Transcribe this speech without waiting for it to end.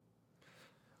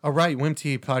All right,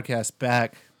 WIMT podcast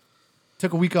back.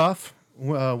 Took a week off.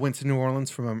 Went to New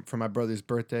Orleans for my brother's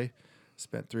birthday.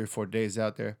 Spent 3 or 4 days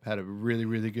out there. Had a really,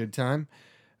 really good time.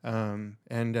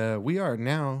 And we are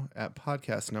now at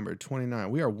podcast number 29.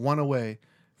 We are one away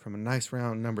from a nice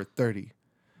round number 30.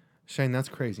 Shane, that's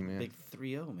crazy, man. Big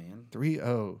 3-0, man.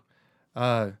 3-0.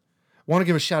 Want to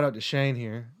give a shout out to Shane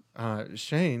here.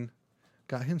 Shane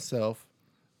got himself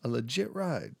a legit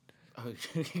ride. Oh,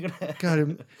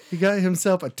 He got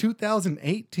himself a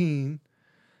 2018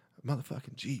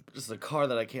 motherfucking Jeep. Just a car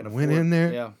that I can't afford. Went in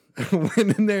there. Yeah.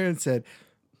 Went in there and said,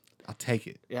 I'll take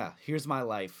it. Yeah, here's my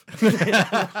life.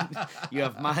 You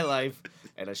have my life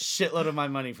and a shitload of my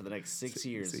money for the next 6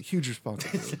 years. It's a huge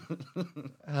responsibility.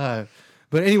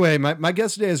 But anyway, my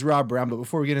guest today is Rob Brown. But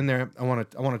before we get in there, I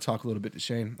want to talk a little bit to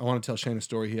Shane. I want to tell Shane a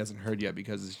story he hasn't heard yet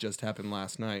because it's just happened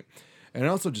last night. And it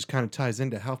also just kind of ties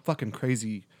into how fucking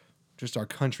crazy just our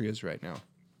country is right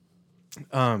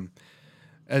now.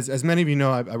 As many of you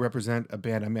know, I represent a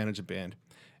band. I manage a band.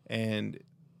 And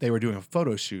they were doing a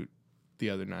photo shoot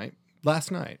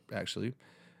last night, actually,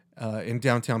 in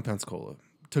downtown Pensacola.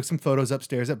 Took some photos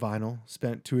upstairs at Vinyl.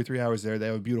 Spent 2 or 3 hours there. They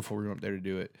have a beautiful room up there to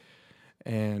do it.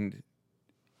 And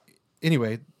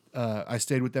anyway, I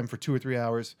stayed with them for 2 or 3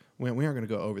 hours. We aren't going to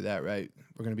go over that, right?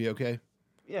 We're going to be okay?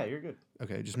 Yeah, you're good.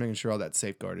 Okay, just making sure all that's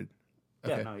safeguarded.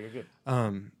 Okay. Yeah, no, you're good.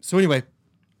 So anyway,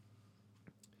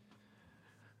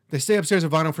 they stay upstairs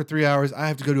at Vinyl for 3 hours. I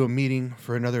have to go to a meeting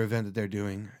for another event that they're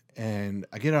doing. And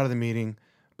I get out of the meeting,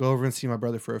 go over and see my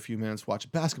brother for a few minutes, watch a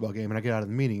basketball game, and I get out of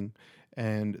the meeting,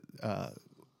 and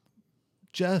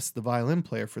Jess, the violin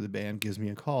player for the band, gives me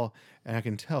a call, and I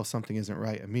can tell something isn't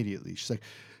right immediately. She's like,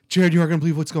 Jared, you aren't going to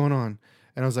believe what's going on.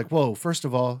 And I was like, whoa, first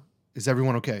of all, is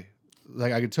everyone okay?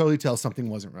 Like, I could totally tell something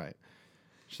wasn't right.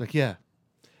 She's like, yeah,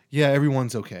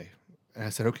 everyone's okay. And I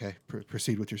said, okay,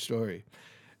 proceed with your story.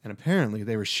 And apparently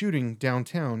they were shooting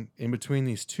downtown in between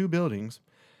these two buildings,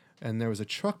 and there was a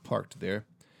truck parked there.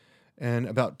 And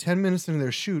about 10 minutes into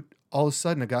their shoot, all of a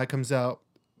sudden a guy comes out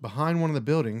behind one of the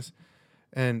buildings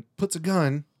and puts a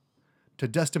gun to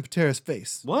Dustin Patera's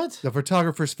face. What? The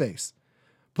photographer's face.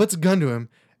 Puts a gun to him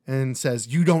and says,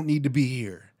 you don't need to be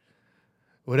here.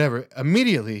 Whatever.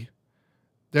 Immediately,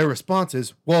 their response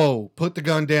is, whoa, put the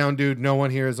gun down, dude. No one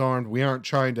here is armed. We aren't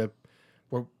trying to...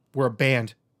 We're a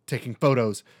band taking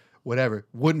photos. Whatever.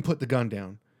 Wouldn't put the gun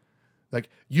down. Like,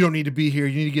 you don't need to be here.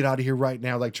 You need to get out of here right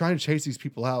now. Like, trying to chase these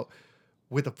people out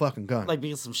with a fucking gun. Like,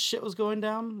 because some shit was going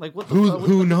down? Like, what the fuck?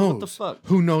 Who knows? What the fuck?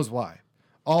 Who knows why?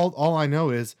 All I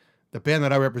know is the band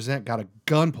that I represent got a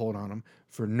gun pulled on them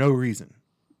for no reason.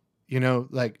 You know,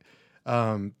 like,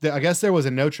 I guess there was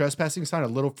a no trespassing sign a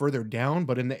little further down,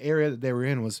 but in the area that they were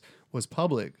in was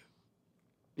public.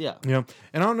 Yeah. You know,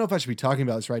 and I don't know if I should be talking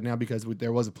about this right now because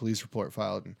there was a police report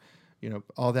filed and, you know,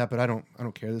 all that, but I don't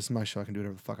care. This is my show. I can do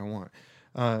whatever the fuck I want.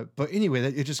 But anyway,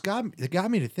 it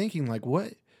got me to thinking, like,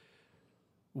 where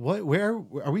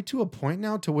are we to a point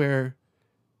now to where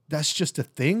that's just a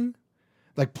thing?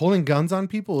 Like, pulling guns on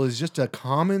people is just a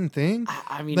common thing.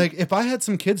 I mean, like, if I had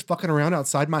some kids fucking around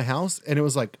outside my house and it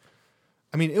was like,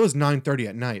 I mean, it was 9:30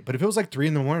 at night, but if it was like 3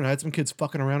 a.m. and I had some kids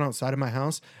fucking around outside of my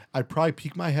house, I'd probably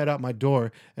peek my head out my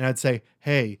door and I'd say,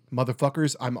 hey,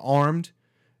 motherfuckers, I'm armed.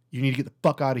 You need to get the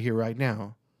fuck out of here right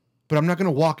now. But I'm not going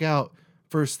to walk out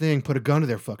first thing, put a gun to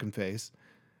their fucking face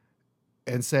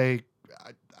and say,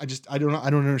 I don't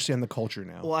understand the culture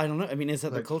now. well, I don't know. I mean, is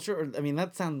that the culture? Or, I mean,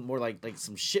 that sounds more like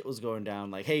some shit was going down.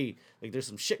 Like, hey, like there's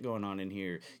some shit going on in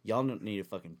here. Y'all don't need to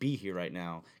fucking be here right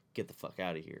now. Get the fuck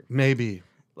out of here. Maybe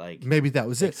that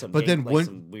was it. But then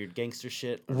some weird gangster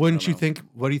shit. Wouldn't you think?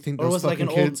 What do you think? Or those was it like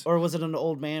fucking an kids? or was it an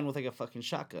old man with like a fucking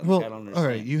shotgun? Well, like, I don't understand.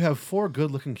 all right, you have 4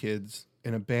 good-looking kids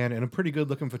in a band and a pretty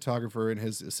good-looking photographer and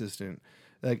his assistant.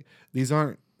 Like, these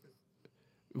aren't.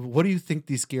 What do you think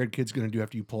these scared kids going to do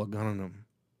after you pull a gun on them?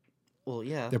 Well,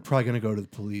 yeah, They're probably going to go to the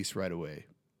police right away.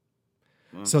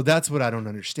 Well. So that's what I don't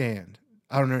understand.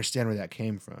 I don't understand where that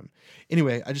came from.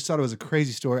 Anyway, I just thought it was a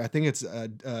crazy story. I think it's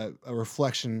a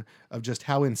reflection of just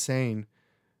how insane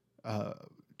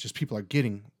just people are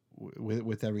getting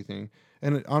with everything.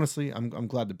 And honestly, I'm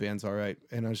glad the band's all right.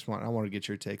 And I want to get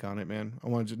your take on it, man.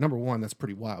 Number one, that's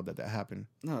pretty wild that happened.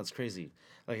 No, it's crazy.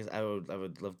 Like I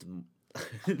would love to.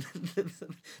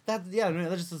 That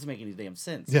just doesn't make any damn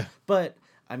sense. Yeah. But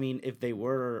I mean, if they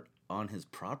were on his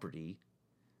property,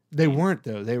 they weren't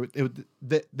though.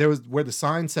 There was where the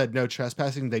sign said no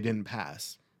trespassing. They didn't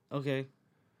pass. Okay.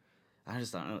 I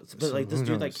just don't know. But So like this who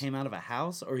dude knows? like came out of a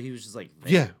house, or he was just like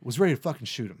there? Yeah, was ready to fucking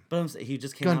shoot him. But I'm saying he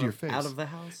just came Gun out to your of, face. out of the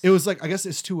house. It was like, I guess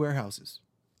it's 2 warehouses.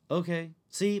 Okay.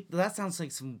 See, that sounds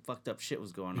like some fucked up shit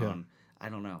was going Yeah. on. I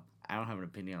don't know. I don't have an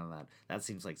opinion on that. That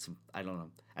seems like some, I don't know.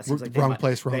 That seems like Wrong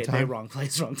place, wrong they time. wrong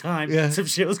place, wrong time. Yeah. Some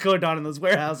shit was going on in those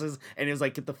warehouses, and it was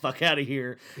like, get the fuck out of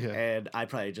here. Yeah. And I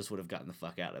probably just would have gotten the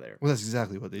fuck out of there. Well, that's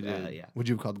exactly what they did. Yeah. Would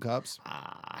you have called the cops?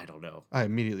 I don't know. I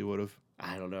immediately would have.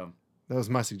 I don't know. That was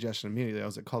my suggestion immediately. I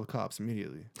was like, call the cops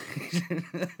immediately. I Just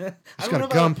don't know got a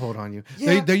gun about- pulled on you.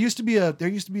 Yeah. There used to be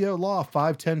a law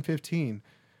 5, 10, 15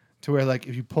 to where like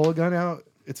if you pull a gun out,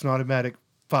 it's an automatic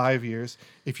 5 years.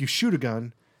 If you shoot a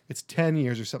gun, it's 10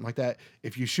 years or something like that.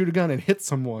 If you shoot a gun and hit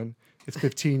someone, it's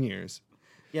 15 years.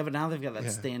 Yeah, but now they've got that Yeah.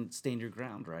 stand your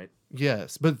ground, right?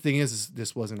 Yes, but the thing is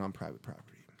this wasn't on private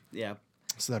property, Yeah,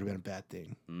 so that would have been a bad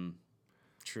thing.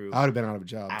 true. I would have been out of a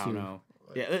job I too. don't know.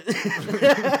 Yeah.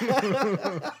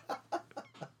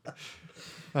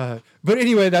 But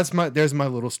anyway, there's my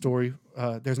little story.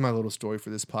 There's my little story for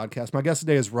this podcast. My guest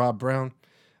today is Rob Brown,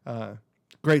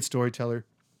 great storyteller.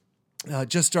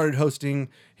 Just started hosting.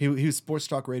 He was sports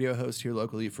talk radio host here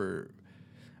locally for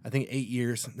I think 8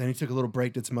 years. Then he took a little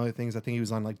break, did some other things. I think he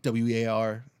was on like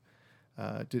WAR.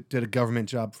 Did a government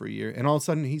job for a year, and all of a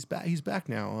sudden he's back. He's back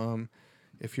now.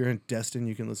 If you're in Destin,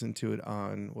 you can listen to it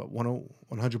on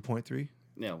 100.3.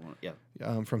 Yeah, well, yeah.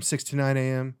 From 6 to 9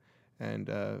 a.m. And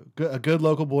a good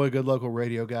local boy, good local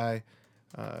radio guy.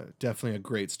 Definitely a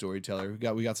great storyteller.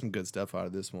 We got some good stuff out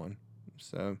of this one.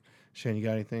 So, Shane, you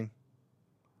got anything?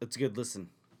 It's a good listen.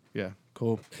 Yeah,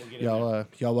 cool. We'll get in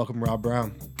Y'all welcome Rob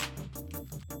Brown.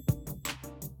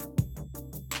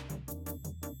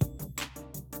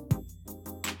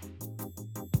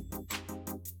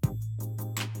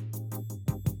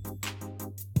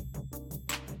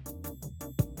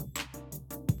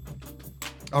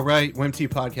 All right, WMT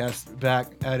Podcast back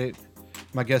at it.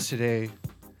 My guest today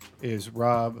is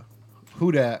Rob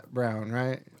Houdat Brown,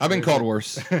 right? I've been called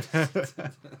worse.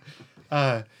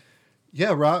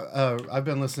 Yeah, Rob. I've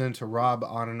been listening to Rob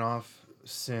on and off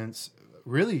since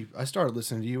really I started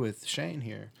listening to you with Shane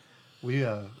here. We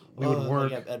would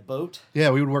work. Like at Boat.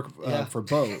 Yeah, we would work Yeah. for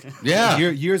Boat. Yeah.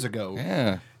 years ago.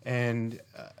 Yeah. And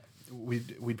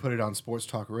we'd put it on Sports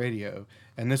Talk Radio,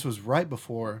 and this was right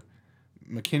before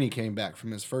McKinney came back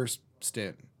from his first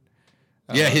stint.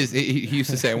 Yeah, he used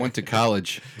to say I went to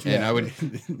college, and Yeah. I would.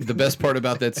 The best part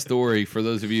about that story, for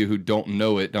those of you who don't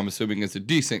know it, I'm assuming it's a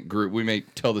decent group. We may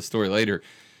tell the story later,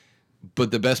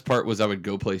 but the best part was I would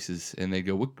go places, and they'd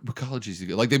go, "What college is he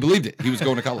go?" Like they believed it. He was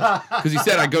going to college because he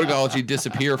said I'd go to college. He'd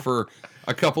disappear for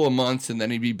a couple of months, and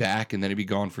then he'd be back, and then he'd be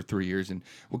gone for 3 years. And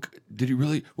did he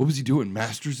really? What was he doing?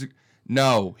 Masters?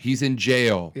 No, he's in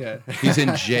jail. Yeah. He's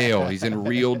in jail. He's in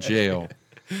real jail.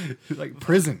 Like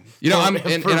prison. You know, For-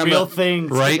 I'm for I'm real a,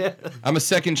 things. right? I'm a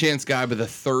second chance guy, but the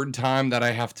third time that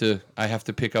I have to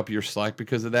pick up your slack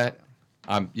because of that,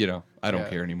 I don't Yeah.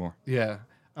 care anymore. Yeah.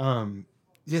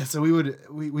 Yeah, so we were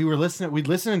listening. We'd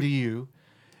listen to you,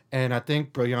 and I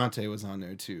think Brilliante was on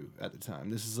there too at the time.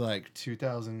 This is like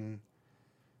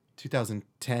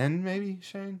 2010 maybe,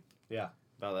 Shane? Yeah,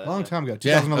 about that. Long yeah. time ago.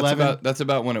 Yeah, 2011. that's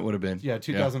about when it would have been. Yeah,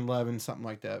 2011, something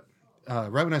like that.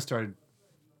 Right when I started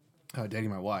dating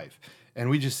my wife, and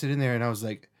we just sit in there, and I was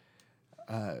like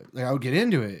I would get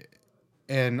into it,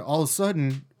 and all of a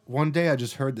sudden, one day I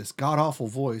just heard this god awful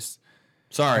voice.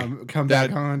 Sorry, Come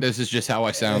back on. This is just how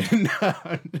I sound.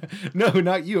 No,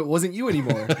 not you. It wasn't you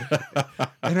anymore.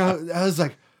 And I was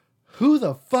like, who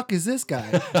the fuck is this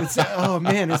guy? Oh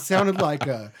man, it sounded like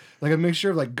a mixture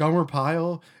of like Gomer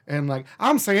Pyle and like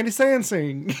I'm Sandy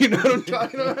Sansing. You know what I'm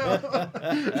talking about?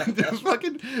 Just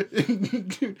fucking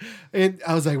dude. And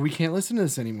I was like, we can't listen to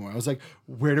this anymore. I was like,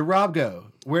 where did Rob go?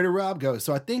 Where did Rob go?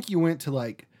 So I think you went to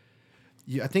I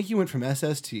think you went from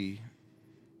SST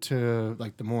to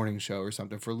like the morning show or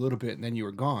something for a little bit, and then you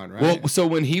were gone, right? Well, so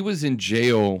when he was in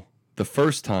jail the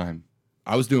first time,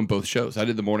 I was doing both shows. I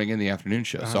did the morning and the afternoon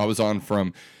show. So I was on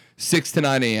from 6 to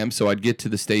 9 a.m. So I'd get to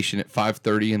the station at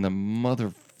 5:30 in the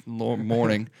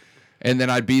morning, and then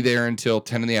I'd be there until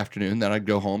 10 in the afternoon. Then I'd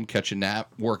go home, catch a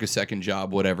nap, work a second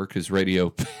job, whatever, because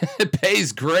radio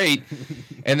pays great.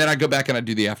 And then I'd go back and I'd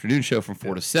do the afternoon show from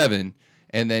 4 to 7.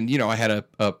 And then, I had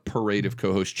a parade of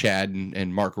co-hosts, Chad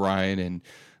and Mark Ryan and,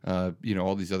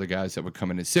 all these other guys that would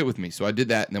come in and sit with me. So I did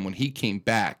that. And then when he came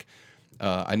back,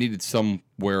 I needed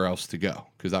somewhere else to go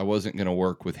because I wasn't going to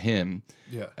work with him.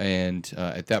 Yeah. And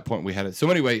at that point we had it. So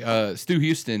anyway, Stu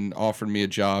Houston offered me a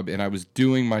job, and I was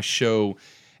doing my show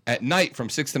at night from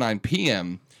 6 to 9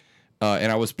 p.m.,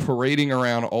 and I was parading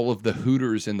around all of the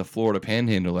Hooters in the Florida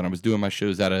Panhandle, and I was doing my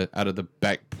shows out of the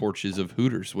back porches of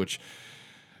Hooters, which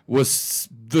was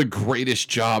the greatest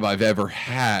job I've ever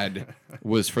had.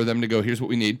 Was for them to go, here's what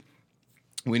we need.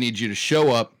 We need you to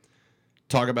show up,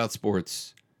 talk about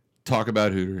sports, talk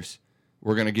about Hooters,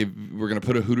 we're gonna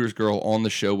put a Hooters girl on the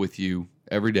show with you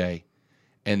every day,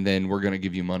 and then we're gonna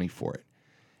give you money for it.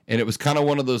 And it was kind of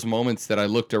one of those moments that I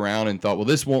looked around and thought, well,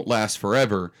 this won't last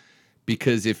forever,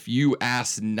 because if you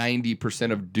ask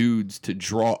 90% of dudes to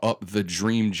draw up the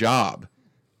dream job,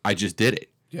 I just did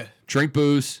it. Yeah. Drink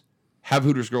booze, have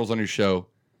Hooters girls on your show,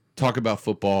 talk about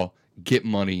football, get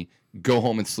money, go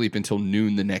home and sleep until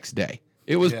noon the next day.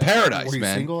 It was paradise, Were you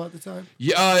man. single at the time?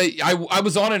 Yeah, I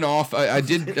was on and off. I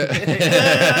did. No,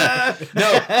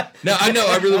 I know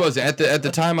I really was. At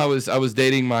the time, I was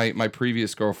dating my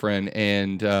previous girlfriend,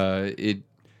 and it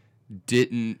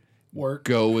didn't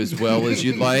go as well as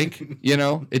you'd like. You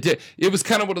know, it did. It was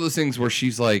kind of one of those things where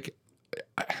she's like,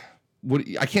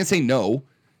 I can't say no.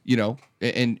 You know,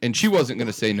 and she wasn't going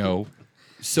to say no,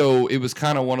 so it was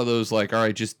kind of one of those like, all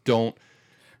right, just don't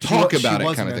talk about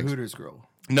it kind of thing. Hooters girl.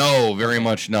 No, very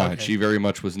much not. Okay. She very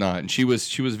much was not, and she was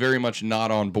very much not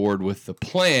on board with the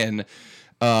plan.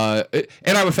 And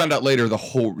I found out later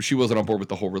she wasn't on board with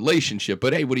the whole relationship.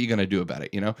 But hey, what are you going to do about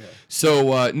it? You know. Yeah.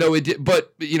 So no, it did.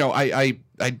 But you know,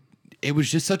 it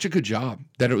was just such a good job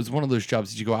that it was one of those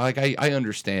jobs that you go, I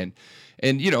understand.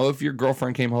 And, you know, if your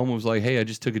girlfriend came home and was like, hey, I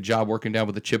just took a job working down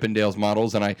with the Chippendales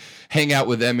models, and I hang out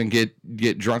with them and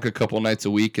get drunk a couple nights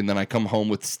a week, and then I come home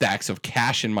with stacks of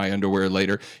cash in my underwear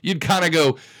later, you'd kind of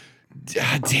go,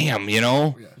 damn, you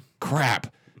know,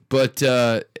 crap. But,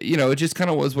 you know, it just kind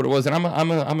of was what it was. And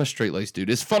I'm a straight-laced dude.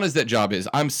 As fun as that job is,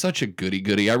 I'm such a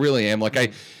goody-goody. I really am.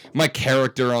 Like, my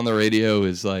character on the radio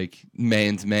is like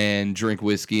man's man, drink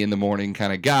whiskey in the morning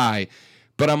kind of guy.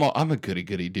 But I'm a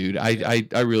goody-goody dude. I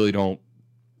really don't.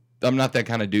 I'm not that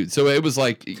kind of dude. So it was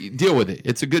like, deal with it.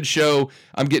 It's a good show.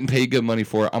 I'm getting paid good money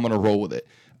for it. I'm going to roll with it.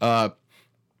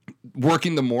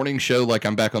 Working the morning show like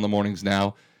I'm back on the mornings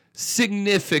now,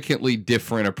 significantly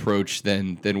different approach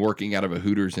than working out of a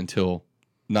Hooters until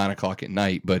 9 o'clock at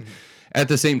night. But at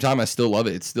the same time, I still love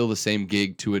it. It's still the same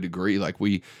gig to a degree. Like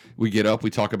we get up, we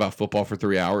talk about football for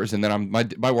 3 hours, and then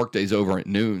my work day's over at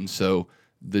noon. So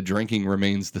the drinking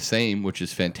remains the same, which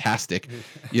is fantastic.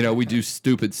 You know, we do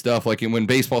stupid stuff. Like when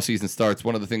baseball season starts,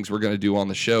 one of the things we're going to do on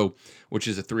the show, which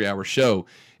is a 3-hour show,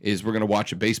 is we're going to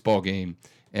watch a baseball game,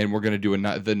 and we're going to do the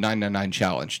 999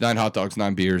 challenge. 9 hot dogs,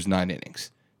 9 beers, 9 innings.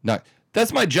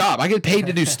 That's my job. I get paid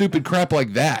to do stupid crap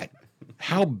like that.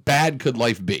 How bad could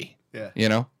life be? Yeah. You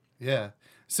know? Yeah.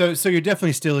 So you're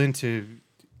definitely still into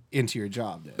your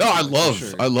job then. No,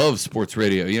 I love sports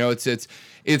radio. You know,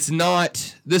 it's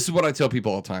not, this is what I tell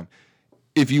people all the time.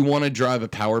 If you want to drive a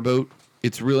powerboat,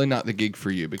 it's really not the gig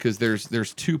for you, because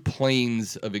there's two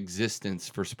planes of existence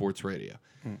for sports radio.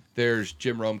 There's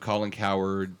Jim Rome, Colin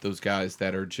Cowherd, those guys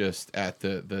that are just at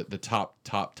the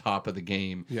top of the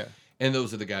game. Yeah. And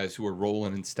those are the guys who are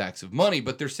rolling in stacks of money,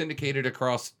 but they're syndicated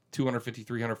across 250,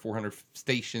 300, 400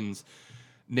 stations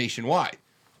nationwide.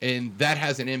 And that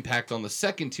has an impact on the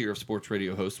second tier of sports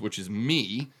radio hosts, which is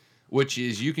me, which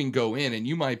is you can go in and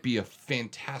you might be a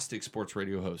fantastic sports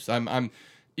radio host. I'm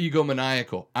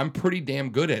egomaniacal. I'm pretty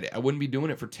damn good at it. I wouldn't be doing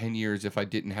it for 10 years if I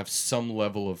didn't have some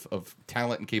level of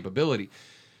talent and capability.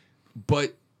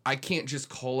 But I can't just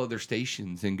call other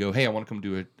stations and go, hey, I want to come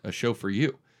do a show for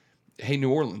you. Hey,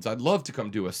 New Orleans, I'd love to come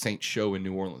do a Saints show in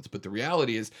New Orleans. But the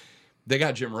reality is they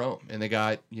got Jim Rome, and they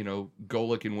got, you know,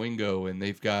 Golick and Wingo, and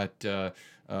they've got Colin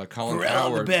Pharrell Cowherd.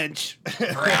 on the bench.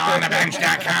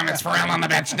 PharrellOnTheBench.com. It's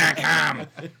PharrellOnTheBench.com.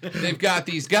 They've got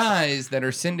these guys that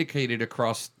are syndicated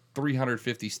across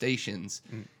 350 stations,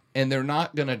 and they're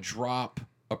not going to drop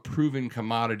a proven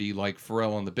commodity like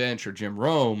Pharrell on the Bench or Jim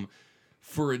Rome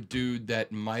for a dude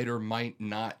that might or might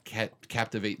not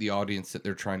captivate the audience that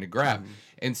they're trying to grab.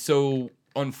 And so,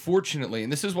 unfortunately,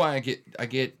 and this is why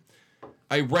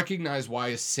I recognize why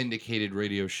a syndicated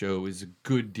radio show is a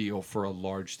good deal for a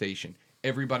large station.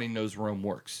 Everybody knows Rome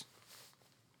works.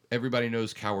 Everybody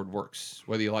knows Cowherd works,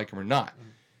 whether you like him or not.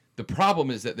 The problem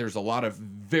is that there's a lot of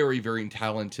very, very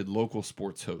talented local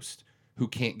sports hosts who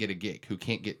can't get a gig, who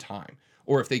can't get time.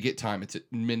 Or if they get time, it's at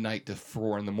midnight to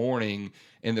 4 in the morning,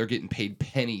 and they're getting paid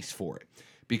pennies for it.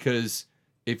 Because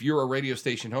if you're a radio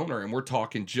station owner, and we're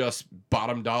talking just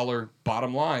bottom dollar,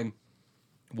 bottom line,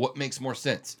 what makes more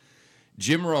sense?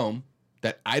 Jim Rome,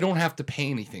 that I don't have to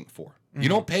pay anything for. You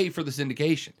don't pay for the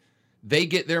syndication. They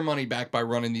get their money back by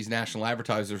running these national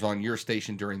advertisers on your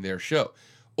station during their show.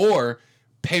 Or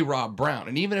pay Rob Brown.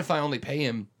 And even if I only pay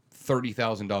him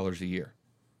 $30,000 a year,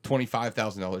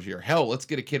 $25,000 a year. Hell, let's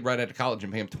get a kid right out of college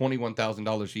and pay him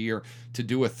 $21,000 a year to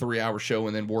do a 3-hour show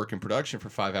and then work in production for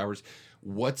 5 hours.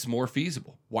 What's more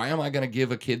feasible? Why am I going to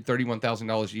give a kid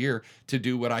 $31,000 a year to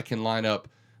do what I can line up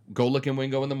Go Lick and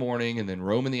Wingo in the morning, and then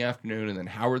Rome in the afternoon, and then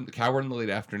Coward in the late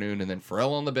afternoon, and then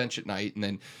Pharrell on the bench at night, and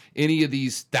then any of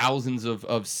these thousands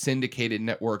of syndicated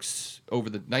networks over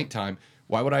the nighttime.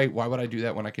 Why would I do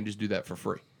that when I can just do that for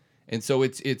free? And so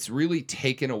it's really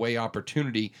taken away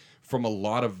opportunity from a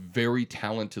lot of very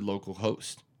talented local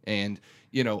hosts. And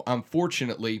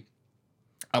unfortunately,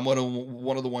 I'm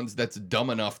one of the ones that's dumb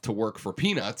enough to work for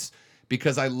peanuts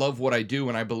because I love what I do,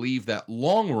 and I believe that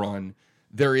long run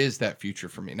there is that future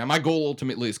for me. Now, my goal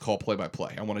ultimately is call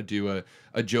play-by-play. I want to do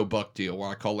a Joe Buck deal where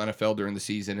I call NFL during the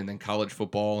season and then college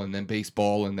football and then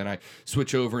baseball, and then I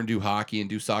switch over and do hockey and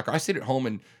do soccer. I sit at home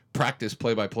and practice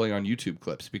play-by-play on YouTube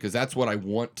clips because that's what I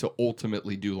want to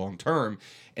ultimately do long-term,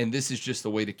 and this is just a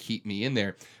way to keep me in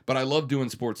there. But I love doing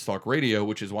sports talk radio,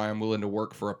 which is why I'm willing to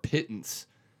work for a pittance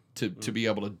to be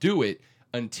able to do it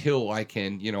until I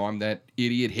can, I'm that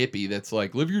idiot hippie that's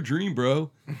like, live your dream,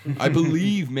 bro. I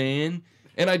believe, man.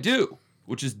 And I do,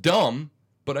 which is dumb,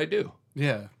 but I do.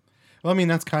 Yeah. Well, I mean,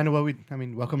 that's kind of what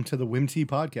welcome to the WIMT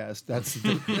podcast. That's,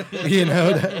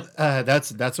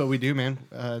 that's what we do, man.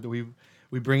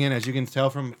 We bring in, as you can tell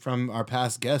from our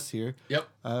past guests here. Yep.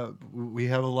 We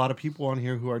have a lot of people on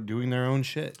here who are doing their own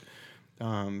shit,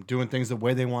 doing things the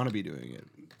way they want to be doing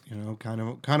it, kind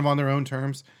of on their own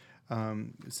terms.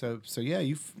 So yeah,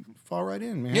 you fall right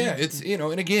in, man. Yeah, it's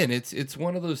and again, it's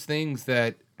one of those things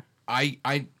that I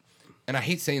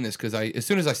hate saying this because as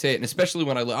soon as I say it, and especially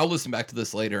when I'll listen back to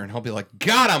this later, and I'll be like,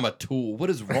 God, I'm a tool. What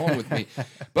is wrong with me?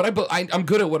 But I'm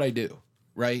good at what I do,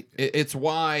 right? It's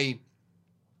why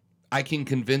I can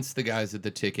convince the guys at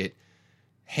the ticket,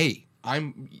 hey,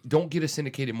 don't get a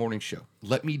syndicated morning show.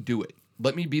 Let me do it.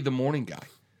 Let me be the morning guy.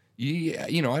 Yeah,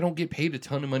 I don't get paid a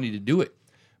ton of money to do it.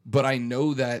 But I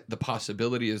know that the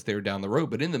possibility is there down the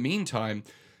road. But in the meantime,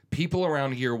 people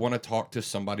around here want to talk to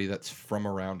somebody that's from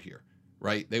around here,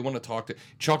 right? They want to talk to...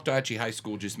 Choctawhatchee High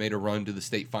School just made a run to the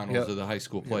state finals of the high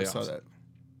school playoffs. I saw that.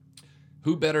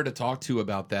 Who better to talk to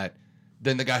about that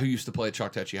than the guy who used to play at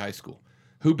Choctawhatchee High School?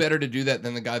 Who better to do that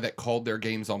than the guy that called their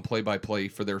games on play-by-play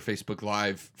for their Facebook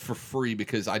Live for free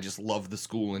because I just love the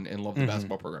school and love the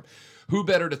basketball program? Who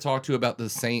better to talk to about the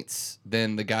Saints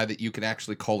than the guy that you can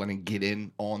actually call in and get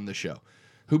in on the show?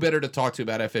 Who better to talk to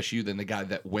about FSU than the guy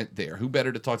that went there? Who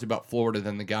better to talk to about Florida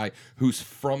than the guy who's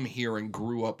from here and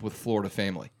grew up with Florida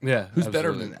family? Yeah, Who's absolutely.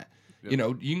 better than that?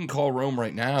 Yep. You can call Rome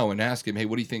right now and ask him, hey,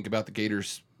 what do you think about the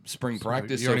Gators spring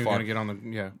practice so far? Get on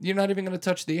the, You're not even going to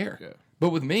touch the air. Yeah. But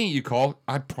with me, you call,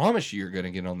 I promise you're going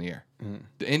to get on the air.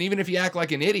 And even if you act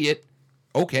like an idiot,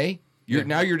 okay,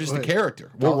 now you're just a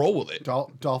character. We'll roll with it.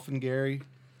 Dolphin Gary.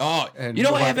 Oh, And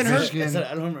I haven't heard.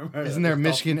 I don't remember. Isn't there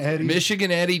Michigan Eddie?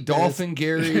 Michigan Eddie, Dolphin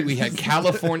Gary. We had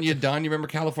California Don. You remember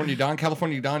California Don?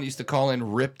 California Don used to call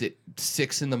in ripped at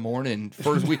 6 a.m.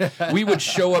 First, we would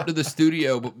show up to the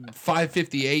studio, but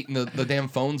 5:58, and the damn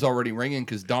phone's already ringing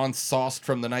because Don's sauced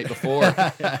from the night before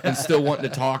and still wanting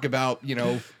to talk about,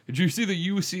 did you see the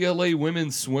UCLA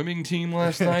women's swimming team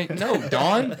last night? No,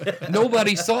 Don.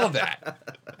 Nobody saw that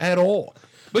at all.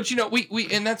 But we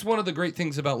and that's one of the great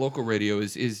things about local radio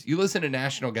is you listen to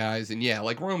national guys, and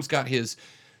like Rome's got his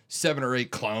 7 or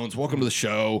 8 clones. Welcome to the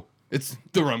show. It's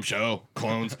the Rome Show,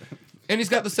 clones. And he's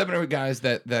got the 7 or 8 guys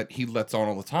that he lets on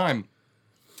all the time.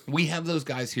 We have those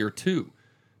guys here too.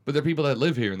 But they're people that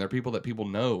live here, and they're people that people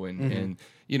know. And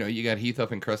you got Heath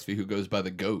up in Crestview who goes by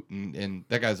the GOAT, and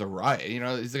that guy's a riot.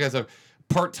 This guy's a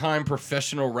part-time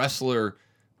professional wrestler,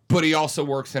 but he also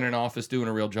works in an office doing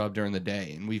a real job during the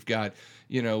day. And we've got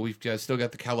still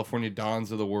got the California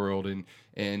Dons of the world, and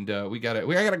we got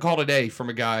a call today from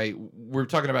a guy. We're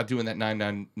talking about doing that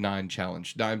 9-9-9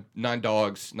 challenge, 9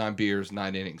 dogs, 9 beers,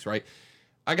 9 innings, right?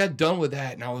 I got done with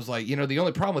that, and I was like, the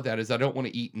only problem with that is I don't want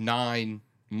to eat 9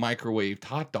 microwaved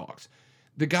hot dogs.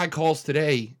 The guy calls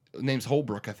today, name's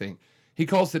Holbrook, I think. He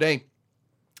calls today,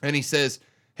 and he says,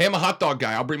 hey, I'm a hot dog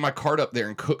guy. I'll bring my cart up there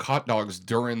and cook hot dogs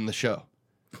during the show.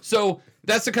 So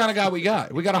that's the kind of guy we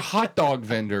got. We got a hot dog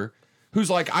vendor who's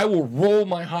like, I will roll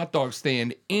my hot dog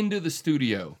stand into the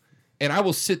studio, and I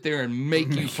will sit there and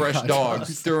make you fresh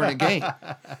dogs during a game.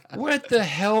 What the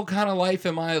hell kind of life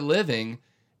am I living?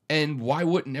 And why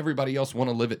wouldn't everybody else want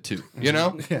to live it too?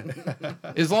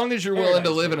 As long as you're willing to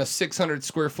live in a 600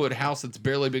 square foot house that's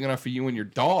barely big enough for you and your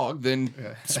dog, then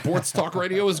sports talk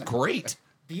radio is great.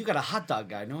 But you got a hot dog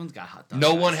guy. No one's got hot dogs.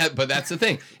 No one has, but that's the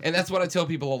thing, and that's what I tell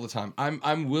people all the time.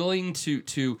 I'm willing to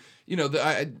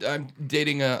I'm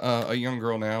dating a young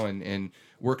girl now, and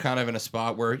we're kind of in a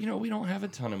spot where we don't have a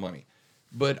ton of money,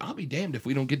 but I'll be damned if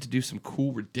we don't get to do some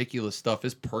cool, ridiculous stuff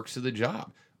as perks of the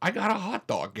job. I got a hot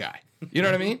dog guy. You know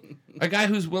what I mean? A guy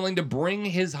who's willing to bring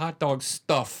his hot dog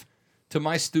stuff to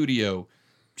my studio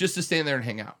just to stand there and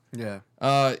hang out. Yeah.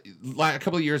 Like a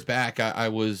couple of years back, I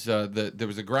was there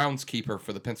was a groundskeeper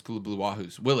for the Pensacola Blue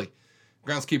Wahoos, Willie,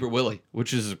 groundskeeper Willie,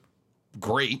 which is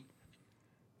great,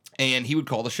 and he would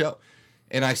call the show.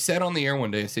 And I said on the air one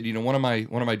day, I said, one of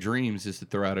my dreams is to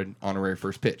throw out an honorary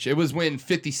first pitch. It was when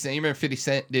 50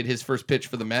 Cent did his first pitch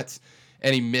for the Mets,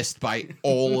 and he missed by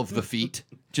all of the feet,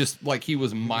 just like he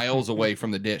was miles away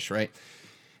from the dish, right?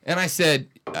 And I said,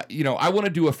 I want to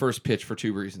do a first pitch for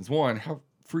two reasons. One, how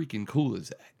freaking cool is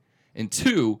that? And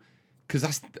two,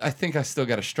 because I think I still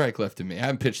got a strike left in me. I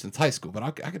haven't pitched since high school, but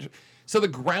I could. So the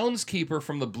groundskeeper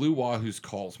from the Blue Wahoos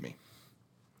calls me,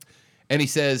 and he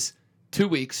says, 2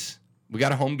 weeks. We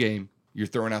got a home game. You're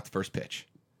throwing out the first pitch.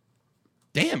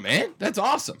 Damn, man. That's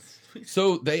awesome.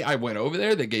 So I went over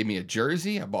there. They gave me a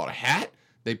jersey. I bought a hat.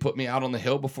 They put me out on the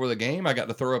hill before the game. I got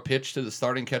to throw a pitch to the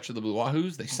starting catcher of the Blue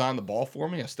Wahoos. They signed the ball for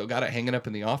me. I still got it hanging up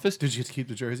in the office. Did you get to keep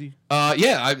the jersey?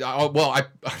 Yeah.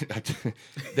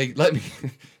 They let me.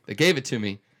 They gave it to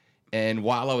me. And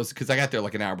while because I got there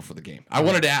like an hour before the game,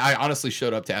 I honestly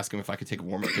showed up to ask him if I could take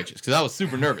warm-up pitches because I was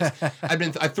super nervous.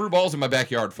 I threw balls in my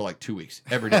backyard for like 2 weeks,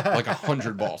 every day, like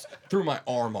 100 balls. Threw my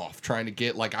arm off trying to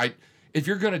get if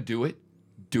you're gonna do it,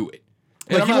 do it.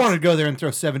 And Like you wanted to go there and throw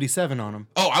 77 on them.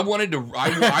 Oh, I wanted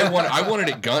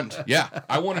it gunned. Yeah,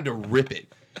 I wanted to rip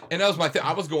it. And that was my thing.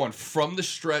 I was going from the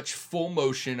stretch, full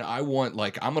motion. I'm going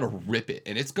to rip it.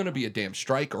 And it's going to be a damn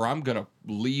strike or I'm going to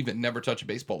leave and never touch a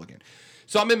baseball again.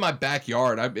 So I'm in my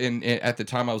backyard. At the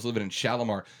time I was living in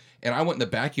Shalimar. And I went in the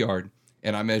backyard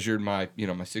and I measured my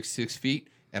 66 feet.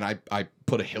 And I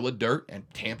put a hill of dirt and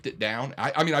tamped it down.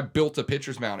 I built a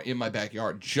pitcher's mound in my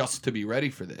backyard just to be ready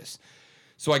for this.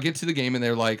 So I get to the game and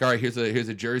they're like, all right, here's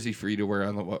a jersey for you to wear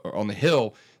on the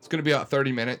hill. It's going to be about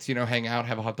 30 minutes, hang out,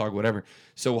 have a hot dog, whatever.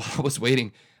 So while I was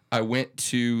waiting, I went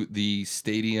to the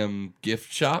stadium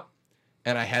gift shop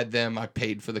and I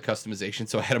paid for the customization.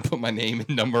 So I had to put my name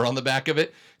and number on the back of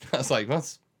it. I was like, well,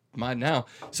 it's mine now.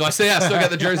 So I still got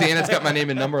the jersey and it's got my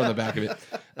name and number on the back of it.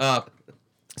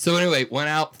 So anyway, went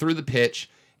out, threw the pitch,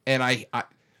 and I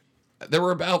there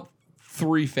were about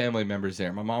 3 family members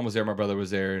there. My mom was there, my brother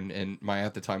was there, and my,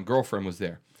 at the time, girlfriend was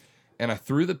there. And I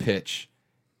threw the pitch,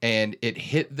 and it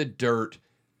hit the dirt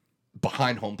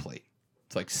behind home plate.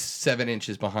 It's like 7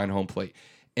 inches behind home plate.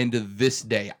 And to this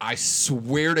day, I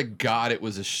swear to God it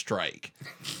was a strike.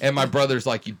 And my brother's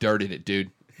like, you dirted it,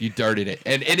 dude. You dirted it.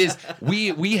 And it is,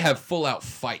 we have full out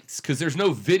fights because there's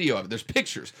no video of it. There's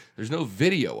pictures. There's no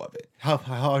video of it. How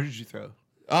hard did you throw?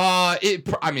 I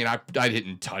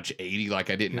didn't touch 80 like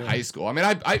I did in high school.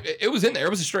 It was in there. It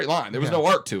was a straight line. There was no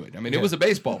art to it. It was a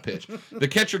baseball pitch. The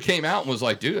catcher came out and was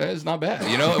like, dude, that's not bad.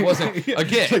 It wasn't, again.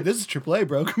 It's like, this is AAA,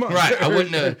 bro. Come on. Right. I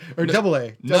wouldn't have. Or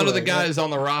AA. None of the guys on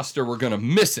the roster were going to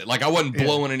miss it. Like, I wasn't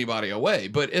blowing anybody away.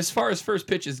 But as far as first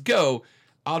pitches go,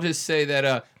 I'll just say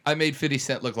that I made 50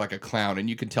 Cent look like a clown, and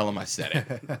you can tell him I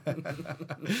said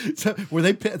it.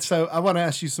 So I want to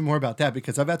ask you some more about that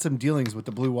because I've had some dealings with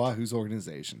the Blue Wahoos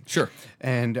organization. Sure.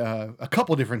 And a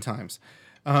couple different times.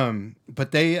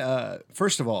 But they,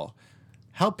 first of all,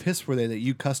 how pissed were they that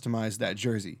you customized that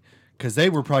jersey? Because they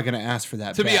were probably going to ask for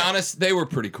that. To be honest, they were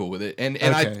pretty cool with it, and okay.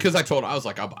 I told them, I was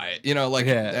like, I'll buy it.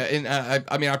 And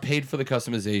I paid for the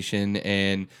customization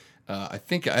and. I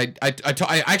think I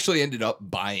actually ended up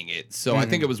buying it. So I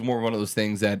think it was more one of those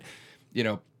things that, in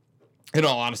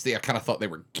all honesty, I kind of thought they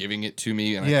were giving it to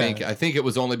me. And I think it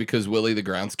was only because Willie, the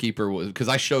groundskeeper, was because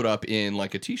I showed up in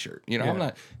like a t-shirt. I don't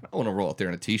want to roll out there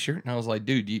in a t-shirt. And I was like,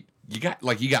 dude, you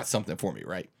got something for me,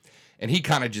 right? And he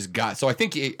kind of just got. So I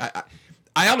think I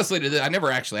honestly did. I never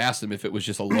actually asked him if it was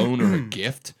just a loan or a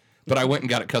gift. But I went and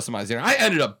got it customized. I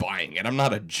ended up buying it. I'm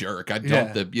not a jerk. I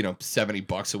dumped the $70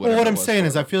 or whatever. Well, what I'm saying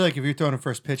is, I feel like if you're throwing a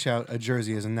first pitch out, a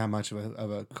jersey isn't that much of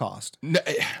a cost. No,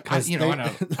 I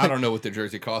don't know what the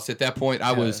jersey costs at that point.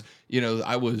 I was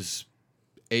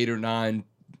 8 or 9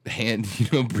 hand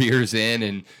beers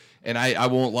in, and I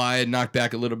won't lie, I knocked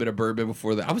back a little bit of bourbon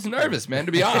before that. I was nervous, man.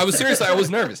 To be honest, I was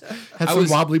nervous. Had some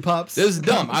wobbly pops. This is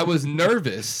dumb. I was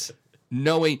nervous,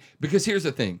 knowing because here's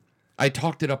the thing. I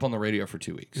talked it up on the radio for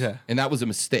 2 weeks. Yeah. And that was a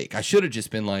mistake. I should have just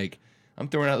been like, I'm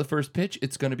throwing out the first pitch.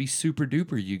 It's going to be super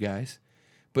duper, you guys.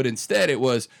 But instead it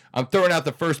was, I'm throwing out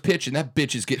the first pitch and that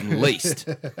bitch is getting laced.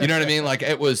 You know what I mean? Like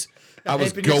I was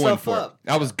going for it.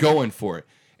 I was going for it.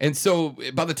 And so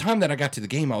by the time that I got to the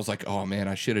game, I was like, oh man,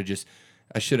 I should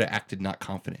have acted not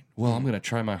confident. Well, I'm going to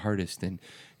try my hardest. And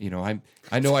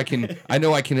I know I can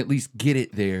at least get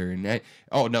it there. And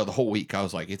the whole week I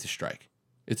was like, it's a strike.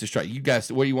 It's a strike. You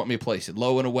guys, where do you want me to place it?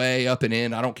 Low and away, up and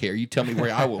in? I don't care. You tell me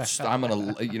where I will. I'm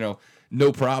going to,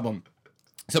 no problem.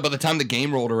 So by the time the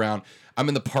game rolled around, I'm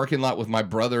in the parking lot with my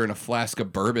brother and a flask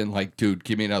of bourbon. Like, dude,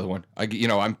 give me another one.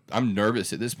 I'm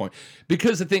nervous at this point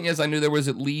because the thing is, I knew there was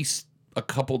at least a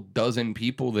couple dozen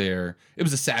people there. It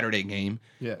was a Saturday game.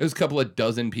 Yeah. It was a couple of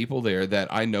dozen people there that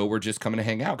I know were just coming to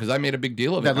hang out because I made a big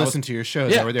deal of it. That listened to your show.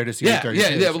 That were there to see yeah, your yeah,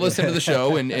 36. yeah. Listen to the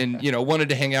show and wanted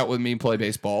to hang out with me and play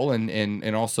baseball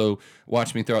and also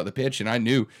watch me throw out the pitch. And I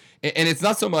knew, and it's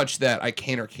not so much that I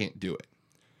can or can't do it,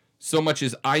 so much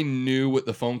as I knew what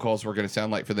the phone calls were going to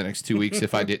sound like for the next 2 weeks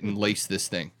if I didn't lace this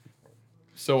thing.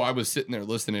 So I was sitting there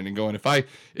listening and going,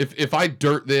 if I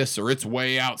dirt this or it's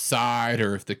way outside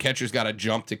or if the catcher's got to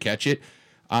jump to catch it,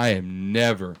 I am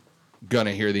never going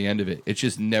to hear the end of it. It's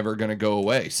just never going to go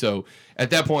away. So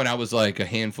at that point, I was like a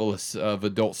handful of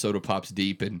adult soda pops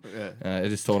deep. And I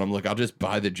just told him, look, I'll just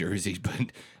buy the jersey.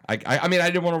 But I mean, I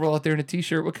didn't want to roll out there in a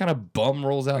T-shirt. What kind of bum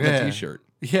rolls out in a T-shirt?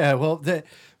 Yeah, well,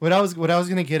 what I was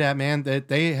gonna get at, man, that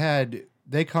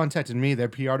they contacted me, their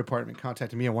PR department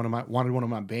contacted me, and wanted one of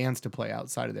my bands to play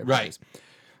outside of their place.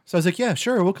 So I was like, yeah,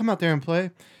 sure, we'll come out there and play.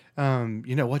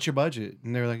 What's your budget?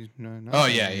 And they're like, no. Oh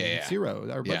yeah. Zero.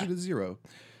 Our budget is zero.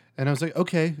 And I was like,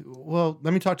 okay, well,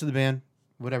 let me talk to the band.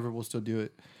 Whatever, we'll still do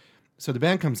it. So the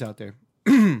band comes out there,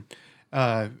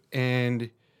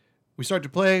 and we start to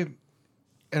play.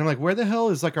 And I'm like, where the hell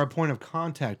is like our point of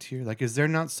contact here? Like, is there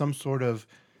not some sort of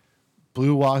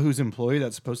Blue Wahoo's employee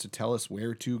that's supposed to tell us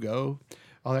where to go?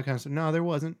 All that kind of stuff. No, there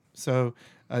wasn't. So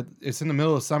it's in the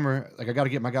middle of summer. Like, I got to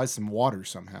get my guys some water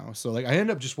somehow. So like, I end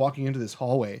up just walking into this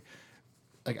hallway,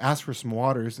 like ask for some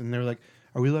waters, and they're like,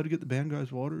 "Are we allowed to get the band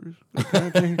guys waters?" That kind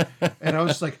of thing. And I was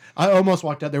just like, I almost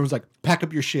walked out there. Was like, pack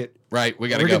up your shit. Right, we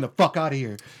got to We're go. getting the fuck out of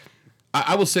here.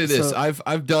 I will say this: So-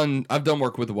 I've done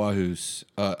work with the Wahoos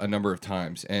a number of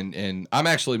times, and I'm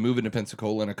actually moving to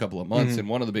Pensacola in a couple of months. And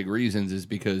one of the big reasons is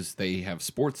because they have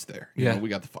sports there. You know, we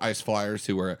got the Ice Flyers,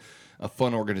 who are a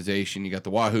fun organization. You got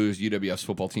the Wahoos. UWF's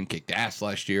football team kicked ass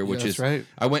last year, which that's is right.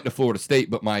 I went to Florida State,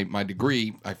 but my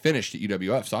degree I finished at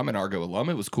UWF, so I'm an Argo alum.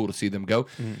 It was cool to see them go.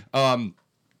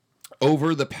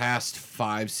 Over the past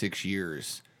 5-6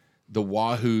 years, the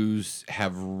Wahoos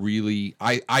have really,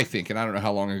 I think, and I don't know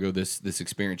how long ago this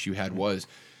experience you had was,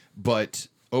 but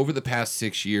over the past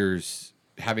 6 years,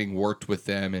 having worked with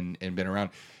them and been around,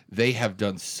 they have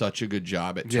done such a good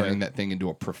job at turning that thing into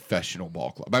a professional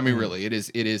ball club. I mean, really, it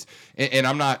is, and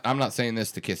I'm not saying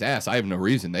this to kiss ass. I have no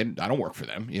reason. I don't work for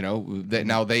them. You know,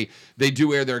 now they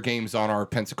do air their games on our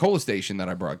Pensacola station that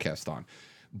I broadcast on,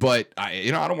 but I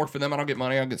don't work for them. I don't get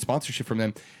money. I don't get sponsorship from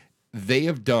them. They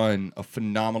have done a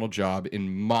phenomenal job,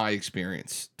 in my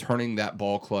experience, turning that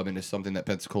ball club into something that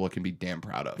Pensacola can be damn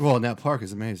proud of. Well, and that park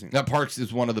is amazing. That park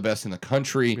is one of the best in the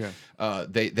country. Yeah.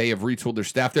 They have retooled their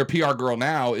staff. Their PR girl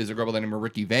now is a girl by the name of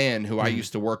Ricky Van, who I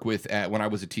used to work with when I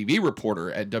was a TV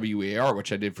reporter at WEAR,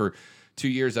 which I did for 2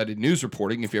 years. I did news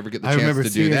reporting. If you ever get the chance to do that, I remember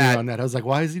seeing you on that. I was like,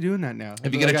 why is he doing that now?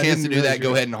 If you get a chance to do that,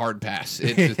 go ahead and hard pass.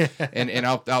 It's just, and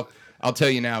I'll tell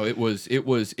you now, it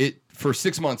for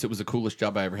 6 months, it was the coolest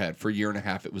job I ever had. For a year and a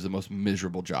half, it was the most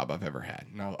miserable job I've ever had.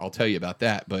 And I'll tell you about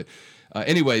that. But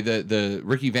anyway, the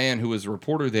Ricky Van, who was a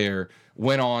reporter there,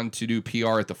 went on to do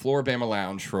PR at the Floribama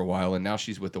Lounge for a while, and now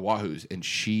she's with the Wahoos, and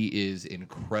she is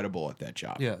incredible at that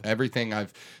job. Yeah.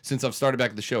 Since I've started back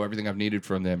at the show, everything I've needed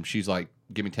from them, she's like,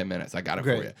 give me 10 minutes. I got it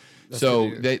Great. for you. That's So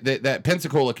good that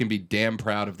Pensacola can be damn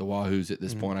proud of the Wahoos at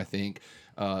this point, I think.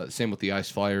 Same with the Ice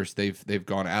Flyers. They've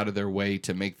gone out of their way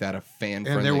to make that a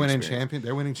fan-friendly And they're winning experience.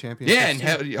 They're winning championships.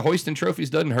 Yeah, and hoisting trophies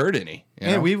doesn't hurt any. You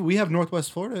know? And we have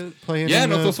Northwest Florida playing. Yeah,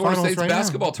 in the Northwest Florida finals State's right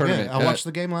basketball now. tournament. Yeah, I watched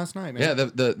the game last night, man. Yeah,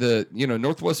 the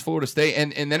Northwest Florida State,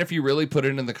 and then if you really put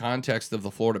it in the context of the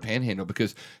Florida Panhandle,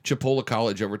 because Chipola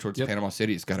College over towards Panama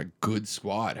City has got a good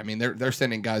squad. I mean, they're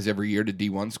sending guys every year to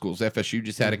D1 schools. FSU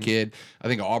just had a kid. I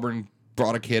think Auburn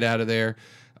brought a kid out of there.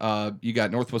 You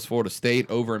got Northwest Florida State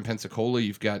over in Pensacola.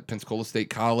 You've got Pensacola State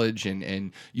College,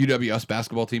 and UWS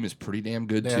basketball team is pretty damn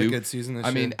good They too. had a good season this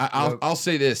year. I mean, I'll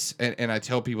say this, and I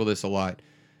tell people this a lot.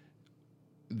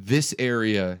 This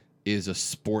area is a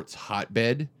sports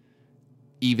hotbed,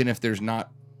 even if there's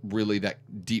not really that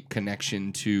deep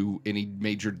connection to any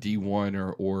major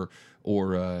D1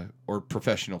 or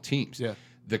professional teams. Yeah.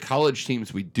 The college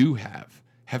teams we do have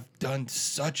done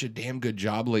such a damn good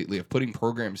job lately of putting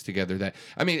programs together that,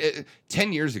 I mean,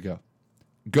 10 years ago,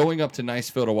 going up to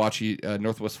Niceville to watch a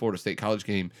Northwest Florida State college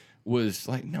game was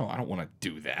like, no, I don't want to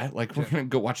do that. Like, we're going to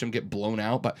go watch them get blown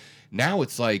out. But now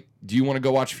it's like, do you want to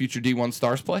go watch future D1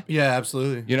 stars play? Yeah,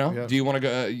 absolutely. You know, Yeah. do you want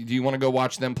to go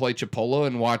watch them play Chipola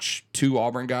and watch 2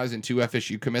 Auburn guys and 2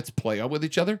 FSU commits play up with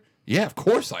each other? Yeah, of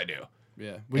course I do.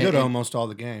 Yeah, we go to almost all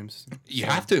the games. You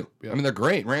have to. Yeah. I mean, they're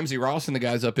great. Ramsey Ross and the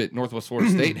guys up at Northwest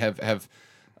Florida State have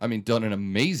I mean, done an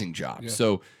amazing job. Yeah.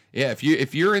 So yeah,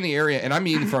 if you're in the area, and I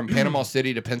mean from Panama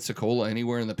City to Pensacola,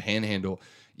 anywhere in the Panhandle,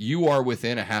 you are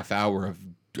within a half hour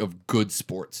of good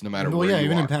sports, no matter Well, where yeah, you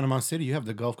even are. in Panama City, you have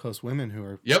the Gulf Coast women who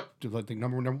are Yep. like the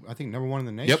number one in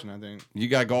the nation. I think. You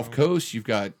got Gulf Coast, you've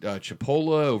got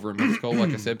Chipola over in Pensacola,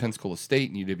 like I said, Pensacola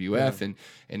State and UWF,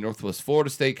 and Northwest Florida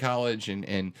State College,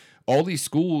 and all these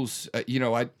schools.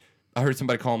 I heard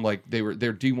somebody call them like they're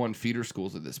D1 feeder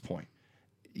schools at this point.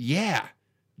 Yeah,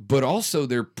 but also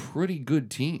they're pretty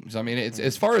good teams. I mean, it's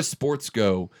as far as sports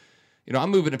go. I'm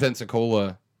moving to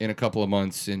Pensacola in a couple of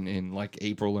months in like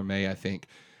April or May, I think,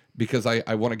 because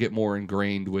I want to get more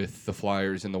ingrained with the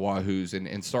Flyers and the Wahoos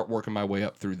and start working my way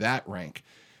up through that rank.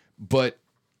 But,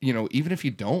 even if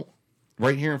you don't,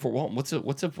 right here in Fort Walton, what's a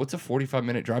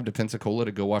 45-minute drive to Pensacola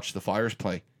to go watch the Flyers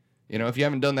play? If you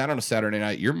haven't done that on a Saturday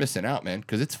night, you're missing out, man,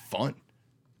 because it's fun.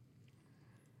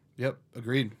 Yep,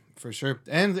 agreed. For sure.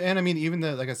 And I mean, even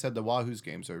like I said, the Wahoo's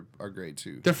games are great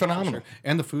too. They're phenomenal. Sure.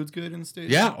 And the food's good in the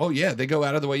state. Yeah. Oh, yeah. They go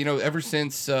out of the way. Ever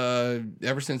since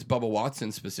Bubba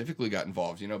Watson specifically got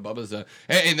involved, Bubba's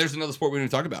and there's another sport we didn't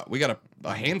talk about. We got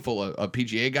a handful of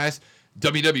PGA guys,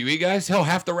 WWE guys. Hell,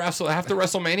 half the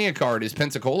WrestleMania card is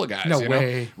Pensacola guys. No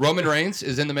way. Roman Reigns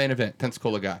is in the main event,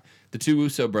 Pensacola guy. The two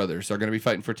Uso brothers are going to be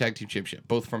fighting for tag team championship,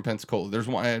 both from Pensacola. There's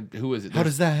one. Who is it? How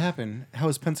does that happen? How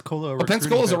is Pensacola?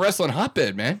 Pensacola's a wrestling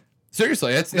hotbed, man.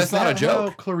 Seriously, that's not a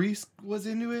joke. How Clarice was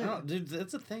into it. No, dude,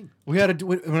 that's a thing. We had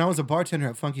when I was a bartender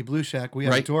at Funky Blue Shack. We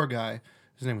had a Right. door guy.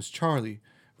 His name was Charlie,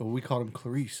 but we called him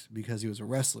Clarice because he was a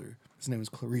wrestler. His name was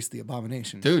Clarice the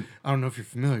Abomination. Dude. I don't know if you're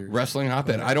familiar. Wrestling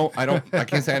hotbed. I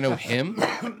can't say I know him,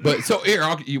 but so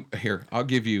I'll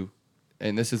give you,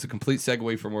 and this is a complete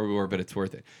segue from where we were, but it's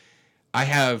worth it. I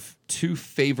have two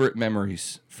favorite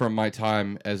memories from my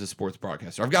time as a sports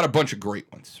broadcaster. I've got a bunch of great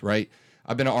ones, right?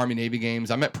 I've been to Army-Navy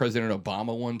games. I met President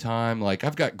Obama one time. Like,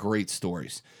 I've got great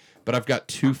stories, but I've got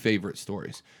two favorite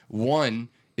stories. One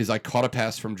is I caught a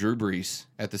pass from Drew Brees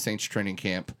at the Saints training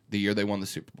camp the year they won the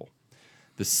Super Bowl.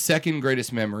 The second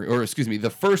greatest memory, the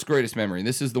first greatest memory, and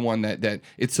this is the one that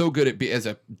it's so good as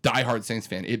a diehard Saints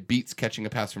fan, it beats catching a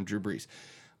pass from Drew Brees.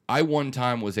 I one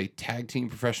time was a tag team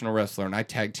professional wrestler, and I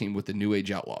tag teamed with the New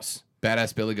Age Outlaws.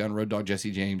 Badass Billy Gunn, Road Dogg Jesse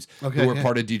James, who were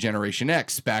part of Degeneration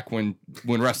X back when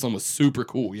wrestling was super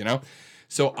cool,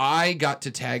 So I got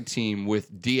to tag team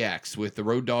with DX, with the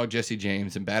Road Dogg Jesse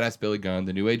James and Badass Billy Gunn,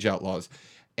 the New Age Outlaws,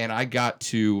 and I got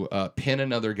to pin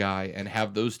another guy and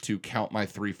have those two count my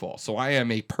 3 falls. So I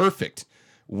am a perfect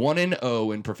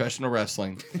 1-0 in professional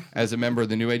wrestling as a member of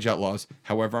the New Age Outlaws.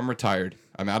 However, I'm retired.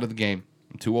 I'm out of the game.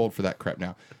 I'm too old for that crap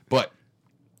now. But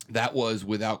that was,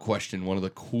 without question, one of the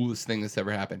coolest things that's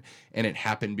ever happened. And it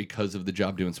happened because of the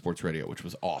job doing sports radio, which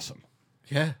was awesome.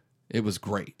 Yeah. It was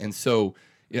great. And so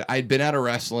I'd been out of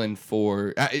wrestling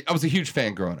I was a huge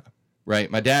fan growing up, right?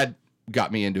 My dad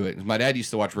got me into it. My dad used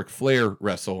to watch Ric Flair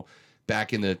wrestle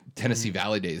back in the Tennessee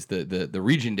Valley days, the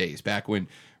region days, back when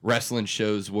wrestling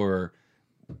shows were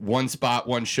one spot,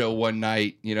 one show, one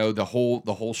night. The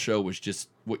whole show was just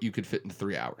what you could fit into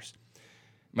 3 hours.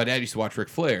 My dad used to watch Ric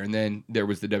Flair, and then there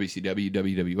was the WCW,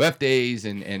 WWF days,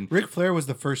 and Ric Flair was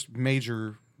the first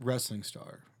major wrestling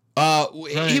star.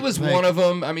 He was one of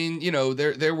them. I mean,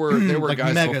 there were like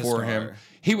guys before megastar.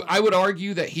 him. I would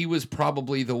argue that he was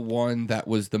probably the one that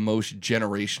was the most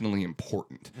generationally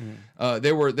important.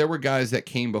 There were guys that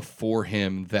came before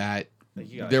him that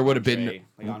there would have been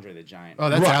like Andre the Giant. Oh,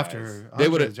 that's Right. after. They Andre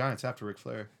would've- the Giants after Ric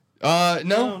Flair.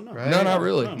 No, right? not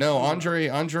really. No. No, Andre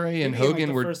and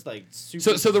Hogan were. First,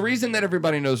 super So the reason that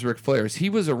everybody knows Ric Flair is he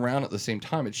was around at the same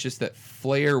time. It's just that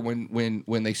Flair, when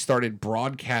they started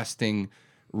broadcasting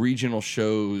regional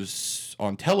shows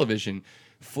on television,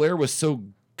 Flair was so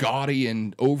gaudy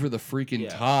and over the freaking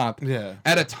top. Yeah.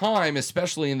 At a time,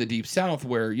 especially in the Deep South,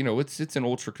 where it's an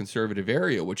ultra conservative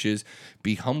area, which is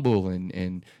be humble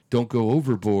and don't go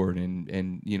overboard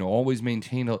and always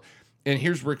maintain a. And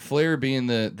here's Ric Flair being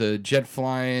the jet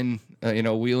flying,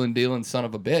 wheeling dealing son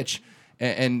of a bitch,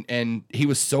 and he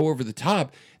was so over the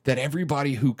top that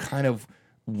everybody who kind of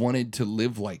wanted to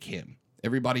live like him,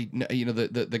 everybody,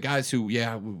 the guys who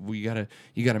you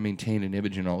gotta maintain an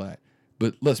image and all that.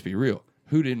 But let's be real,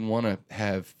 who didn't want to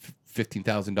have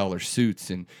 $15,000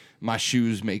 suits and my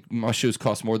shoes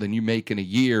cost more than you make in a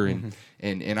year and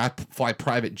I fly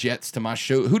private jets to my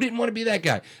show. Who didn't want to be that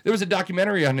guy? There was a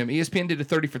documentary on him. ESPN did a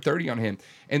 30 for 30 on him,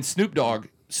 and Snoop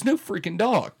freaking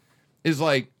Dogg is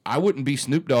like, I wouldn't be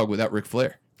Snoop Dogg without Ric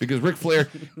Flair, because Ric Flair,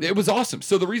 it was awesome.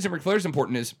 So the reason Ric Flair is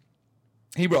important is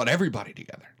he brought everybody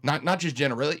together, not just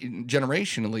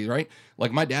generationally, right?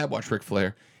 Like my dad watched Ric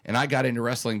Flair, and I got into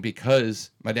wrestling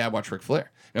because my dad watched Ric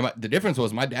Flair. Now the difference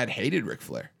was my dad hated Ric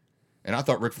Flair. And I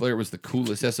thought Ric Flair was the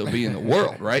coolest SOB in the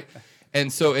world, right?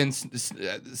 And so,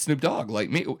 Snoop Dogg, like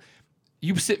me,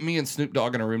 you sit me and Snoop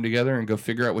Dogg in a room together and go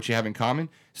figure out what you have in common.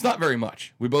 It's not very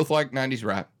much. We both like 90s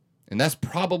rap, and that's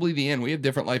probably the end. We have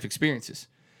different life experiences.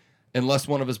 Unless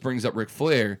one of us brings up Ric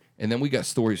Flair, and then we got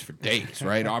stories for days,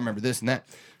 right? I remember this and that.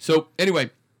 So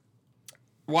anyway,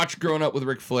 watched growing up with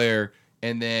Ric Flair,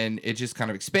 and then it just kind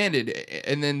of expanded.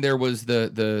 And then there was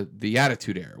the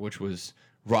Attitude Era, which was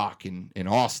Rock in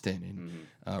Austin,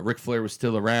 and Ric Flair was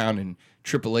still around, and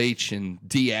Triple H and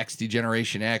DX,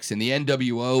 D-Generation X, and the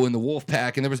NWO and the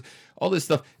Wolfpack, and there was all this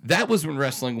stuff. That was when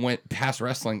wrestling went past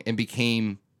wrestling and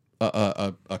became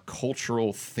a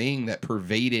cultural thing that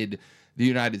pervaded the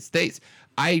United States.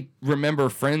 I remember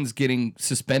friends getting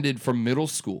suspended from middle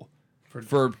school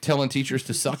for telling teachers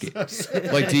to suck it,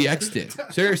 like DX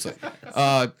did. Seriously.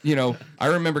 I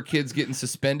remember kids getting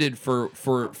suspended for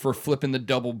flipping the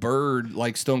double bird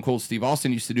like Stone Cold Steve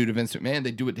Austin used to do to Vince McMahon.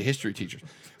 They do it to history teachers.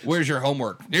 Where's your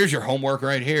homework? There's your homework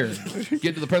right here.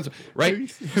 Get to the principal, right?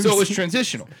 So it was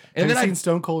transitional. And Have then you seen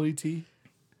Stone Cold E.T.?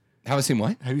 Have I seen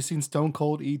what? Have you seen Stone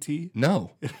Cold E.T.?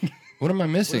 No. What am I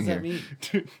What missing does that here?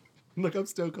 mean? Look up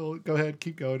Stone Cold. Go ahead,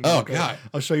 keep going. Oh, God.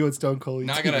 I'll show you what Stone Cold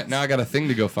Now E.T. I got a thing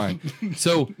to go find.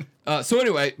 So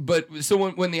anyway,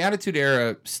 when the Attitude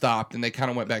Era stopped and they kind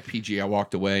of went back PG, I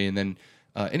walked away, and then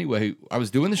anyway, I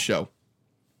was doing the show,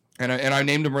 and I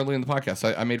named him early in the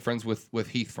podcast. I made friends with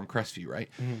Heath from Crestview, right?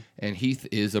 Mm-hmm. And Heath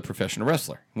is a professional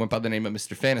wrestler. He went by the name of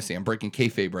Mr. Fantasy. I'm breaking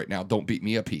kayfabe right now. Don't beat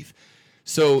me up, Heath.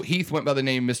 So Heath went by the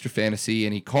name Mr. Fantasy,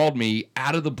 and he called me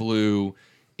out of the blue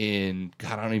in,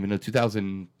 God, I don't even know,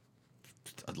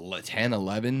 2010,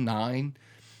 11, 9.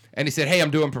 And he said, hey, I'm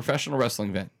doing a professional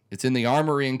wrestling event. It's in the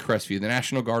Armory in Crestview, the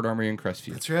National Guard Armory in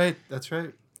Crestview. That's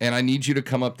right. And I need you to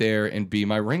come up there and be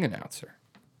my ring announcer.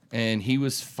 And he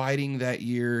was fighting that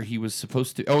year. He was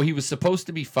supposed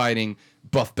to be fighting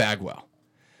Buff Bagwell.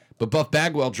 But Buff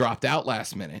Bagwell dropped out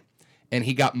last minute, and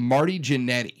he got Marty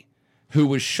Jannetty, who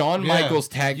was Shawn Michaels'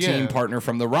 tag team partner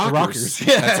from the Rockers.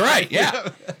 That's right,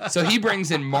 yeah. So he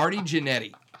brings in Marty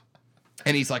Jannetty.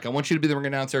 And he's like, I want you to be the ring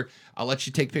announcer. I'll let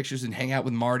you take pictures and hang out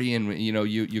with Marty, and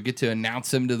you get to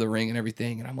announce him to the ring and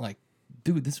everything. And I'm like,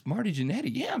 dude, this is Marty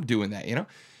Jannetty. Yeah, I'm doing that,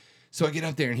 So I get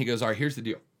up there, and he goes, all right, here's the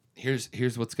deal.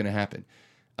 Here's what's going to happen.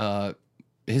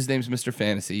 His name's Mr.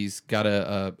 Fantasy. He's got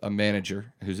a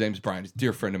manager whose name's Brian. He's a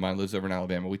dear friend of mine, lives over in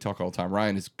Alabama. We talk all the time.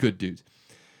 Ryan is good dude.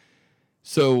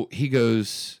 So he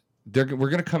goes, we're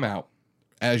going to come out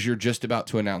as you're just about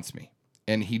to announce me.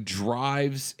 And he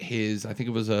drives his, I think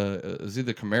it was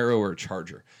either Camaro or a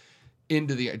Charger,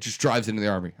 just drives into the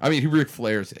Armory. I mean, he Ric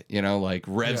Flairs it,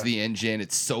 revs the engine.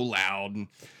 It's so loud, and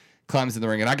climbs in the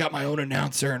ring. And I got my own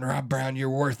announcer, and Rob Brown, you're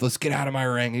worth. Let's get out of my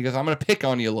ring. He goes, I'm going to pick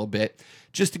on you a little bit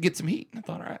just to get some heat. And I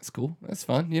thought, all right, that's cool. That's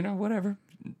fun. Whatever.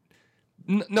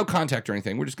 No contact or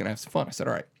anything. We're just going to have some fun. I said,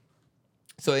 all right.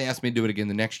 So they asked me to do it again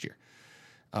the next year.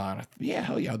 And I thought, yeah,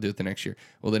 hell yeah, I'll do it the next year.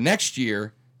 Well, the next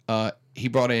year, he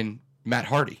brought in Matt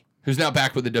Hardy, who's now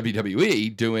back with the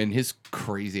WWE doing his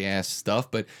crazy ass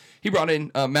stuff. But he brought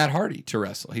in Matt Hardy to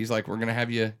wrestle. He's like, we're going to have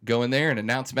you go in there and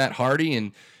announce Matt Hardy.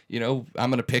 And, I'm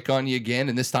going to pick on you again.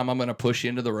 And this time I'm going to push you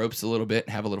into the ropes a little bit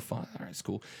and have a little fun. All right, it's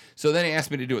cool. So then he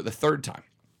asked me to do it the third time.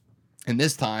 And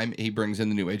this time he brings in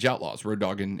the New Age Outlaws, Road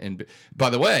Dogg. And by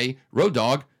the way, Road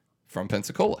Dogg from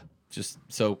Pensacola. Just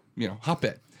so,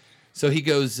 hotbed. So he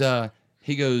goes, I'm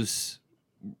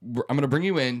going to bring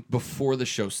you in before the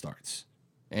show starts,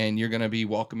 and you're going to be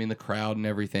welcoming the crowd and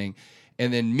everything.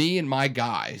 And then me and my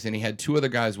guys, and he had two other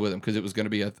guys with him because it was going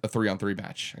to be a 3-on-3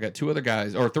 match. I got three other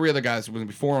guys. It was going to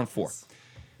be 4-on-4.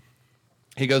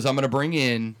 He goes, I'm going to bring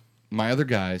in my other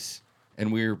guys,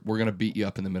 and we're going to beat you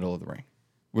up in the middle of the ring.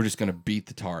 We're just going to beat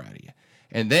the tar out of you.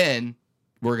 And then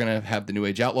we're going to have the New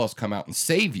Age Outlaws come out and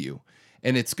save you.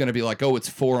 And it's going to be like, oh, it's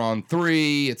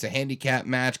 4-on-3. It's a handicap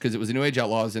match because it was the New Age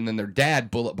Outlaws. And then their dad,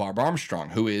 Bullet Bob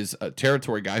Armstrong, who is a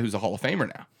territory guy who's a Hall of Famer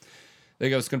now. They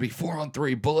go, it's going to be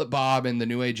 4-on-3, Bullet Bob and the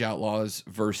New Age Outlaws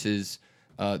versus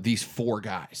these four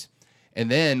guys. And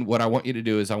then what I want you to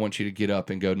do is I want you to get up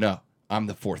and go, no, I'm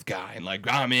the fourth guy. And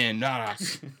like, I'm in. Nah.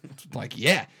 Like,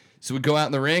 yeah. So we go out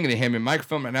in the ring and they hand me a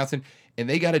microphone, announcing, and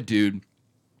they got a dude,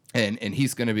 and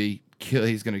he's going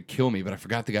to kill me, but I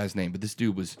forgot the guy's name. But this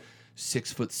dude was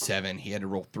 6'7". He had to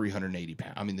roll 380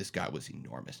 pounds. I mean, this guy was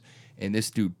enormous. And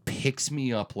this dude picks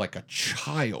me up like a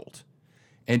child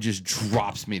and just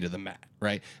drops me to the mat,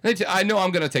 right? I know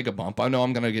I'm going to take a bump. I know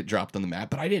I'm going to get dropped on the mat,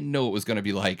 but I didn't know it was going to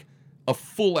be like a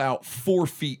full out 4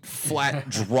 feet flat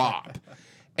drop.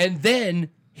 And then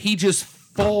he just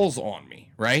falls on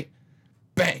me, right?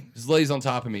 Bang, just lays on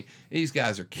top of me. These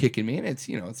guys are kicking me, and it's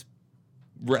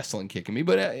wrestling kicking me,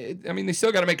 but I mean, they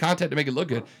still got to make contact to make it look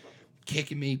good.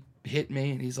 Kicking me, hit me,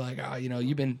 and he's like, "Oh, you know,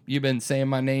 you've been saying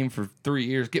my name for 3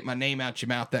 years. Get my name out your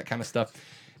mouth," that kind of stuff.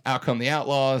 Out come the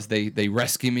Outlaws. They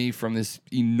rescue me from this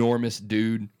enormous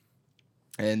dude,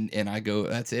 and I go,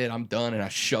 "That's it. I'm done." And I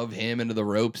shove him into the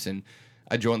ropes, and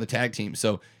I join the tag team.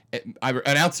 So I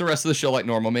announce the rest of the show like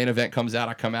normal. Main event comes out.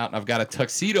 I come out, and I've got a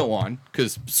tuxedo on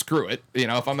because screw it. You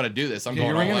know, if I'm going to do this, I'm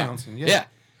going all out. Announcing. Yeah.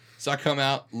 So I come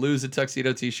out, lose a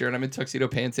tuxedo t-shirt. I'm in tuxedo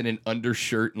pants and an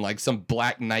undershirt and like some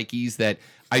black Nikes that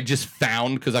I just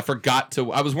found because I forgot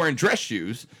to. I was wearing dress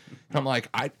shoes. And I'm like,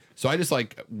 so I just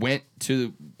like went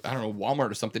to, I don't know, Walmart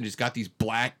or something, just got these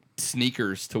black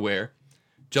sneakers to wear.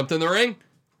 Jumped in the ring,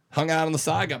 hung out on the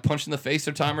side, got punched in the face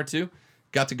a time or two.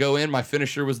 Got to go in. My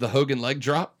finisher was the Hogan leg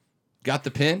drop. Got the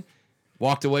pin.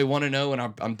 Walked away 1-0,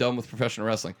 and I'm done with professional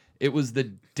wrestling. It was the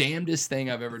damnedest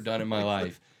thing I've ever done in my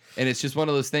life. And it's just one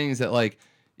of those things that, like,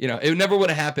 you know, it never would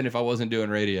have happened if I wasn't doing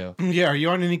radio. Yeah, are you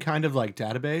on any kind of like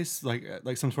database,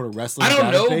 like some sort of wrestling? I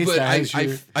don't know,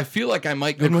 database but I feel like I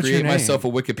might go Then what's your create name? myself a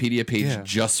Wikipedia page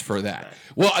just for that.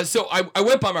 Well, so I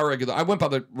went by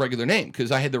the regular name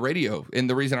because I had the radio, and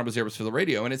the reason I was there was for the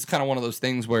radio. And it's kind of one of those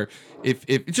things where if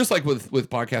just like with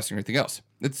podcasting or anything else,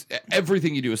 it's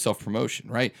everything you do is self promotion,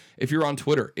 right? If you're on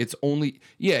Twitter, it's only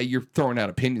you're throwing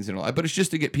out opinions and all that, but it's just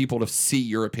to get people to see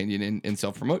your opinion and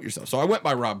self promote yourself. So I went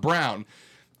by Rob Brown.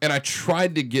 And I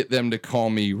tried to get them to call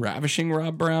me Ravishing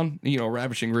Rob Brown, you know,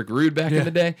 Ravishing Rick Rude back in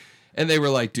the day. And they were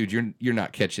like, dude, you're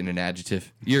not catching an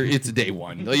adjective. It's day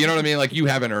one. You know what I mean? Like, you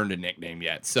haven't earned a nickname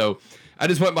yet. So I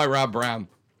just went by Rob Brown.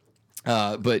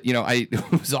 But you know,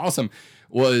 what was awesome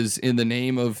was in the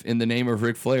name of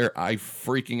Ric Flair, I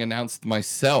freaking announced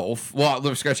myself. Well, let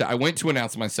me scratch that. I went to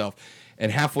announce myself,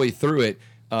 and halfway through it,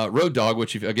 Road Dogg,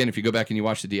 which if you go back and you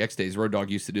watch the DX days, Road Dogg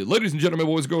used to do. Ladies and gentlemen,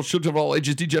 boys, girls, children of all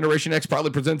ages, D-Generation X proudly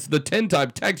presents the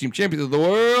 10-time tag team champions of the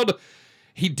world.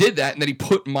 He did that, and then he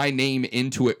put my name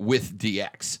into it with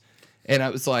DX, and I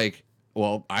was like,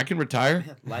 well, I can retire.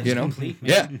 Life's you know, complete, man.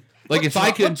 yeah. Like if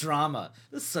I could drama.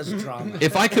 This is such drama.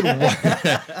 if I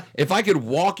could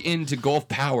walk into Gulf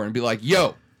Power and be like,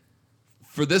 yo,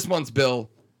 for this month's bill,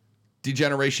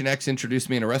 D-Generation X introduced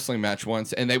me in a wrestling match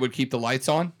once, and they would keep the lights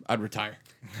on, I'd retire.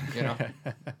 You know.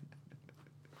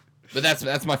 But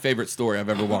that's my favorite story I've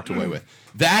ever walked away with.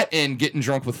 That and getting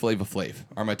drunk with Flava Flav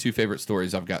are my two favorite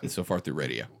stories I've gotten so far through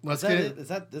radio. Let's Is get that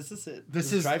it. it? This is it? This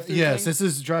This is drive-thru yes. thing? This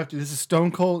is drive-thru. This is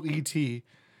Stone Cold ET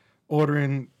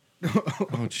ordering.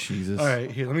 Oh Jesus! All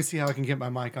right, here. Let me see how I can get my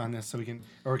mic on this so we can.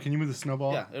 Or can you move the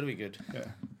snowball? Yeah, it'll be good. Yeah.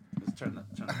 Let's turn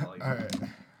the volume All right.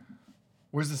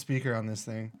 Where's the speaker on this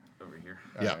thing? over here.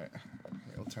 All Yeah. right.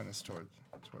 Here, we'll turn this toward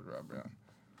Rob Brown.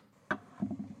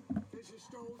 This is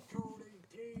Stone Cold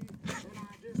ET, and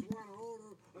I just want to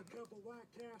order a couple White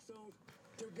Castles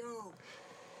to go.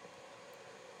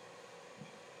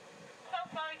 So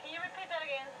sorry, can you repeat that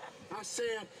again? I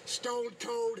said Stone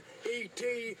Cold ET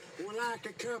would like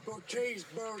a couple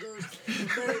cheeseburgers and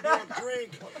maybe a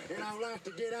drink, and I'd like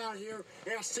to get out of here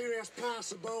as soon as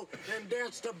possible, and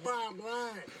that's the bottom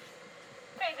line.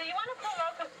 Okay, do you want to pull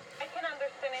up? 'Cause I can't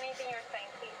understand anything you're saying,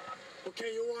 please.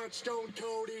 Okay, you want Stone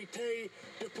Cold ET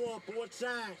to pull up what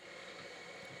side?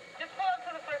 Just pull up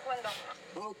to the first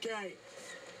window. Okay.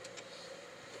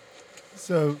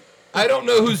 So, I don't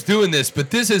know who's doing this, but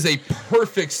this is a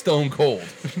perfect Stone Cold.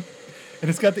 and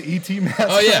it's got the ET mask.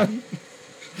 Oh yeah. on.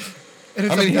 And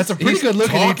it's I mean, that's a pretty he's good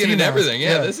looking talking ET and mask. everything.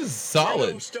 Yeah, this is Hello,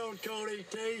 solid. Stone Cold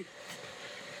ET.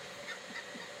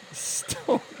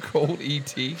 Stone Cold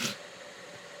ET.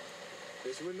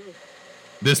 This window.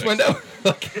 This window.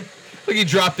 Look, he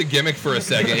dropped the gimmick for a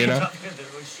second. You know.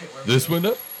 This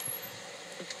window.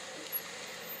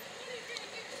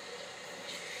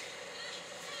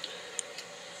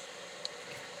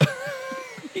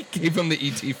 He gave him the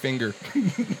ET finger.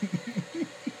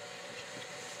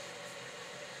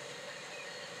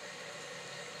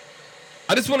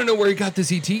 I just want to know where he got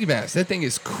this ET mask. That thing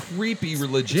is creepy,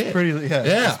 legit. Pretty,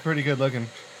 Yeah. It's pretty good looking.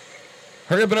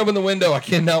 Hurry up and open the window. I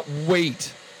cannot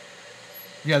wait.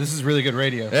 Yeah, this is really good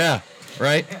radio. Yeah,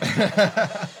 right?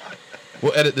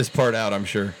 We'll edit this part out, I'm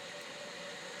sure.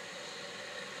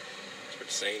 For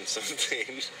saying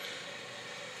something.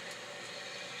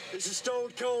 This is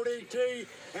Stone Cold ET,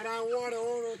 and I want to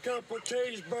order a couple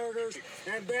cheeseburgers,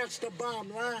 and that's the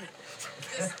bottom line.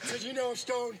 Cause you know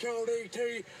Stone Cold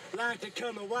ET like to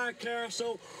come to White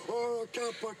Castle, order a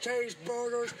couple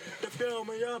cheeseburgers to fill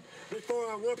me up before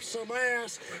I whoop some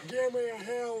ass. Give me a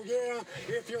hell yeah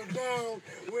if you're down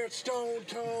with Stone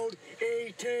Cold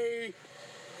ET.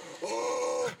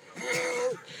 Oh,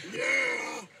 hell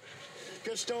yeah!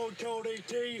 Cause Stone Cold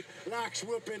E.T. likes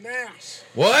whooping ass.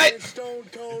 What? When Stone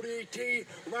Cold E.T.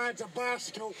 rides a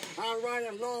bicycle, I ride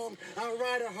it long, I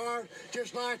ride it hard,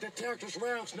 just like the Texas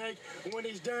rattlesnake when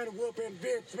he's done whooping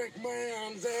Vince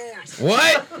McMahon's ass.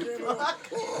 What? You know,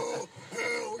 oh,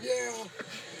 hell yeah.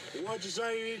 What'd you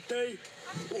say, E.T.?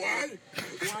 What?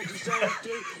 What'd you say, E.T.?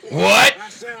 What? I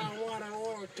said I want to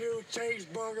order 2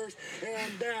 cheeseburgers,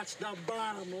 and that's the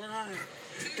bottom line.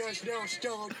 Cause no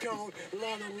Stone Cold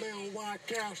love a little White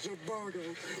Castle burger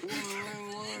with a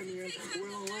little onion, with a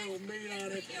little meat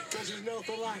on it. Cause there's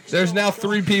nothing like There's Stone now Cold.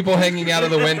 3 people hanging out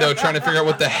of the window trying to figure out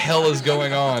what the hell is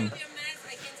going on.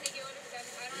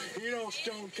 You know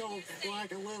Stone Cold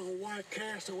like a little White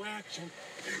Castle action.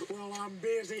 Well, I'm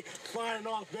busy fighting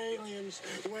off aliens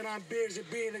when I'm busy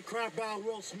beating the crap out of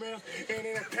Will Smith in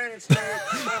Independence Day.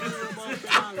 I'm doing my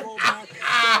bad robot.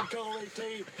 Stone Cold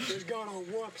E.T. is gonna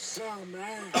whoop some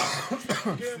ass.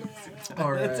 Give me a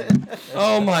All right.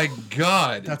 Oh my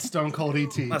God. That's Stone Cold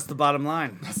E.T. That's the bottom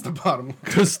line. That's the bottom.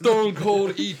 Because Stone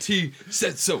Cold E.T.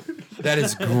 said so. That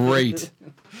is great.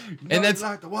 And that's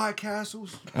like the White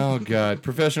Castles. oh God,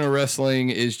 professional wrestling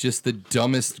is just the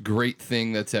dumbest great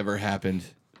thing that's ever happened.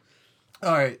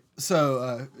 All right.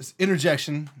 So,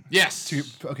 interjection. Yes.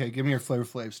 Okay, give me your Flavor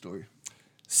Flav story.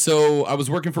 So I was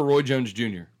working for Roy Jones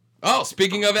Jr. Oh,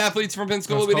 speaking of athletes from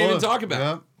Pensacola, we didn't even talk about.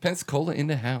 Yep. Pensacola in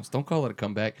the house. Don't call it a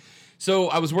comeback. So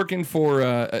I was working for,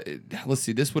 let's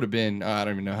see, this would have been, I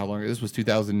don't even know how long. This was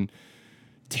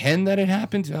 2010 that it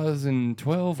happened,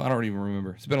 2012. I don't even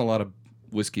remember. It's been a lot of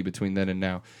whiskey between then and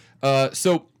now.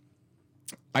 So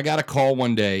I got a call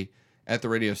one day at the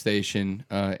radio station,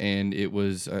 and it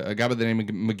was a guy by the name of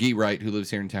McGee Wright who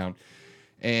lives here in town.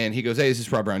 And he goes, "Hey, this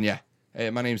is Rob Brown." "Yeah. Hey,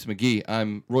 my name's McGee.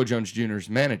 I'm Roy Jones Jr.'s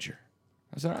manager."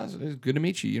 I said, "Oh, it's good to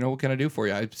meet you. You know, what can I do for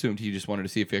you?" I assumed he just wanted to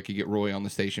see if I could get Roy on the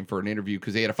station for an interview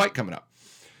because they had a fight coming up.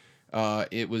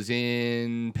 It was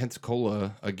in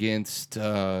Pensacola against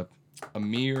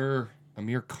Amir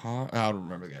Khan. I don't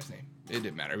remember the guy's name. It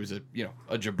didn't matter. It was a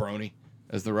jabroni,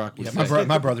 as The Rock would say.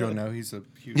 My brother will know. He's a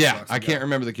huge Yeah, boxing I guy. can't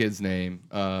remember the kid's name.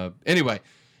 Anyway,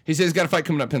 he says he's got a fight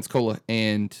coming up in Pensacola,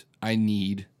 and I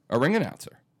need a ring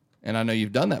announcer. And I know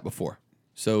you've done that before.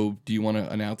 So do you want to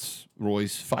announce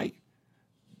Roy's fight?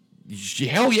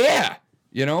 Hell yeah.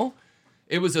 You know?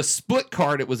 It was a split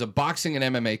card. It was a boxing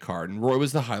and MMA card, and Roy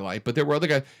was the highlight. But there were other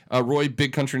guys. Roy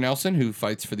Big Country Nelson, who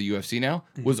fights for the UFC now,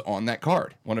 was on that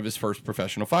card. One of his first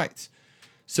professional fights.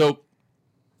 So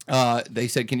they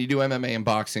said, "Can you do MMA and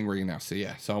boxing ring now?" So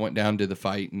yeah. So I went down, did the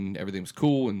fight, and everything was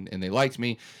cool, and they liked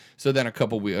me. So then I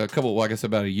guess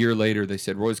about a year later, they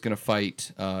said Roy's going to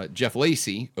fight Jeff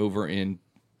Lacey over in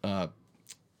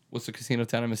what's the casino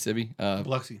town in Mississippi?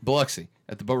 Biloxi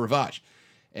at the Beau Rivage,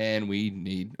 and we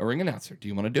need a ring announcer. Do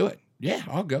you want to do it? Yeah,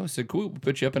 I'll go. I said, cool. We'll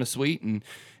put you up in a suite, and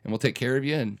we'll take care of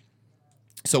you. And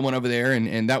so I went over there,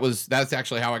 and that's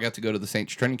actually how I got to go to the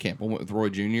Saints training camp. I went with Roy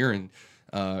Jr. and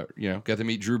got to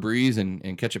meet Drew Brees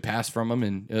and catch a pass from him,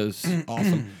 and it was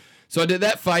awesome. So I did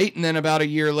that fight, and then about a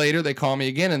year later, they call me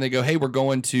again, and they go, "Hey, we're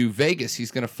going to Vegas.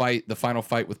 He's going to fight the final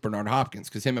fight with Bernard Hopkins,"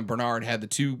 because him and Bernard had the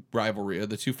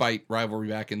two-fight rivalry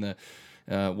back in the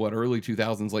early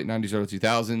 2000s, late 90s, early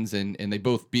 2000s, and they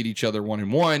both beat each other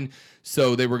 1-1.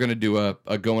 So they were going to do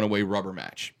a going away rubber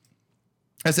match.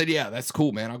 I said, "Yeah, that's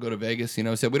cool, man. I'll go to Vegas."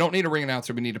 I said, "We don't need a ring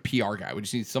announcer. We need a PR guy. We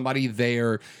just need somebody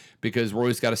there because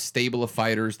Roy's got a stable of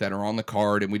fighters that are on the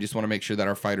card, and we just want to make sure that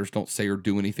our fighters don't say or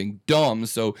do anything dumb.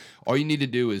 So all you need to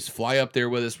do is fly up there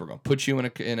with us. We're going to put you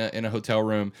in a hotel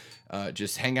room.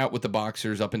 Just hang out with the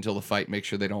boxers up until the fight. Make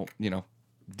sure they don't,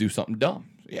 do something dumb."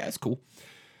 Yeah, it's cool.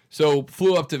 So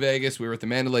flew up to Vegas. We were at the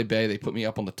Mandalay Bay. They put me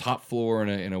up on the top floor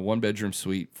in a one-bedroom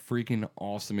suite. Freaking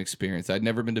awesome experience. I'd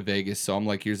never been to Vegas, so I'm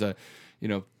like, here's a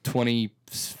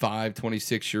 25,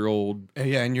 26-year-old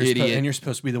Yeah, and you're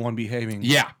supposed to be the one behaving.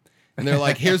 Yeah. And they're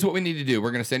like, "Here's what we need to do.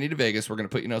 We're going to send you to Vegas. We're going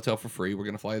to put you in a hotel for free. We're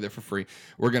going to fly you there for free.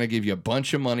 We're going to give you a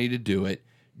bunch of money to do it.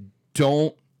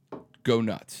 Don't go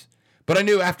nuts." But I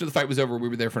knew after the fight was over, we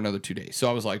were there for another 2 days. So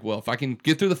I was like, well, if I can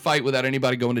get through the fight without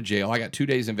anybody going to jail, I got 2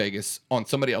 days in Vegas on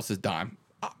somebody else's dime,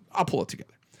 I'll pull it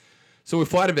together. So we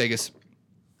fly to Vegas,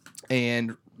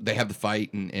 and they had the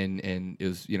fight, and it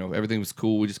was, everything was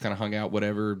cool. We just kind of hung out,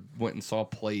 whatever, went and saw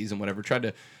plays and whatever, tried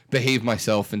to behave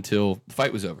myself until the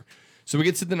fight was over. So we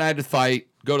get to the night of the fight,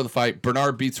 go to the fight.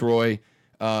 Bernard beats Roy.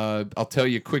 I'll tell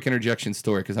you a quick interjection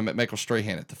story because I met Michael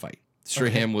Strahan at the fight.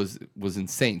 Strahan was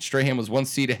insane. Strahan was 1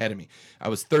 seat ahead of me. I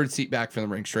was 3rd seat back from the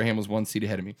ring. Strahan was 1 seat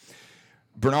ahead of me.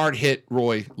 Bernard hit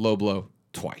Roy low blow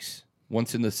twice.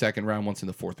 Once in the second round, once in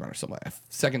the 4th round or something like that.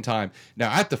 Second time.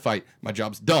 Now at the fight, my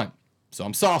job's done. So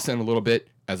I'm saucing a little bit,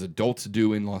 as adults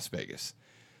do in Las Vegas.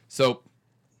 So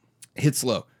hits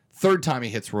low. Third time he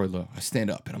hits Roy low. I stand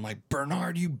up and I'm like,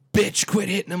 Bernard, you bitch, quit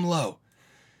hitting him low.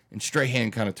 And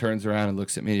Strahan kind of turns around and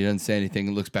looks at me. He doesn't say anything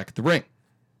and looks back at the ring.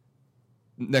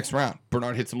 Next round,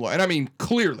 Bernard hits him low. And I mean,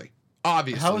 clearly,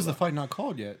 obviously. How is the fight not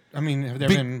called yet? I mean, have there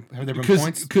been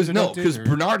points? Because deducted, or-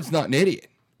 Bernard's not an idiot.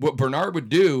 What Bernard would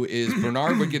do is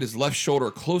Bernard would get his left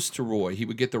shoulder close to Roy. He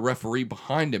would get the referee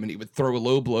behind him, and he would throw a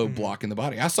low blow block in the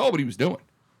body. I saw what he was doing.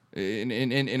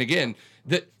 And again,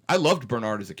 that I loved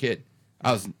Bernard as a kid.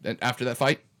 After that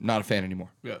fight, not a fan anymore.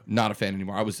 Yeah. Not a fan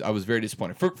anymore. I was very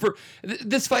disappointed.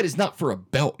 This fight is not for a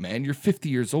belt, man. You're 50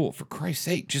 years old. For Christ's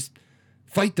sake, just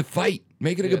fight the fight.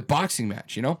 Make it a good boxing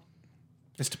match, you know?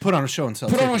 It's to put on a show and sell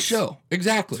Put on a tickets. show.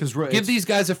 Exactly. Give these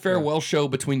guys a farewell show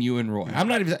between you and Roy. I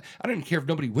don't even care if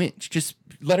nobody wins. Just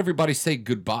let everybody say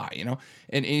goodbye, you know?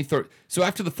 So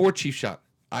after the fourth chief shot,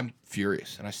 I'm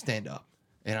furious and I stand up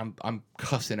and I'm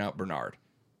cussing out Bernard.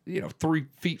 3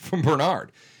 feet from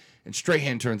Bernard. And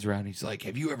Strahan turns around and he's like,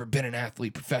 have you ever been an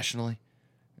athlete professionally?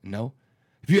 No.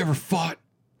 Have you ever fought?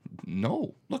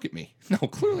 No. Look at me. No,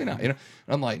 clearly not. And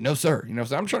I'm like, no, sir.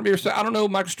 So I'm trying to be respectful. I don't know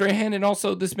Michael Strahan, and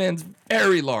also this man's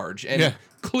very large and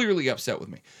clearly upset with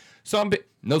me. So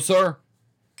no, sir.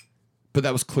 But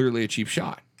that was clearly a cheap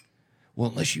shot.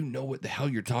 Well, unless you know what the hell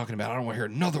you're talking about, I don't want to hear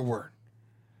another word.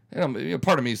 And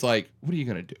part of me is like, what are you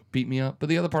going to do? Beat me up? But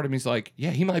the other part of me is like, yeah,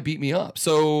 he might beat me up.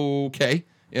 So, okay,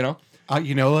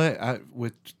 You know what?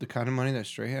 With the kind of money that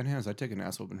Strahan has, I'd take an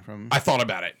ass whooping from him. I thought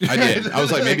about it. I did. I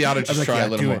was like, maybe I ought to just try a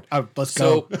little more. Let's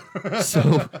go.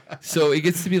 So it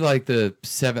gets to be like the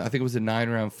 7th. I think it was a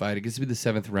 9-round fight. It gets to be the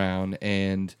 7th round,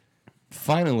 and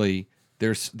finally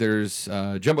there's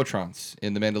jumbotrons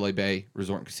in the Mandalay Bay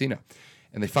Resort and Casino,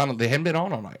 and they hadn't been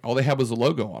on all night. All they had was a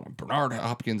logo on them: Bernard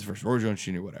Hopkins versus Roy Jones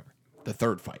Jr. Whatever. The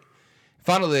third fight.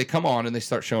 Finally, they come on and they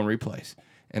start showing replays.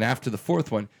 And after the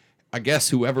fourth one, I guess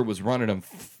whoever was running them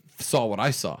saw what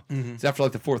I saw. So after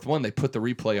like the fourth one, they put the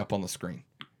replay up on the screen,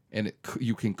 and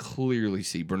you can clearly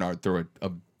see Bernard throw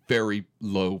a very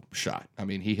low shot. I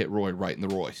mean, he hit Roy right in the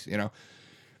Royce,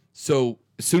 So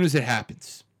as soon as it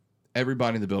happens,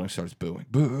 everybody in the building starts booing.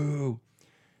 Boo!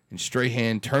 And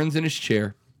Strahan turns in his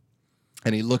chair,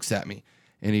 and he looks at me,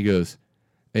 and he goes,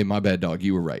 hey, my bad, dog.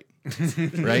 You were right.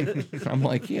 Right? I'm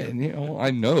like, yeah,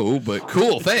 I know, but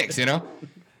cool, thanks,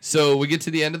 So we get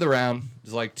to the end of the round.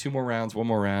 There's like 2 more rounds, 1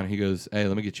 more round. He goes, hey,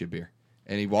 let me get you a beer.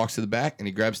 And he walks to the back, and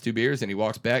he grabs 2 beers, and he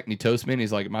walks back, and he toasts me, and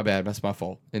he's like, my bad, that's my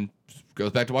fault. And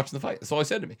goes back to watching the fight. That's all he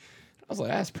said to me. I was like,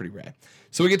 that's pretty rad.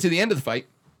 So we get to the end of the fight.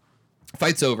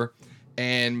 Fight's over,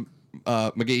 and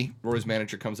McGee, Roy's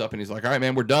manager, comes up, and he's like, all right,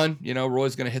 man, we're done.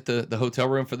 Roy's going to hit the hotel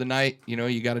room for the night.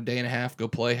 You got a day and a half. Go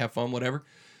play, have fun, whatever.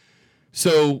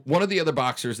 So one of the other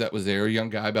boxers that was there, a young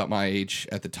guy about my age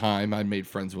at the time, I made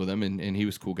friends with him, and he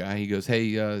was a cool guy. He goes,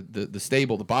 hey, the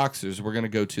stable, the boxers, we're going to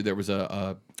go to, there was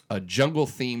a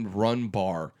jungle-themed run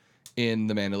bar in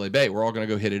the Mandalay Bay. We're all going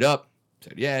to go hit it up. I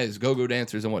said, yeah, there's go-go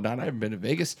dancers and whatnot. I haven't been to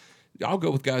Vegas. I'll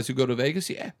go with guys who go to Vegas,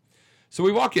 yeah. So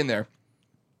we walk in there,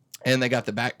 and they got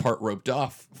the back part roped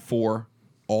off for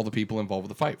all the people involved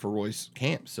with the fight for Roy's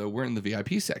camp. So we're in the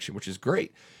VIP section, which is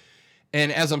great.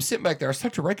 And as I'm sitting back there, I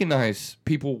start to recognize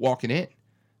people walking in.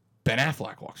 Ben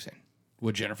Affleck walks in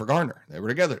with Jennifer Garner. They were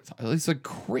together. It's like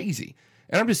crazy.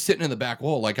 And I'm just sitting in the back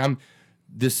wall like I'm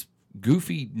this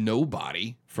goofy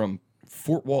nobody from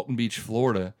Fort Walton Beach,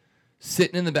 Florida,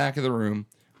 sitting in the back of the room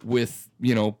with,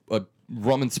 a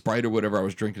rum and Sprite or whatever I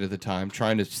was drinking at the time,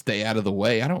 trying to stay out of the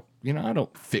way. I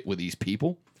don't fit with these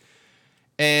people.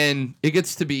 And it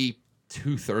gets to be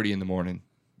 2:30 in the morning.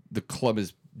 The club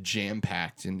is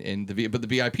jam-packed, but the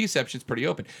VIP section's pretty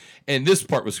open. And this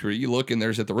part was screwy. You look, and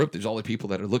there's at the rope, there's all the people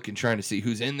that are looking, trying to see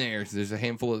who's in there. So there's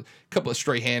a couple of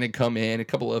straight-handed come in, a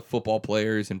couple of football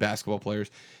players and basketball players.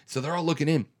 So they're all looking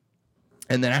in.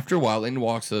 And then after a while, in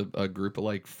walks a group of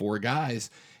like 4 guys,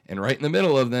 and right in the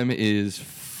middle of them is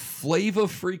Flava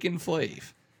freaking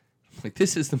Flav. Like,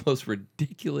 this is the most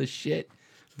ridiculous shit.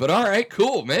 But all right,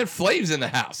 cool, man. Flav's in the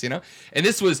house, And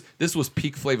this was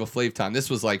peak Flava Flav time. This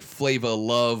was like Flava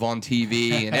Love on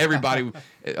TV, and everybody,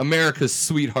 America's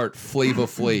sweetheart, Flava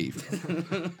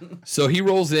Flav. So he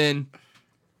rolls in,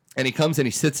 and he comes and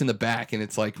he sits in the back, and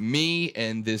it's like me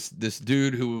and this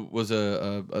dude who was one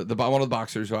of the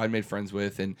boxers who I'd made friends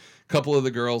with, and a couple of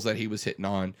the girls that he was hitting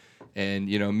on, and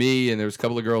me, and there was a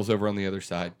couple of girls over on the other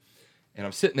side, and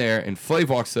I'm sitting there, and Flav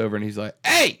walks over, and he's like,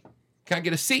 "Hey, can I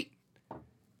get a seat?"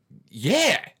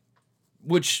 Yeah,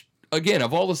 which, again,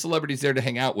 of all the celebrities there to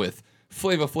hang out with,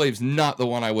 Flava Flav's not the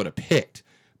one I would have picked.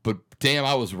 But damn,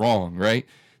 I was wrong, right?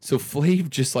 So Flav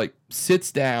just like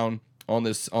sits down on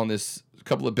this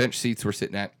couple of bench seats we're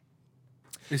sitting at,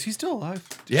 Is he still alive?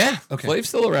 Yeah. Okay. Flav's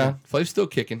still around. Flav's still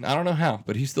kicking. I don't know how,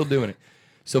 but he's still doing it.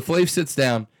 So Flav sits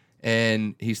down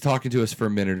and he's talking to us for a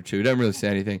minute or two. He doesn't really say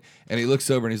anything. And he looks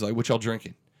over and he's like, what y'all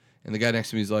drinking? And the guy next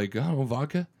to me is like, I don't know,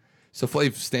 vodka. So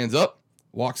Flav stands up,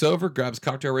 walks over, grabs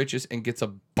cocktail waitress, and gets a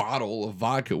bottle of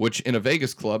vodka, which in a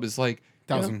Vegas club is like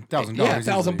 $1,000. Yeah,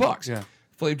 $1,000. Yeah.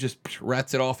 Flav just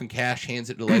rats it off in cash, hands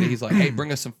it to the lady. He's like, hey,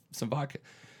 bring us some vodka.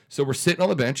 So we're sitting on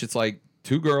the bench. It's like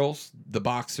 2 girls, the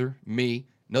boxer, me,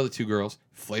 another 2 girls,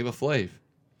 Flava Flav.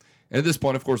 And at this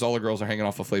point, of course, all the girls are hanging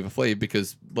off of Flava Flav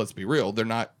because, let's be real, they're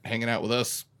not hanging out with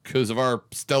us because of our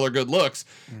stellar good looks.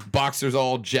 Boxer's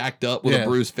all jacked up with a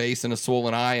bruised face and a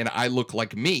swollen eye, and I look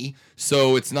like me.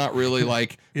 So it's not really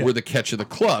like we're the catch of the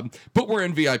club, but we're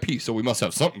in VIP, so we must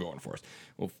have something going for us.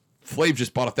 Well, Flav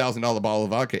just bought a $1,000 bottle of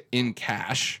vodka in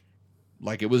cash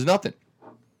like it was nothing.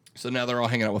 So now they're all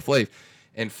hanging out with Flav.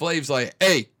 And Flav's like,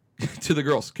 hey, to the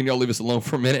girls, can y'all leave us alone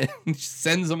for a minute? And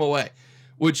sends them away,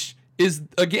 which is,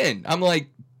 again, I'm like,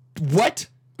 what?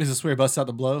 Is this where he busts out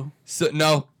the blow? So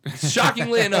no,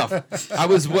 shockingly enough,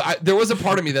 there was a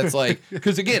part of me that's like,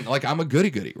 because again, like I'm a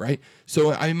goody, right?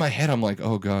 So in my head, I'm like,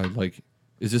 oh God, like,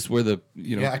 is this where the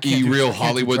real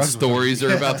Hollywood stories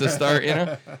are about to start? You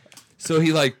know? So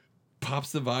he like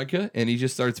pops the vodka and he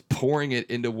just starts pouring it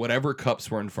into whatever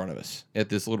cups were in front of us at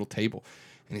this little table,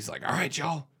 and he's like, all right,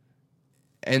 y'all,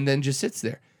 and then just sits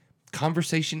there.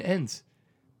 Conversation ends,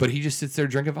 but he just sits there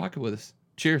drinking vodka with us.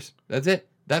 Cheers. That's it.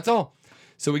 That's all.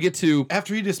 So we get to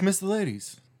After he dismissed the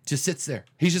ladies. just sits there.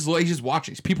 He's just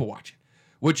watching. He's people watching.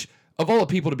 Which of all the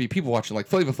people to be people watching, like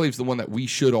Flava Flav's the one that we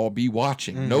should all be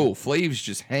watching. No, Flav's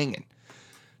just hanging.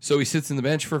 So he sits in the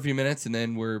bench for a few minutes, and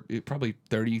then we're probably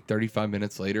 30, 35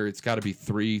 minutes later. It's got to be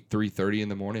 3:30 in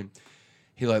the morning.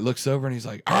 He like looks over and he's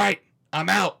like, all right, I'm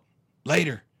out.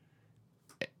 Later.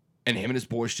 And him and his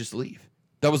boys just leave.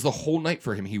 That was the whole night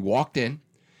for him. He walked in.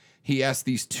 He asked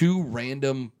these 2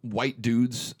 random white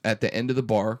dudes at the end of the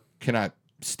bar, can I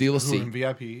steal a Who seat? in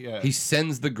VIP, yeah. He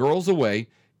sends the girls away,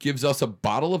 gives us a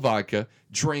bottle of vodka,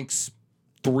 drinks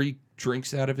 3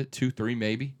 drinks out of it, 2, 3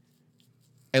 maybe,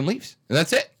 and leaves. And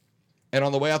that's it. And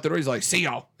on the way out the door, he's like, see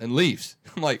y'all, and leaves.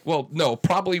 I'm like, well, no,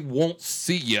 probably won't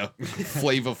see ya,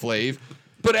 Flava Flav.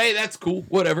 But hey, that's cool,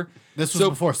 whatever. This was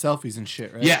before selfies and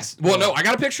shit, right? Yes. Well, no, I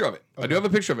got a picture of it. Okay. I do have a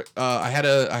picture of it. I had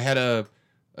a.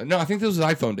 No, I think this was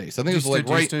iPhone days. I think it was like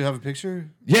Do you right. still have a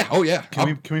picture? Yeah. Oh yeah.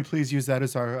 Can we please use that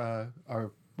as our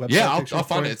website? Yeah, picture I'll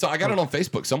find for it. So I got it on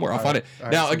Facebook somewhere. I'll find it. All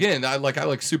right, Now so- again, I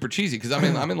like super cheesy because I'm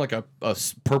in like a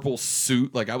purple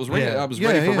suit. Like I was ringing. Yeah. I was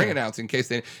ready for Yeah. ring announce in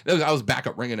case I was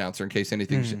backup ring announcer in case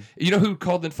anything. You know who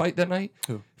called the fight that night?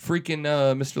 Who? Freaking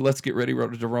Mr. Let's Get Ready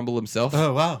to Rumble himself.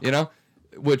 Oh, wow. You know,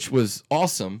 which was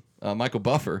awesome. Michael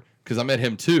Buffer, because I met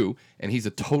him too, and he's a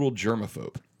total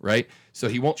germaphobe, right? So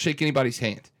he won't shake anybody's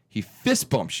hand. He fist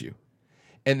bumps you,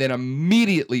 and then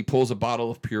immediately pulls a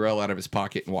bottle of Purell out of his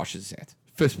pocket and washes his hands.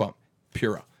 Fist bump,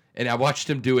 Purell. And I watched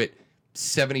him do it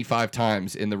 75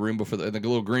 times in the room in the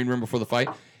little green room before the fight.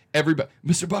 Everybody,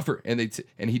 Mr. Buffer, and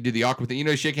he did the awkward thing. You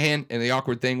know, you shake a hand, and the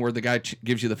awkward thing where the guy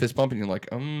gives you the fist bump, and you're like,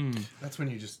 That's when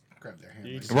you just grab their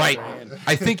hand. Right.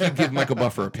 I think you'd give Michael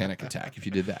Buffer a panic attack if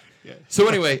you did that. Yeah. So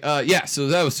anyway, so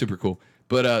that was super cool.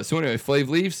 But so anyway, Flav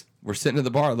leaves. We're sitting at the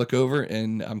bar. I look over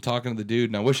and I'm talking to the dude,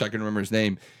 and I wish I could remember his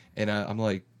name. And I'm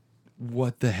like,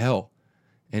 what the hell?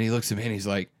 And he looks at me and he's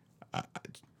like, I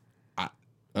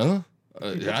don't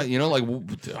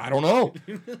know.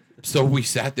 So we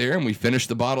sat there and we finished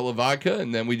the bottle of vodka,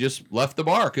 and then we just left the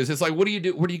bar because it's like, what do you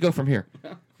do? Where do you go from here?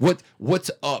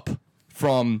 What's up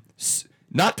from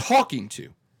not talking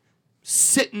to,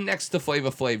 sitting next to Flava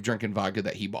Flav drinking vodka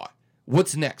that he bought?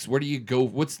 What's next? Where do you go?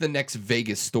 What's the next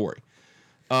Vegas story?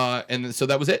 And so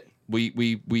that was it. We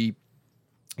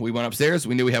went upstairs.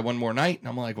 We knew we had one more night, and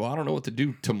I'm like, well, I don't know what to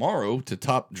do tomorrow to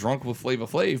top drunk with Flava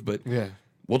Flav, but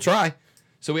we'll try.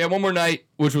 So we had one more night,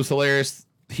 which was hilarious.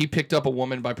 He picked up a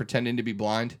woman by pretending to be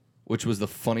blind, which was the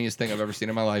funniest thing I've ever seen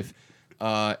in my life.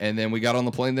 And then we got on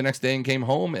the plane the next day and came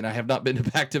home, and I have not been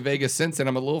back to Vegas since, and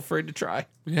I'm a little afraid to try.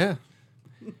 Yeah.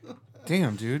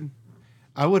 Damn, dude.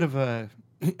 I would have.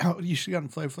 You should have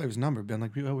gotten Flav's number. Been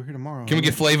like, oh, we're here tomorrow. Can we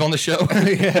get Flav on the show?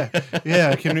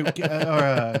 yeah. Can we?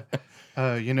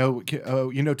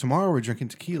 Tomorrow we're drinking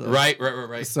tequila.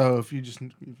 Right. So if you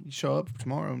show up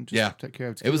tomorrow and just take care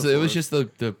of tequila. It was just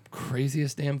the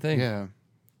craziest damn thing.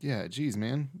 Yeah. Geez,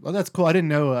 man. Well, that's cool. I didn't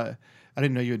know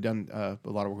you had done a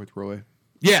lot of work with Roy.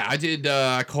 Yeah, I did.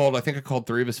 I think I called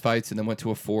 3 of his fights and then went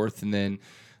to a 4th, and then.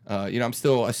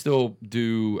 I still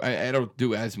do. I don't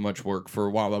do as much work. For a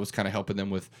while, I was kind of helping them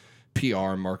with PR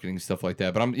and marketing stuff like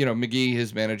that. But I'm, McGee,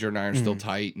 his manager, and I are still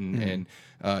tight, and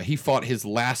he fought his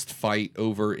last fight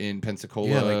over in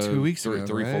Pensacola, like 2 weeks ago,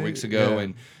 4 right? weeks ago, Yeah.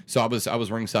 and so I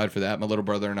was ringside for that. My little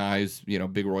brother and I, is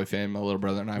big Roy fan. My little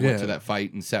brother and I went to that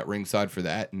fight and sat ringside for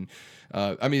that, and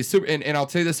it's super. And I'll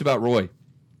tell you this about Roy.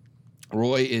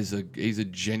 Roy he's a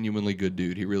genuinely good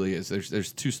dude. He really is.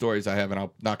 There's 2 stories I have, and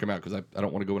I'll knock him out because I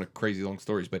don't want to go into crazy long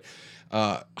stories. But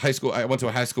high school, I went to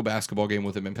a high school basketball game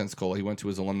with him in Pensacola. He went to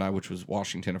his alumni, which was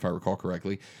Washington, if I recall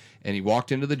correctly. And he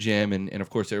walked into the gym, and of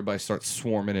course everybody starts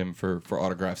swarming him for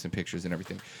autographs and pictures and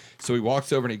everything. So he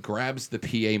walks over and he grabs the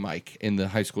PA mic in the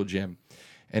high school gym,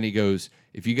 and he goes,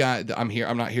 "If you guys, I'm here.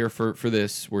 I'm not here for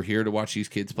this. We're here to watch these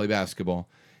kids play basketball.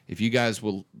 If you guys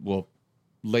will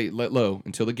let low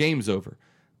until the game's over,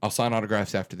 I'll sign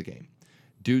autographs after the game."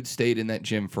 Dude stayed in that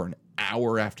gym for an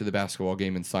hour after the basketball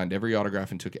game and signed every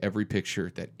autograph and took every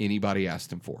picture that anybody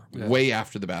asked him for, way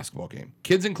after the basketball game.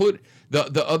 Kids included.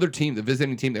 The other team, the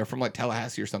visiting team, they were from like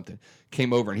Tallahassee or something,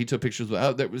 came over and he took pictures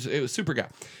with it was super guy.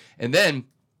 And then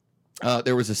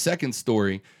there was a second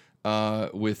story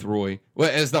with Roy. Well,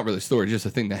 it's not really a story, just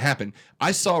a thing that happened.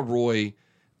 I saw Roy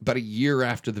about a year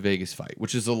after the Vegas fight,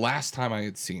 which is the last time I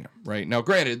had seen him, right? Now,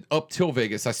 granted, up till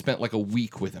Vegas, I spent like a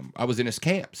week with him. I was in his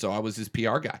camp, so I was his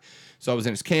PR guy. So I was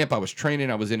in his camp, I was training,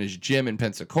 I was in his gym in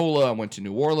Pensacola, I went to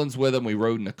New Orleans with him, we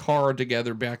rode in a car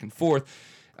together back and forth.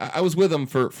 I was with him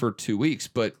for 2 weeks,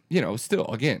 but, still,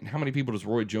 again, how many people does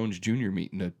Roy Jones Jr.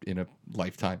 meet in a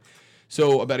lifetime?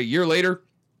 So about a year later,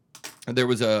 there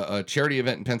was a charity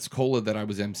event in Pensacola that I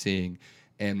was emceeing,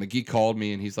 and McGee called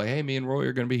me, and he's like, "Hey, me and Roy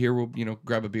are going to be here. We'll,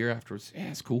 grab a beer afterwards."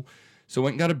 Yeah, it's cool. So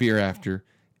went and got a beer after,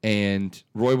 and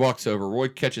Roy walks over. Roy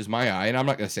catches my eye, and I'm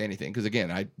not going to say anything because,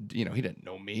 again, he didn't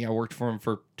know me. I worked for him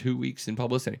for 2 weeks in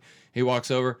publicity. He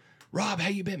walks over. "Rob, how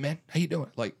you been, man? How you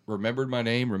doing?" Like, remembered my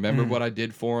name, remembered what I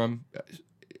did for him.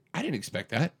 I didn't expect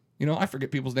that. I forget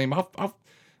people's name. I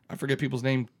forget people's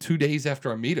name 2 days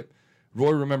after I meet him.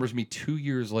 Roy remembers me 2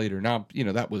 years later. Now,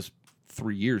 that was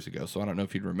 3 years ago, so I don't know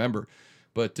if he'd remember.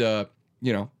 But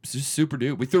it's just super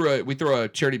dude. We threw a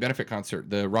charity benefit concert,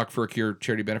 the Rock for a Cure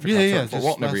charity benefit concert for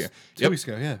Walton every year. 2 weeks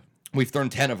ago, yeah. We've thrown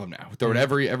 10 of them now. We throw it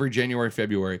every January,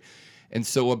 February. And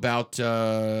so about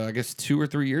I guess 2 or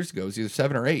 3 years ago, it was either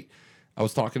 7 or 8, I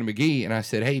was talking to McGee and I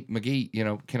said, "Hey, McGee,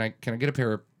 can I get a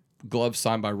pair of gloves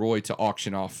signed by Roy to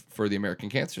auction off for the American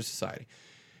Cancer Society?"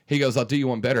 He goes, "I'll do you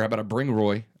one better. How about I bring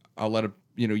Roy? I'll let him,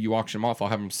 you auction them off. I'll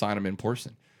have him sign them in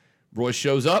person." Roy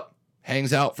shows up,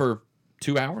 hangs out for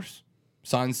 2 hours,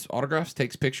 signs autographs,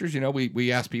 takes pictures.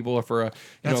 We ask people for a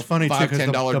That's funny too, $5, because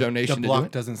 $10 donation the to block do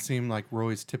it. doesn't seem like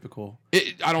Roy's typical.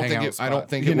 I don't hangout think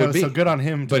spot. it would be. So good on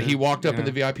him. But he walked up in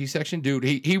the VIP section, dude.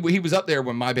 He was up there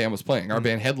when my band was playing. Our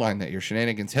band headlined that year.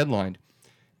 Shenanigans headlined,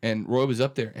 and Roy was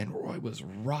up there, and Roy was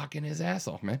rocking his ass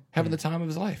off, man, having the time of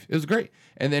his life. It was great.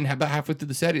 And then about halfway through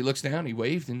the set, he looks down, he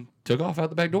waved, and took off out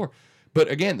the back door. But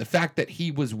again, the fact that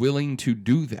he was willing to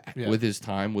do that with his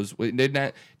time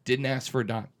didn't ask for a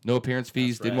dime. No appearance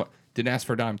fees. Didn't ask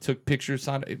for a dime. Took pictures,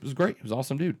 signed. It was great. It was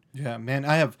awesome, dude. Yeah, man.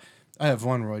 I have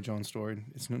one Roy Jones story.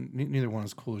 It's neither one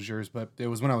as cool as yours, but it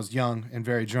was when I was young and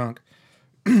very drunk.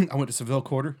 I went to Seville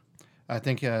Quarter. I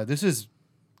think this is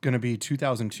going to be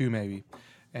 2002 maybe,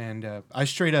 and I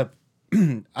straight up.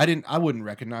 I wouldn't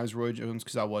recognize Roy Jones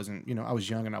because I wasn't. I was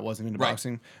young and I wasn't into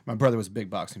boxing. My brother was a big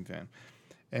boxing fan,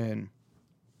 and.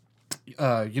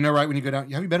 Right when you go down,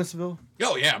 have you been to Seville?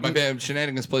 Oh yeah, my band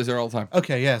Shenanigans plays there all the time.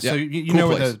 Okay, yeah. So you Cool know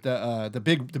where place. the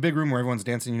big room where everyone's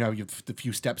dancing. You have the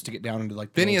few steps to get down into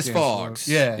like the Phineas dance floor. Foggs.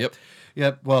 Yeah.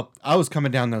 Yep. Well, I was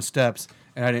coming down those steps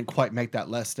and I didn't quite make that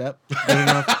last step good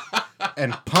enough,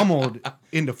 and pummeled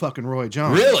into fucking Roy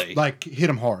Jones. Really? Like hit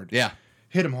him hard. Yeah.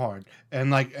 Hit him hard,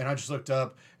 and I just looked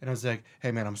up and I was like,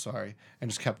 "Hey man, I'm sorry,"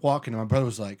 and just kept walking. And my brother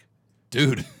was like,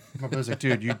 Dude. My brother's like,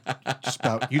 "Dude, you just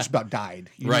about died.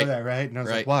 You Right. know that, right?" And I was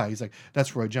Right. like, "Why?" He's like,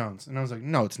 "That's Roy Jones." And I was like,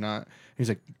 "No, it's not." He's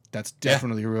like, "That's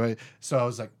definitely Roy." So I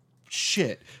was like,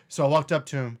 "Shit." So I walked up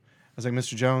to him. I was like,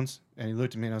 "Mr. Jones," and he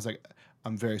looked at me and I was like,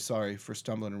 "I'm very sorry for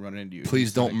stumbling and running into you." Please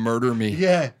He's don't like, murder me.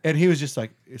 Yeah, and he was just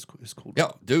like, "It's cool."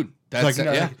 Yo, dude. That's Like,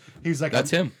 no, yeah. like, he was like,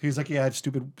 That's him. He's like, "Yeah,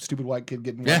 stupid white kid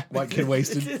getting Yeah. white kid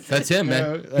wasted." That's him,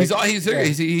 man. Yeah,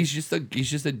 He's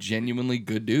just a genuinely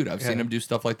good dude. I've seen him do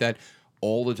stuff like that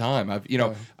all the time.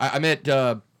 I met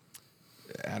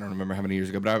I don't remember how many years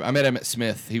ago, but I met Emmett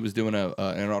Smith. He was doing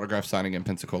an autograph signing in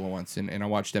Pensacola once, and I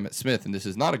watched Emmett Smith, and this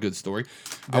is not a good story.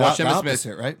 I watched Emmett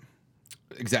Smith. Right?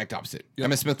 Exact opposite.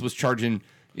 Emmett Smith was charging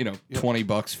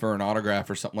 $20 for an autograph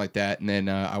or something like that, and then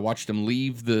I watched him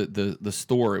leave the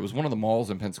store. It was one of the malls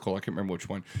in Pensacola. I can't remember which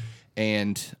one.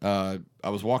 And I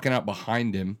was walking out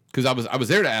behind him because I was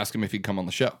there to ask him if he'd come on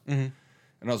the show.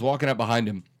 Mm-hmm. and I was walking up behind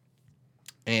him,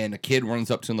 and a kid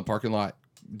runs up to him in the parking lot,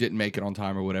 didn't make it on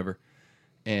time or whatever,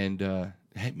 and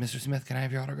hey, Mr. Smith, can I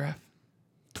have your autograph?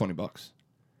 $20.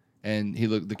 And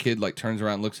the kid like turns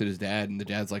around, looks at his dad, and the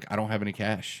dad's like, I don't have any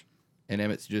cash. And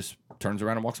Emmett just turns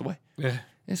around and walks away. Yeah. And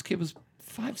this kid was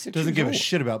 5, 6 Doesn't years give old. a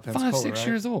shit about Pensacola, 5, 6 right?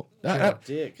 years old.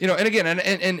 Dick. You know, and again,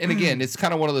 and again, it's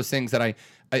kind of one of those things that I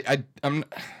don't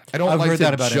I've like heard to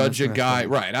that about judge a Emmett Smith, guy. too.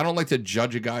 Right. I don't like to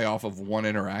judge a guy off of one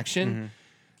interaction.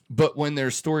 But when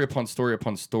there's story upon story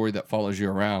upon story that follows you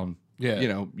around, Yeah. you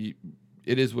know,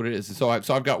 it is what it is. And so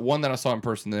I've got one that I saw in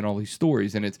person, then all these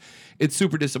stories, and it's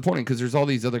super disappointing because there's all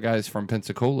these other guys from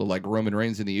Pensacola like Roman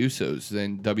Reigns and the Usos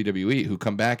and WWE who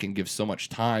come back and give so much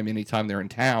time anytime they're in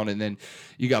town, and then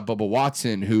you got Bubba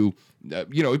Watson who, he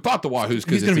bought the Wahoos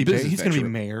because He's going to be he's going to be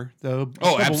mayor though.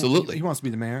 Oh, absolutely. He wants to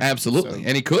be the mayor. Absolutely, So,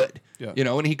 and he could. Yeah. You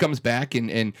know, and he comes back and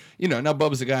now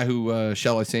Bubba's a guy who,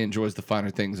 shall I say, enjoys the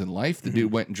finer things in life. The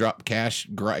dude went and dropped cash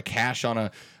on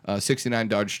a 69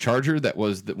 Dodge Charger that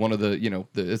was one of the,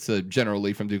 it's a General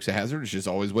Lee from Dukes of Hazzard. It's just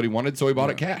always what he wanted, so he bought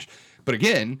it cash. But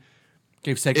again,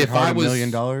 gave Sacred if Heart I $1 was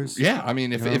million. yeah, I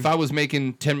mean, if I was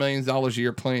making $10 million a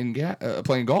year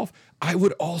playing golf, I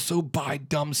would also buy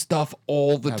dumb stuff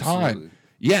all the time. Absolutely.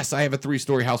 Yes, I have a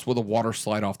 3-story house with a water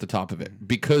slide off the top of it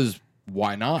because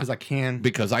why not? Because I can.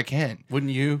 Because I can.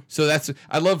 Wouldn't you? So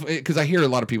I love it because I hear a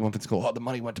lot of people in Pensacola, oh, the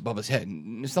money went to Bubba's head.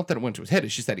 And it's not that it went to his head,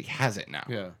 it's just that he has it now.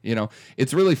 Yeah. You know,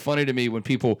 it's really funny to me when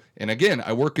people, and again,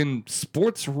 I work in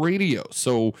sports radio,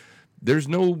 so there's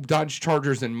no Dodge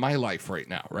Chargers in my life right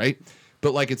now, right?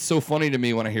 But like, it's so funny to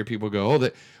me when I hear people go, oh,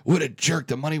 that what a jerk,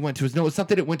 the money went to his. No, it's not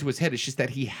that it went to his head, it's just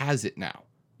that he has it now.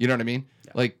 You know what I mean?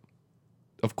 Yeah. Like,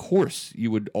 of course,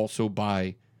 you would also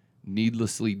buy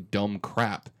needlessly dumb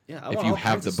crap if you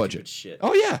have the budget. Shit.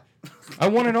 Oh yeah, I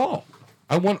want it all.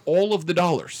 I want all of the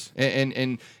dollars.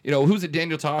 And who's it?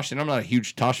 Daniel Tosh, and I'm not a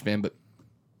huge Tosh fan, but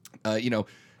the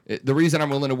reason I'm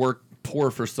willing to work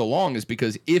poor for so long is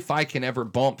because if I can ever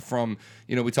bump from,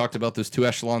 we talked about those 2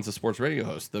 echelons of sports radio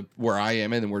hosts, where I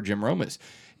am and where Jim Rome is.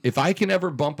 If I can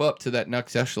ever bump up to that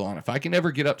next echelon, if I can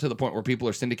ever get up to the point where people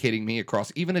are syndicating me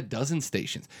across even a dozen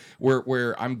stations,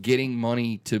 where I'm getting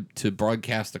money to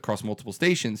broadcast across multiple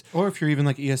stations, Or if you're even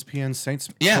like ESPN Saints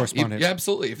correspondent. yeah,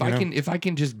 absolutely. If I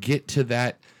can just get to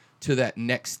that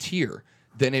next tier,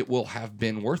 then it will have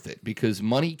been worth it because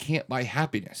money can't buy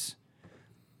happiness,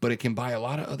 but it can buy a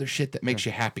lot of other shit that makes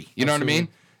you happy. You know what I mean?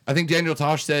 I think Daniel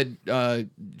Tosh said,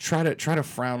 try to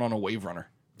frown on a wave runner.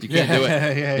 You can't do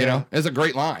it. Yeah. It's a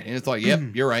great line. And it's like, yep,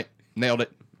 you're right. Nailed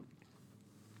it.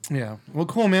 Yeah. Well,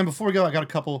 cool, man. Before we go, I got a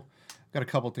couple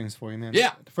things for you, man.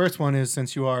 Yeah. The first one is,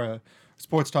 since you are a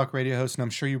sports talk radio host, and I'm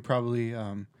sure you probably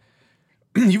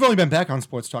you've only been back on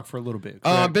sports talk for a little bit.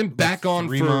 I've been back like on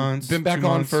 3 for months, been back 2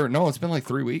 on months? for no, it's been like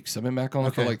 3 weeks. I've been back on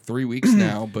for Okay. like 3 weeks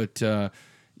now, but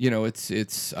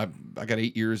it's I got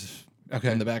 8 years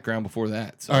Okay. in the background before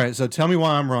that. So. All right. So tell me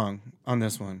why I'm wrong on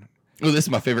this one. Oh, this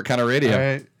is my favorite kind of radio. All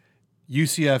right.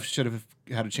 UCF should have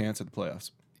had a chance at the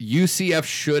playoffs. UCF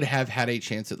should have had a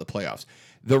chance at the playoffs.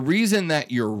 The reason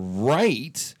that you're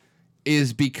right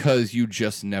is because you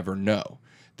just never know.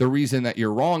 The reason that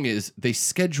you're wrong is they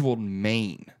scheduled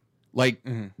Maine. Like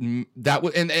that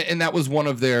was, and that was one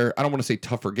of their, I don't want to say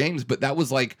tougher games, but that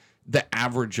was like the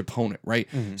average opponent, right?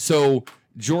 So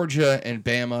Georgia and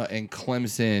Bama and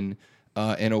Clemson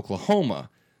and Oklahoma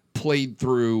played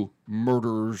through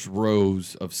murderer's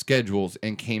rows of schedules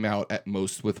and came out at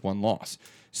most with 1 loss.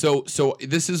 So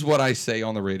this is what I say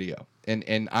on the radio,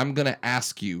 and I'm gonna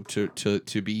ask you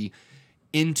to be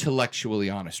intellectually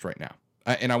honest right now,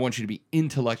 and I want you to be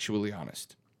intellectually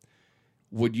honest.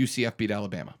 Would UCF beat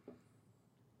Alabama?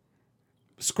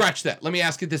 Scratch that. Let me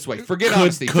ask it this way. Forget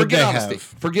honesty. could Forget they honesty. have?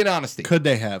 Forget honesty. Could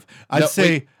they have? No,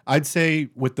 I'd say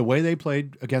with the way they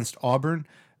played against Auburn,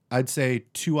 I'd say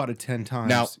 2 out of 10 times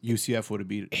Now, UCF would have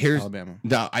beat Here's Alabama.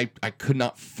 No, I could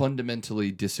not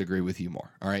fundamentally disagree with you more.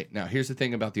 All right. Now, here's the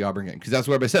thing about the Auburn game, because that's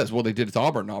what everybody says. Well, they did it to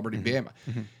Auburn and Bama.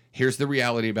 Here's the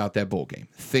reality about that bowl game.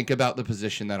 Think about the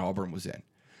position that Auburn was in.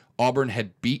 Auburn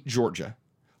had beat Georgia.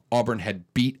 Auburn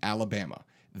had beat Alabama.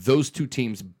 Those 2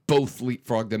 teams both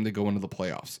leapfrogged them to go into the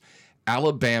playoffs.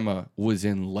 Alabama was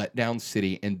in letdown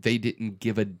city, and they didn't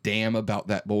give a damn about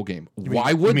that bowl game.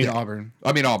 Why would you mean they? Auburn?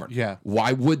 I mean Auburn. Yeah.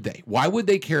 Why would they? Why would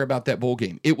they care about that bowl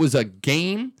game? It was a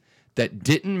game that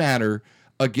didn't matter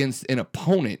against an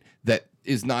opponent that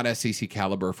is not SEC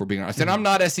caliber, for being honest. And I'm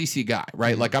not SEC guy,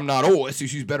 right? Like, I'm not,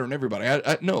 SEC's better than everybody.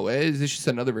 No, it's just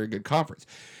another very good conference.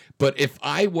 But if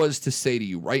I was to say to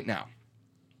you right now,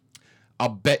 I'll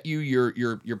bet you your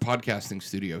podcasting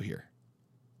studio here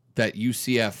that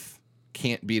UCF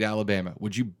can't beat Alabama.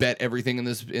 Would you bet everything in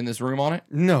this room on it?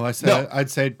 No, I said No. I'd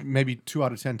say maybe 2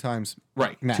 out of 10 times.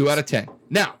 Right. Max. 2 out of 10.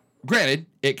 Now, granted,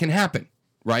 it can happen,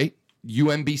 right?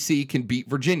 UMBC can beat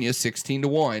Virginia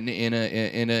 16-1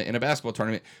 in a basketball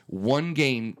tournament. One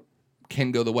game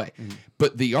can go the way.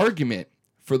 But the argument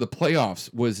for the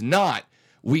playoffs was not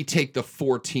we take the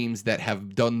 4 teams that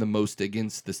have done the most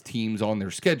against the teams on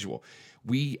their schedule.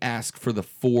 We ask for the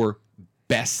 4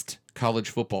 best college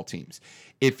football teams.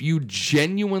 If you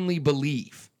genuinely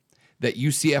believe that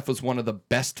UCF was one of the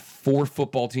best 4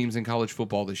 football teams in college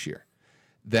football this year,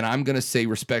 then I'm going to say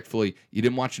respectfully, you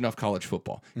didn't watch enough college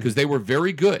football because they were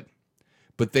very good,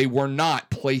 but they were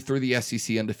not play through the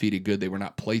SEC undefeated good. They were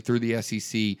not play through the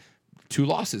SEC 2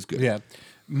 losses good. Yeah.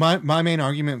 My main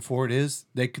argument for it is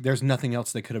there's nothing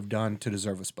else they could have done to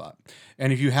deserve a spot.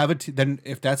 And if you have then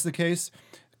if that's the case,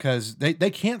 because they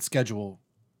can't schedule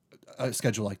a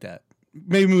schedule like that.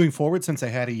 Maybe moving forward, since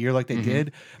they had a year like they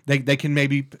did, they can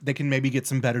maybe get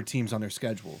some better teams on their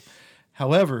schedule.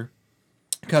 However,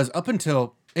 because up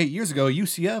until 8 years ago,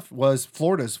 UCF was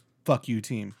Florida's fuck you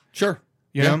team. Sure.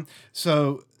 You know?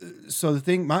 So the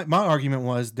thing, my argument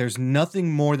was there's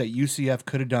nothing more that UCF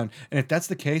could have done. And if that's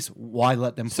the case, why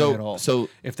let them play at all? So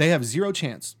if they have zero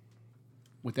chance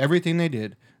with everything they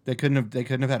did, they couldn't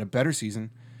have had a better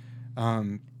season.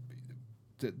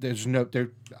 There's no there.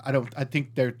 I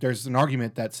think there's an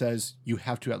argument that says you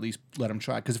have to at least let them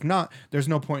try, because if not, there's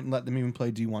no point in letting them even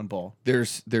play D1 ball.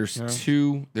 There's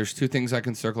two things I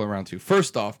can circle around to.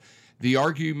 First off, the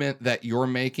argument that you're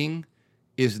making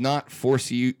is not force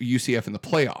UCF in the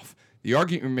playoff. The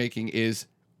argument you're making is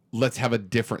let's have a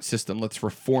different system. Let's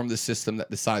reform the system that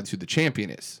decides who the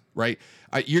champion is. Right?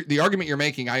 The argument you're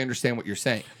making, I understand what you're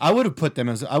saying. I would have had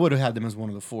them as one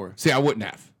of the 4. See, I wouldn't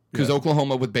have. Because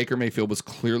Oklahoma with Baker Mayfield was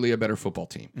clearly a better football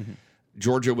team.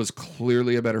 Georgia was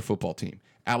clearly a better football team.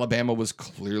 Alabama was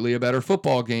clearly a better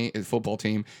football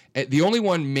team. The only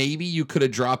one maybe you could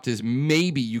have dropped is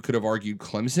maybe you could have argued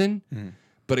Clemson.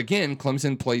 But again,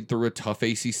 Clemson played through a tough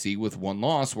ACC with 1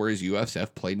 loss, whereas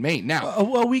USF played Maine. Now,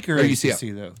 a weaker ACC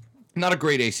though. Not a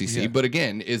great ACC, but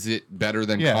again, is it better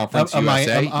than Conference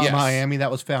USA? Yes. Miami,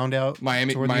 that was found out.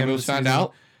 Miami was found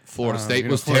out. Florida State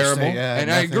was terrible,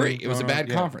 and I agree. It was a bad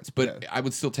conference, but I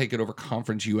would still take it over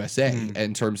Conference USA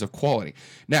in terms of quality.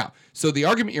 Now, so the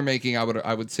argument you're making,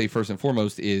 I would say first and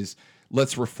foremost is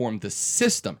let's reform the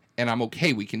system, and I'm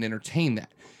okay. We can entertain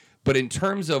that. But in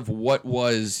terms of what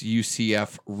was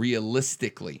UCF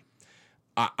realistically,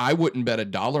 I wouldn't bet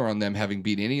 $1 on them having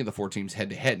beat any of the 4 teams head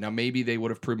to head. Now, maybe they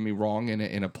would have proven me wrong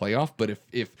in a playoff, but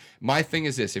if my thing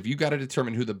is this, if you got to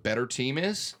determine who the better team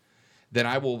is, then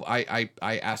I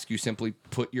ask you simply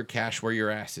put your cash where your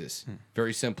ass is.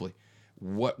 Very simply.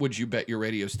 What would you bet your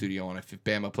radio studio on if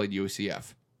Bama played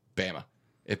UCF? Bama.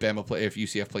 If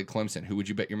UCF played Clemson, who would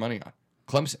you bet your money on?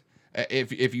 Clemson.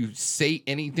 If you say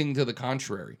anything to the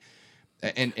contrary,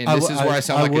 and this is where I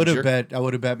sound like a jerk. I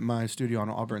would have bet my studio on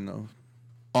Auburn though.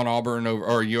 On Auburn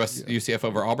or UCF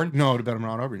over Auburn? No, I would have bet them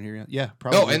on Auburn here. Yeah,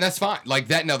 probably. Oh, and that's fine. Like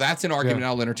that. No, that's an argument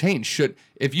I'll entertain.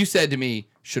 If you said to me,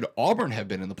 should Auburn have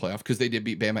been in the playoff because they did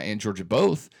beat Bama and Georgia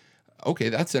both? Okay,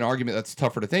 that's an argument that's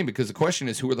tougher to think, because the question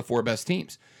is, who are the 4 best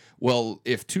teams? Well,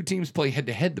 if 2 teams play head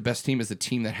to head, the best team is the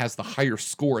team that has the higher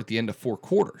score at the end of 4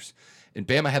 quarters. And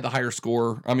Bama had the higher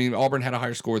score. I mean, Auburn had a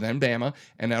higher score than Bama,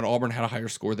 and then Auburn had a higher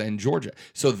score than Georgia.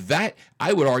 So that,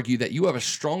 I would argue that you have a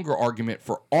stronger argument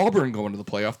for Auburn going to the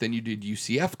playoff than you did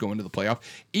UCF going to the playoff,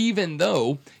 even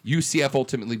though UCF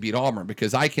ultimately beat Auburn,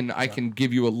 because I can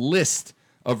give you a list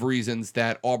of reasons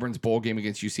that Auburn's bowl game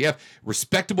against UCF,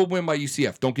 respectable win by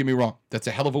UCF. Don't get me wrong. That's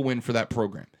a hell of a win for that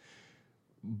program.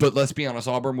 But let's be honest,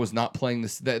 Auburn was not playing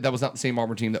this. That was not the same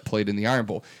Auburn team that played in the Iron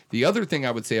Bowl. The other thing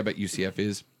I would say about UCF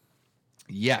is,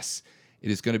 yes, it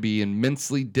is going to be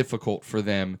immensely difficult for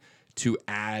them to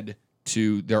add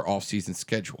to their offseason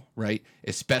schedule, right?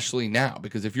 Especially now,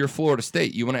 because if you're Florida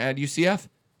State, you want to add UCF?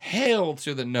 Hell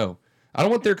to the no. I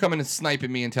don't want them coming and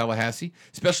sniping me in Tallahassee,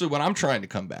 especially when I'm trying to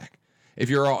come back. If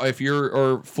you're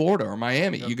or Florida or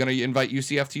Miami, you're going to invite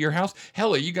UCF to your house?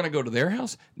 Hell, are you going to go to their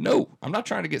house? No, I'm not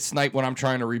trying to get sniped when I'm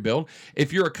trying to rebuild.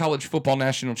 If you're a college football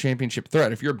national championship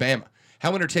threat, if you're Bama,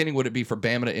 how entertaining would it be for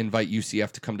Bama to invite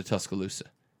UCF to come to Tuscaloosa?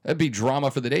 That'd be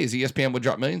drama for the days. ESPN would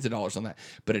drop millions of dollars on that.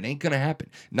 But it ain't going to happen.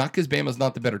 Not because Bama's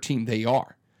not the better team. They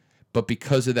are. But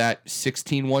because of that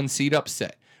 16-1 seed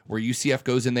upset, where UCF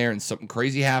goes in there and something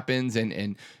crazy happens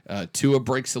and Tua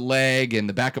breaks a leg and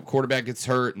the backup quarterback gets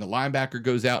hurt and the linebacker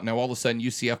goes out. Now all of a sudden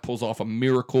UCF pulls off a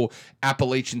miracle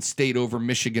Appalachian State over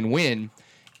Michigan win.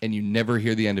 and you never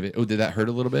hear the end of it. Oh, did that hurt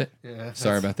a little bit? Yeah.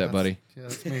 Sorry about that, buddy. Yeah,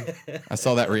 that's me. I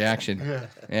saw that reaction.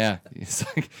 Yeah. It's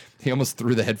like he almost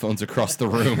threw the headphones across the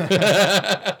room.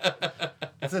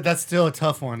 That's still a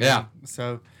tough one. Yeah. Man.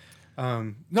 So,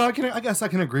 no, I guess I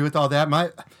can agree with all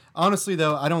that. Honestly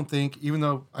though, I don't think, even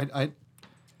though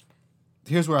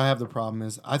here's where I have the problem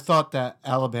is I thought that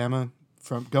Alabama,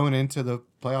 from going into the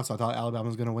playoffs, I thought Alabama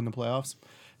was going to win the playoffs.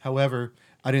 However,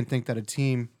 I didn't think that a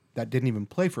team that didn't even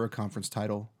play for a conference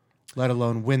title, let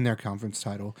alone win their conference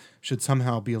title, should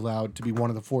somehow be allowed to be one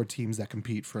of the 4 teams that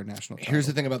compete for a national title. Here's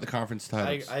the thing about the conference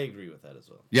titles. I agree with that as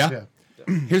well. Yeah?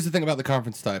 Here's the thing about the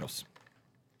conference titles.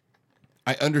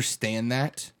 I understand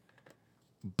that,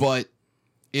 but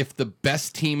if the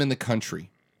best team in the country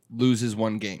loses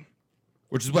one game,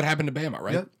 which is what happened to Bama,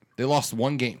 right? Yep. They lost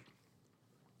one game.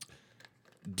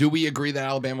 Do we agree that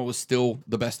Alabama was still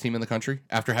the best team in the country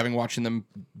after having watching them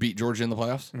beat Georgia in the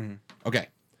playoffs? Mm-hmm. Okay.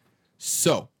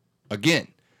 So, again,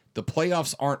 the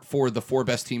playoffs aren't for the 4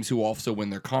 best teams who also win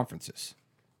their conferences.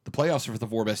 The playoffs are for the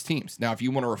 4 best teams. Now, if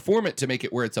you want to reform it to make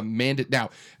it where it's a mandate.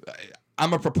 Now,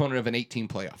 I'm a proponent of an 18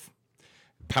 playoff.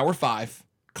 Power 5,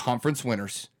 conference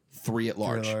winners, 3 at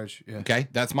large. 3 at large, yeah. Okay?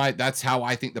 That's how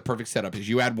I think the perfect setup is.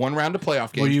 You add 1 round of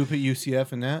playoff games. Will you put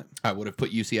UCF in that? I would have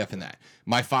put UCF in that.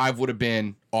 My 5 would have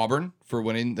been Auburn for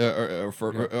winning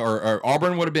or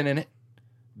Auburn would have been in it.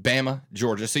 Bama,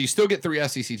 Georgia. So you still get 3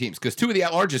 SEC teams because 2 of the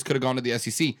at-larges could have gone to the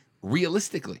SEC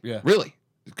realistically. Yeah. Really.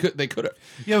 They could have.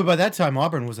 Yeah, but by that time,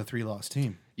 Auburn was a 3-loss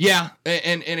team. Yeah,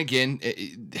 and again,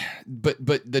 but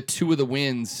the 2 of the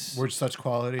wins Were such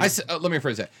quality. let me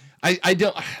rephrase that. I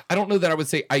don't know that I would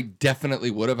say I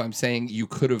definitely would have. I'm saying you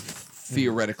could have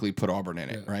theoretically put Auburn in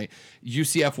it, right?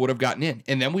 UCF would have gotten in,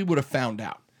 and then we would have found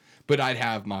out. But I'd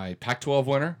have my Pac-12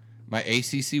 winner, my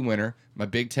ACC winner, my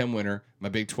Big Ten winner, my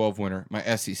Big 12 winner, my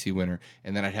SEC winner,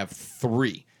 and then I'd have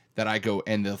 3 that I go,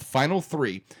 and the final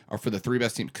 3 are for the 3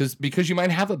 best teams because you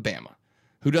might have a Bama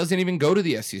who doesn't even go to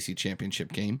the SEC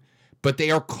championship game, but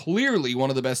they are clearly one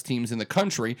of the best teams in the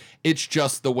country. It's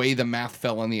just the way the math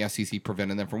fell on the SEC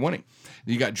prevented them from winning.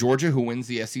 You got Georgia, who wins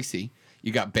the SEC.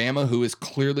 You got Bama, who is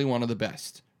clearly one of the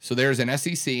best. So there's an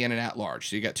SEC and an at-large.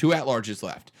 So you got 2 at-larges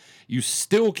left. You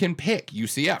still can pick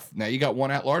UCF. Now you got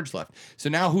 1 at-large left. So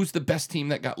now who's the best team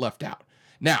that got left out?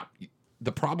 Now,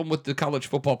 the problem with the college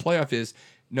football playoff is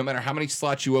no matter how many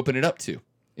slots you open it up to,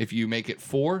 if you make it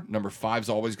 4, number 5's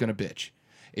always going to bitch.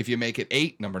 If you make it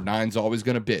 8, number 9's always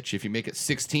going to bitch. If you make it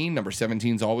 16, number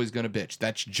 17's always going to bitch.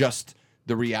 That's just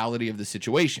the reality of the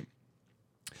situation.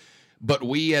 But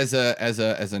we as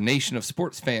a nation of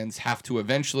sports fans have to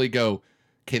eventually go,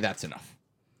 okay, that's enough.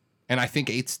 And I think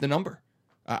 8's the number.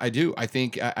 I do. I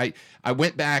think I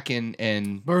went back and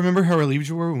But remember how relieved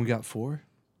you were when we got 4?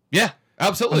 yeah,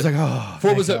 absolutely. I was like,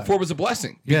 oh, 4 was a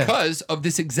blessing Yeah. because of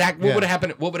this exact. What would have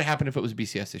happened? What would have happened if it was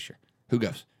BCS this year? Who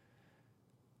goes?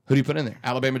 Who do you put in there?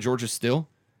 Alabama, Georgia still?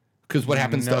 Because what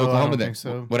happens to No, I Oklahoma don't then? think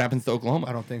so. What happens to Oklahoma?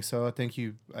 I don't think so. I think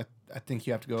you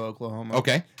have to go Oklahoma.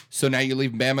 Okay, so now you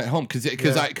leave Bama at home because if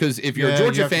you're Yeah, a you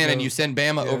Georgia have to fan and go- you send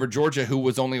Bama over Georgia, who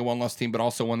was only a 1-loss team but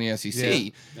also won the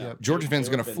SEC, Yeah. Georgia fans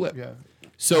going to flip. Yeah.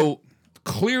 So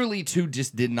clearly 2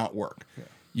 just did not work.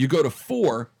 You go to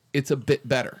 4, it's a bit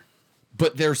better,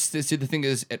 but the thing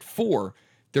is at 4,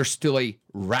 there's still a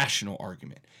rational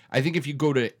argument. I think if you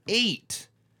go to 8.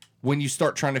 When you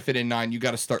start trying to fit in 9, you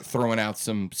got to start throwing out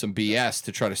some BS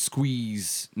to try to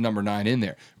squeeze number 9 in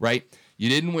there, right? You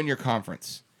didn't win your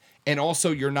conference. And also,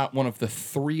 you're not one of the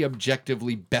 3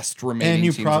 objectively best remaining And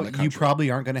teams in the country. you probably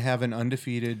aren't going to have an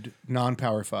undefeated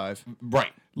non-Power 5.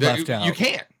 right. left out. You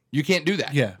can't. You can't do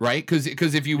that. Yeah. Right? Because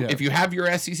if you have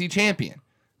your SEC champion,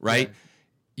 right, Yeah.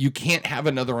 you can't have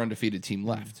another undefeated team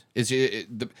left.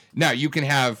 Now, you can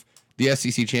have the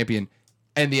SEC champion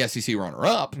and the SEC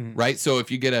runner-up, right? So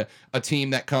if you get a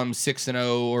team that comes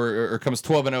 6-0 or comes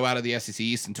 12-0 out of the SEC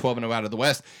East and 12-0 out of the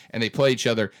West, and they play each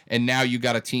other, and now you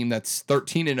got a team that's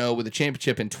 13-0 with a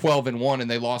championship and 12-1,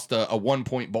 and they lost a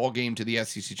 1-point ball game to the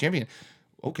SEC champion.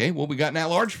 Okay, well, we got an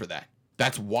at-large for that.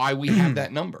 That's why we have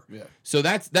that number. Yeah. So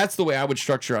that's the way I would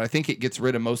structure it. I think it gets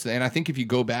rid of most of that. And I think if you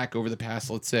go back over the past,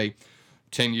 let's say,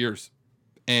 10 years,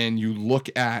 and you look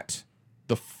at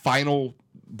the final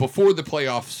before the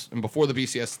playoffs and before the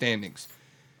BCS standings,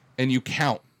 and you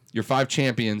count your 5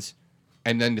 champions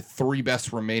and then the 3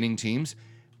 best remaining teams,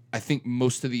 I think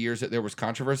most of the years that there was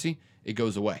controversy, it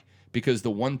goes away. Because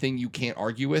the one thing you can't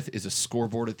argue with is a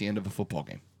scoreboard at the end of a football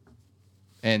game.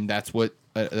 And that's what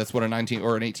a 19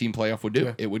 or an 18 playoff would do.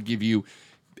 Yeah. It would give you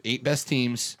 8 best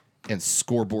teams and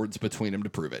scoreboards between them to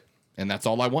prove it. And that's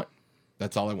all I want.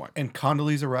 That's all I want. And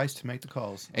Condoleezza Rice to make the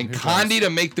calls. And Here's Condi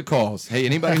to make the calls. Hey,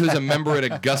 anybody who's a member at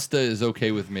Augusta is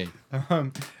okay with me.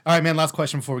 All right, man. Last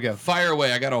question before we go. Fire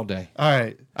away. I got all day. All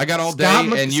right. I got all Scott day,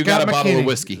 Mc- and you Scott got a bottle of McKinney.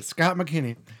 whiskey. Scott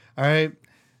McKinney. All right.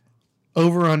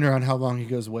 Over under on how long he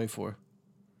goes away for.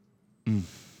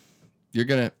 You're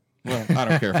going to, well, I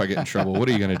don't care if I get in trouble. What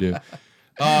are you going to do?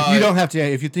 You don't have to.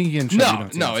 If you think you get in trouble, you don't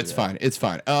have to No, answer it's that. fine. It's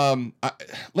fine.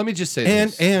 Let me just say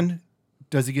this. And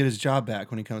does he get his job back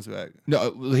when he comes back?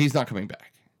 No, he's not coming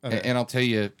back. Okay. And I'll tell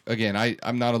you, again,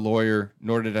 I'm not a lawyer,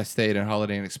 nor did I stay at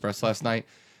Holiday Inn Express last night.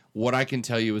 What I can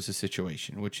tell you is a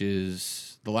situation, which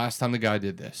is the last time the guy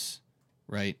did this,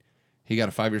 right? He got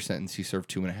a 5-year sentence. He served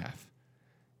 2.5.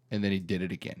 And then he did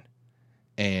it again.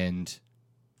 And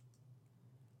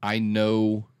I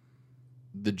know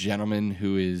the gentleman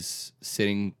who is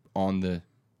sitting on the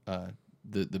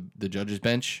judge's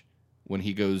bench when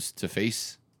he goes to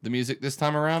face the music this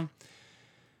time around.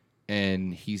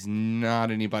 And he's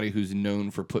not anybody who's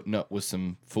known for putting up with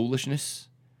some foolishness.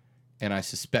 And I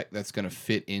suspect that's going to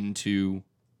fit into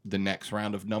the next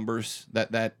round of numbers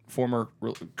that former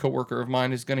coworker of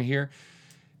mine is going to hear.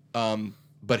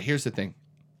 But here's the thing.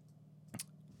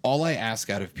 All I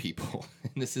ask out of people,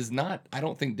 and this is not, I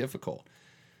don't think, difficult,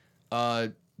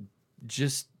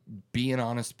 just be an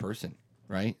honest person,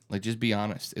 right? Like, just be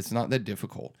honest. It's not that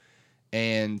difficult.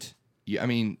 And,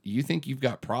 you think you've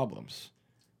got problems.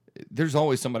 There's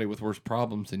always somebody with worse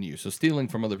problems than you. So stealing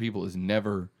from other people is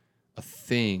never a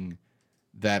thing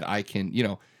that I can,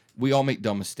 we all make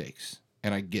dumb mistakes,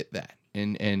 and I get that.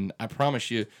 And I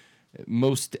promise you,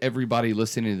 most everybody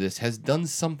listening to this has done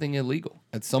something illegal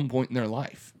at some point in their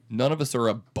life. None of us are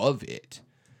above it.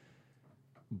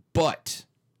 But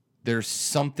there's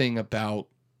something about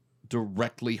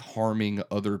directly harming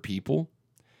other people,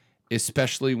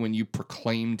 especially when you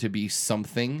proclaim to be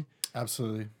something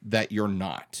Absolutely. that you're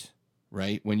not,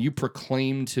 right? When you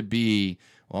proclaim to be,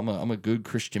 well, I'm a good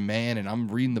Christian man, and I'm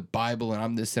reading the Bible, and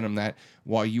I'm this and I'm that,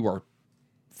 while you are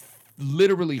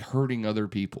literally hurting other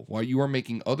people, while you are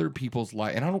making other people's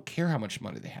life, and I don't care how much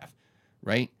money they have,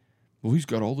 right? Well, he's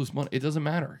got all this money. It doesn't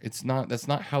matter. That's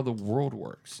not how the world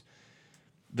works.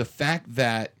 The fact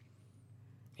that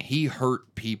he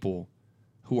hurt people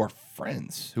who are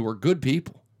friends, who are good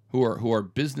people, who are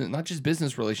business, not just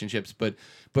business relationships, but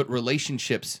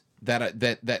relationships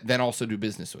that also do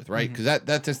business with, right? Because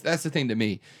that's the thing to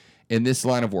me in this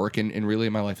line of work and really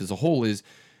in my life as a whole is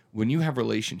when you have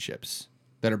relationships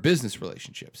that are business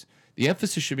relationships, the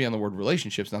emphasis should be on the word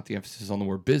relationships, not the emphasis on the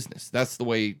word business. That's the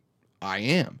way I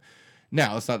am.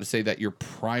 Now, that's not to say that your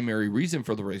primary reason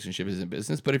for the relationship isn't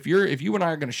business, but if you and I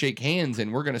are going to shake hands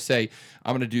and we're going to say,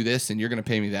 I'm going to do this and you're going to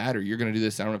pay me that, or you're going to do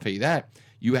this and I'm going to pay you that,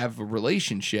 you have a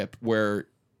relationship where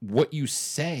what you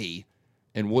say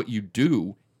and what you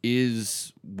do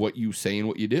is what you say and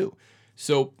what you do.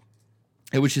 So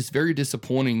it was just very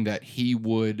disappointing that he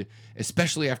would,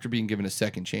 especially after being given a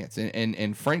second chance,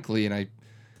 and frankly, and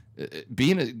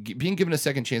being given a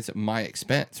second chance at my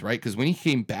expense, right? Because when he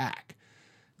came back,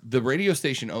 the radio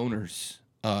station owners,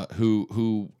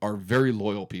 who are very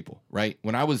loyal people, right?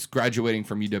 When I was graduating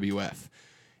from UWF,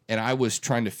 and I was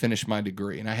trying to finish my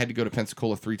degree, and I had to go to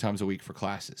Pensacola 3 times a week for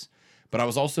classes, but I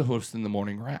was also hosting the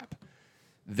morning rap.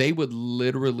 They would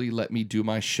literally let me do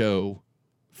my show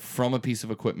from a piece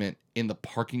of equipment in the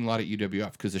parking lot at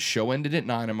UWF because the show ended at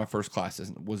 9 and my first class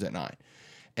was at 9.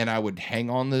 And I would hang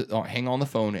on the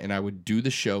phone and I would do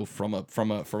the show from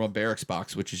a barracks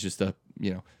box, which is just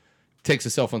takes a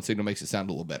cell phone signal, makes it sound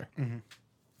a little better. Mm-hmm.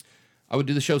 I would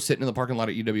do the show sitting in the parking lot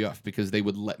at UWF because they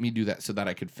would let me do that so that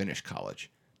I could finish college.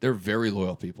 They're very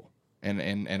loyal people.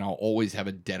 And I'll always have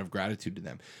a debt of gratitude to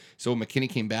them. So when McKinney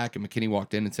came back and McKinney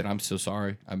walked in and said, I'm so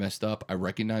sorry. I messed up. I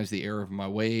recognize the error of my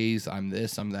ways. I'm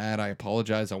this, I'm that. I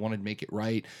apologize. I want to make it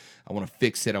right. I want to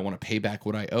fix it. I want to pay back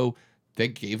what I owe. They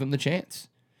gave him the chance.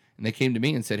 And they came to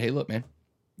me and said, hey, look, man,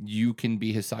 you can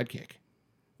be his sidekick.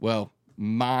 Well,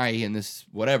 my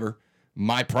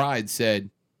pride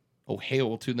said, oh,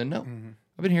 hail to the no. Mm-hmm.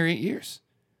 I've been here 8 years.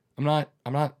 I'm not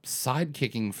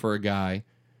sidekicking for a guy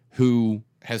who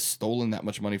has stolen that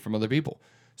much money from other people.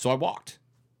 So I walked.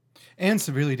 And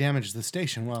severely damaged the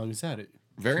station while he was at it.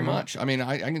 Very much. I mean,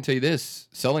 I can tell you this.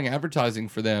 Selling advertising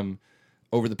for them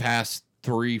over the past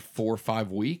 3, 4,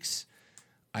 5 weeks,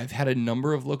 I've had a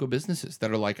number of local businesses that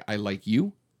are like, I like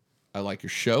you, I like your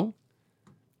show,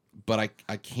 but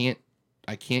I can't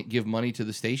give money to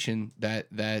the station that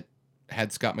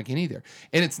had Scott McKinney there.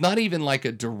 And it's not even like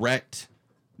a direct,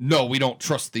 no, we don't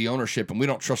trust the ownership and we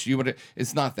don't trust you. But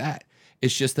it's not that.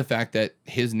 It's just the fact that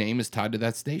his name is tied to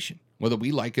that station, whether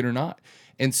we like it or not.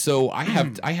 And so I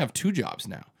have 2 jobs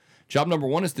now. Job number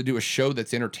one is to do a show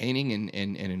that's entertaining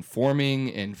and informing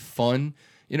and fun.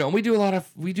 You know, and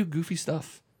we do goofy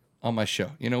stuff on my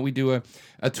show. You know, we do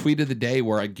a tweet of the day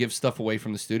where I give stuff away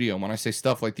from the studio. And when I say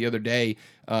stuff, like the other day,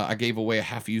 I gave away a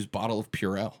half-used bottle of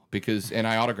Purell and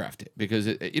I autographed it because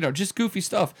just goofy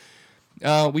stuff.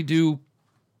 We do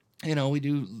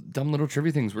dumb little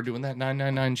trivia things. We're doing that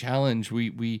 999 challenge.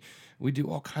 We do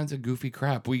all kinds of goofy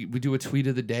crap. We do a tweet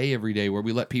of the day every day where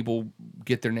we let people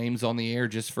get their names on the air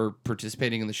just for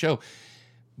participating in the show.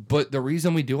 But the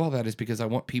reason we do all that is because I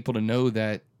want people to know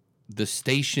that the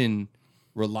station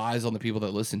relies on the people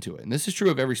that listen to it. And this is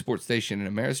true of every sports station in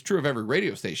America. It's true of every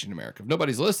radio station in America. If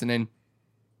nobody's listening,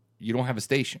 you don't have a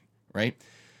station, right?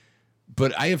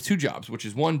 But I have two jobs, which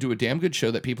is one, do a damn good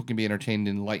show that people can be entertained,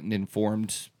 enlightened,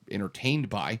 informed, entertained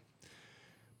by,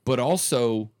 but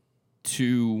also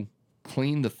to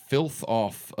clean the filth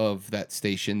off of that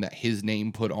station that his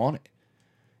name put on it.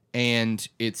 And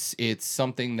it's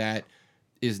something that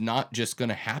is not just going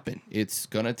to happen. It's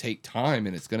going to take time,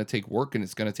 and it's going to take work, and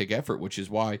it's going to take effort, which is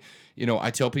why,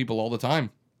 I tell people all the time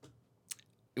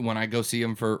when I go see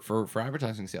them for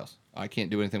advertising sales, I can't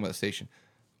do anything about the station.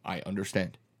 I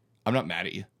understand. I'm not mad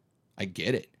at you. I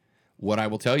get it. What I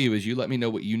will tell you is you let me know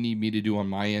what you need me to do on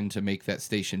my end to make that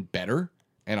station better,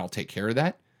 and I'll take care of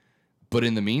that. But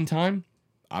in the meantime,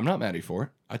 I'm not mad at you for it.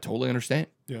 I totally understand.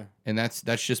 Yeah. And that's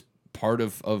just part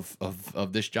of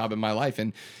this job in my life.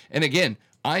 And again,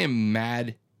 I am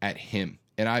mad at him.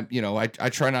 And I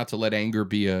try not to let anger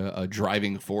be a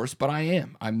driving force, but I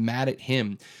am. I'm mad at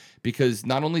him because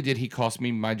not only did he cost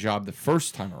me my job the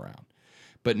first time around,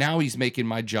 but now he's making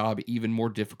my job even more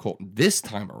difficult this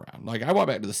time around. Like, I walked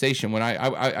back to the station when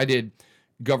I did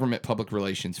government public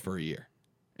relations for a year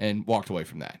and walked away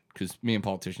from that because me and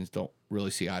politicians don't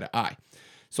really see eye to eye.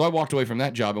 So I walked away from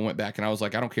that job and went back, and I was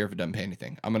like, I don't care if it doesn't pay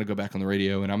anything. I'm going to go back on the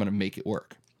radio, and I'm going to make it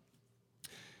work.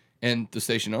 And the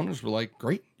station owners were like,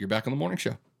 great, you're back on the morning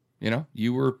show.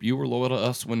 You were loyal to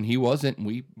us when he wasn't, and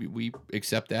we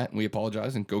accept that, and we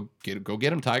apologize, and go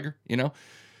get him, Tiger,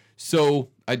 So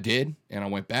I did, and I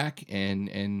went back,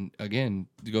 and again,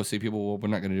 to go see people, well, we're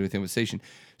not going to do anything with the station.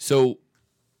 So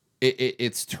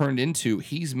it's turned into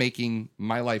he's making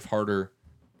my life harder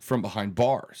from behind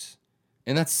bars,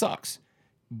 and that sucks.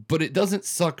 But it doesn't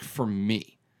suck for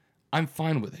me. I'm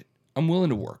fine with it. I'm willing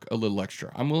to work a little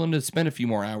extra. I'm willing to spend a few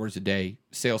more hours a day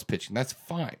sales pitching. That's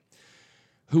fine.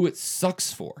 Who it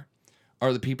sucks for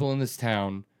are the people in this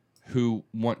town who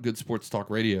want good sports talk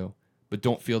radio, but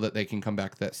don't feel that they can come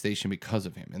back to that station because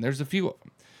of him. And there's a few of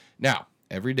them. Now,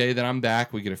 every day that I'm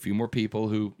back, we get a few more people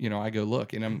who, I go,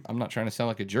 look, and I'm not trying to sound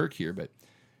like a jerk here, but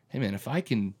hey, man, if I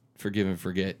can forgive and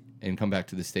forget and come back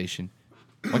to the station,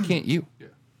 why can't you? Yeah.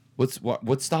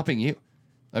 What's stopping you?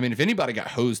 I mean, if anybody got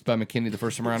hosed by McKinney the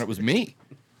first time around, it was me,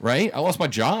 right? I lost my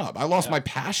job. I lost my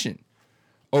passion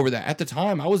over that. At the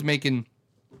time, I was making,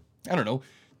 I don't know,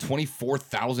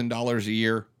 $24,000 a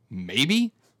year,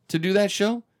 maybe, to do that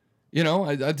show. I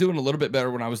was doing a little bit better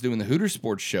when I was doing the Hooters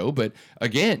Sports show, but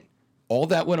again, all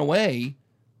that went away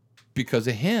because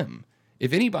of him.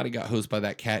 If anybody got hosed by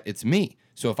that cat, it's me.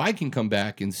 So if I can come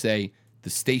back and say the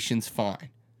station's fine,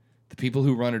 the people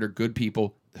who run it are good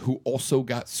people who also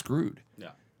got screwed.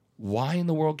 Yeah. Why in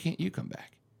the world can't you come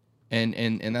back?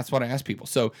 And that's what I ask people.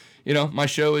 So, my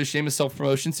show is Shameless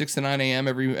Self-Promotion, 6 to 9 a.m.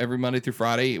 every Monday through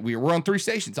Friday. We're on 3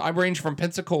 stations. I range from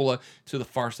Pensacola to the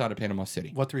far side of Panama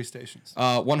City. What 3 stations?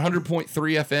 100.3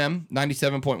 FM,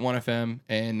 97.1 FM,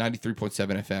 and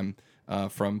 93.7 FM.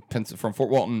 From Fort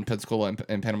Walton, Pensacola,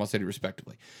 and Panama City,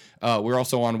 respectively. We're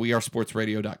also on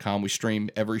wearesportsradio.com. We stream,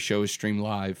 every show is streamed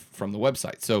live from the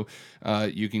website. So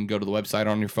you can go to the website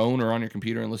on your phone or on your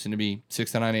computer and listen to me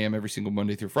 6 to 9 a.m. every single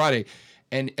Monday through Friday.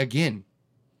 And again,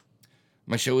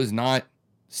 my show is not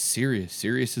serious.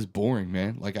 Serious is boring,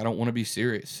 man. Like, I don't want to be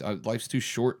serious. Life's too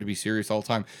short to be serious all the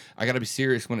time. I got to be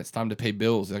serious when it's time to pay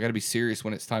bills. I got to be serious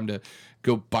when it's time to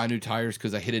go buy new tires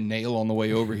because I hit a nail on the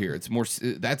way over here. It's more,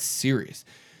 that's serious.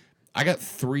 I got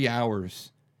 3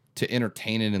 hours to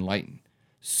entertain and enlighten.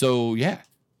 So yeah,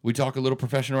 we talk a little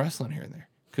professional wrestling here and there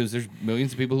because there's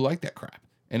millions of people who like that crap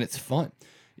and it's fun.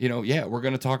 Yeah, we're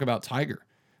going to talk about Tiger,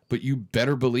 but you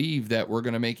better believe that we're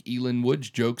going to make Elin Woods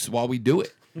jokes while we do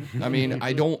it. I mean,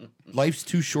 life's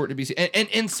too short to be,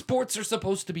 and sports are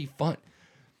supposed to be fun.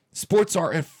 Sports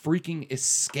are a freaking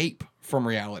escape from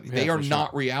reality. They are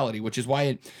not reality, which is why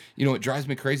it drives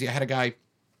me crazy. I had a guy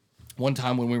one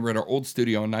time when we were at our old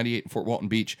studio in 98 in Fort Walton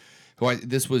Beach,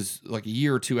 this was like a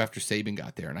year or two after Saban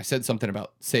got there. And I said something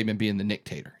about Saban being the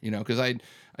Nick-tator, because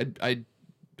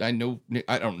I know,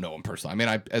 I don't know him personally. I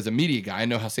mean, as a media guy, I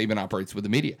know how Saban operates with the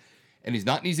media. And he's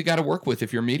not an easy guy to work with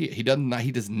if you're media. He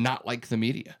does not like the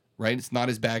media, right? It's not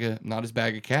his bag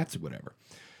of cats or whatever.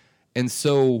 And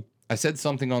so I said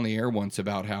something on the air once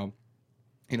about how,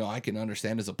 I can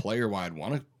understand as a player why I'd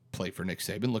want to play for Nick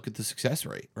Saban. Look at the success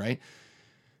rate, right?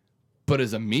 But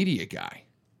as a media guy,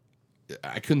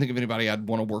 I couldn't think of anybody I'd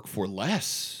want to work for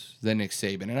less than Nick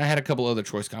Saban. And I had a couple other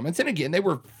choice comments. And again, they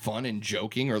were fun and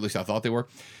joking, or at least I thought they were.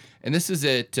 And this is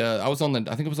it. I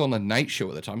think it was on the night show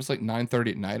at the time. It's like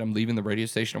 9:30 at night. I'm leaving the radio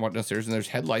station. I walk downstairs, and there's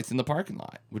headlights in the parking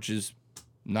lot, which is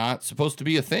not supposed to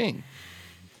be a thing.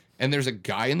 And there's a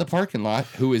guy in the parking lot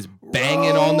who is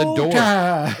banging on the door,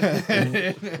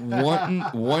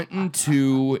 wanting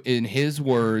to, in his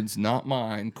words, not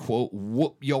mine, quote,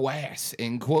 whoop your ass,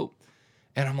 end quote.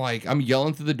 And I'm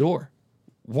yelling through the door.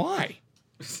 Why?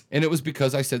 And it was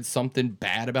because I said something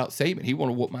bad about Saban. He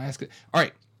wanted to whoop my ass. All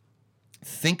right.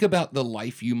 Think about the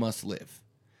life you must live.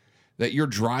 That you're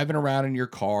driving around in your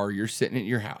car, you're sitting at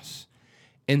your house,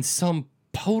 and some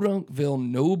Podunkville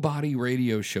nobody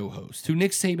radio show host who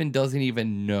Nick Saban doesn't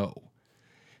even know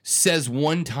says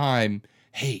one time,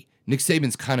 hey, Nick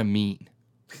Saban's kind of mean.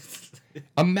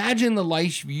 Imagine the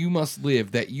life you must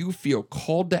live that you feel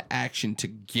called to action to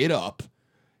get up,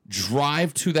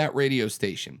 drive to that radio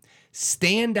station,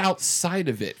 stand outside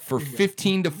of it for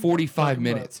 15 to 45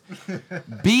 minutes,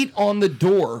 beat on the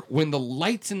door when the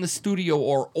lights in the studio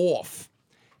are off,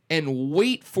 and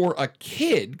wait for a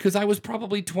kid, because I was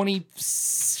probably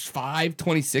 25,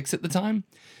 26 at the time,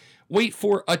 wait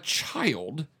for a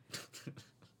child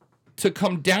to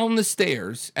come down the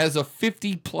stairs as a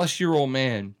 50-plus-year-old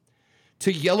man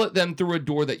to yell at them through a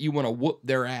door that you want to whoop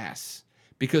their ass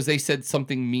because they said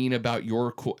something mean about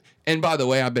your... And by the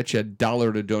way, I bet you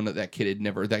 $1 to donut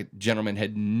that gentleman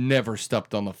had never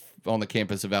stepped on the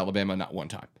campus of Alabama, not one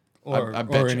time. Or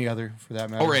any other, for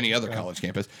that matter. Or any other college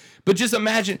campus. But just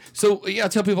imagine. So, I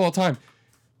tell people all the time,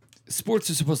 sports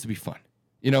are supposed to be fun.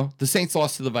 The Saints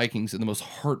lost to the Vikings in the most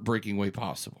heartbreaking way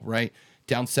possible, right?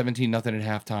 Down 17-0 at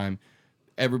halftime.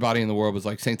 Everybody in the world was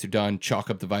like, Saints are done.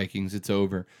 Chalk up the Vikings. It's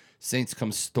over. Saints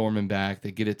come storming back.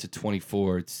 They get it to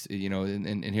 24. It's,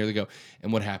 and here they go.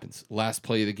 And what happens? Last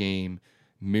play of the game,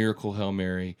 miracle Hail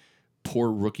Mary.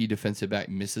 Poor rookie defensive back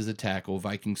misses a tackle.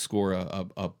 Vikings score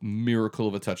a miracle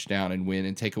of a touchdown and win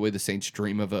and take away the Saints'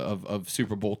 dream of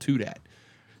Super Bowl II.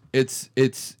 It's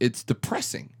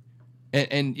depressing.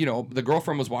 And the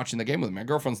girlfriend was watching the game with me. My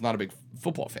girlfriend's not a big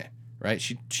football fan, right?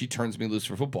 She turns me loose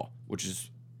for football, which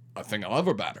is a thing I love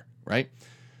about her, right?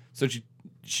 So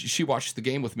she watched the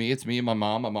game with me. It's me and my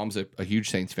mom. My mom's a huge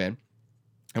Saints fan.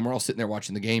 And we're all sitting there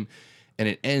watching the game, and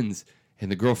it ends, and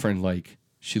the girlfriend,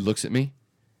 she looks at me,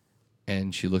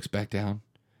 and she looks back down,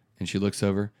 and she looks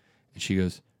over, and she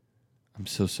goes, I'm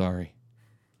so sorry.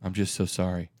 I'm just so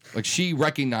sorry. She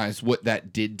recognized what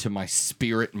that did to my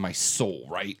spirit and my soul,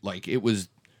 right? It was,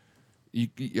 I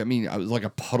was like a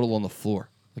puddle on the floor.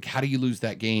 How do you lose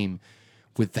that game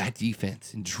with that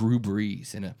defense and Drew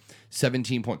Brees and a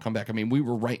 17-point comeback? We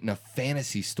were writing a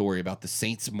fantasy story about the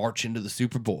Saints march into the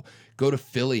Super Bowl, go to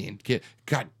Philly and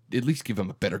at least give them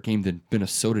a better game than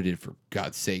Minnesota did, for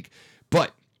God's sake.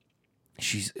 But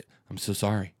I'm so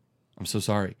sorry. I'm so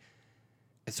sorry.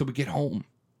 And so we get home,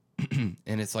 and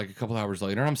it's like a couple hours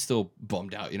later, and I'm still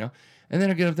bummed out, And then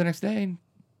I get up the next day, and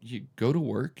you go to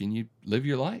work, and you live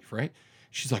your life, right?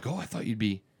 She's like, oh, I thought you'd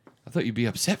be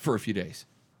upset for a few days.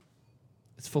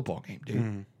 It's a football game,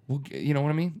 dude. Well, you know what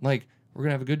I mean? We're going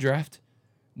to have a good draft.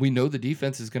 We know the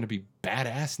defense is going to be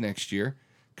badass next year,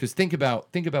 because think about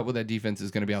what that defense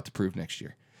is going to be out to prove next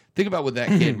year. Think about what that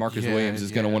kid, Marcus Williams,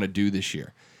 is going to want to do this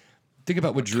year. Think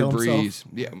about what Drew Brees.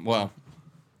 Yeah, well,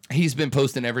 he's been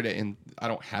posting every day, and I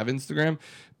don't have Instagram,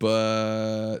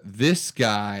 but this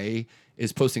guy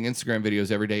is posting Instagram videos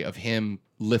every day of him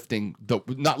lifting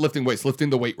not lifting weights,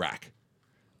 lifting the weight rack.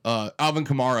 Alvin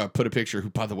Kamara put a picture. Who,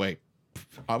 by the way,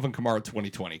 Alvin Kamara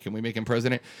 2020. Can we make him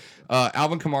president?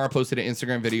 Alvin Kamara posted an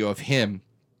Instagram video of him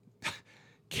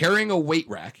carrying a weight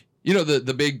rack.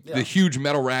 The huge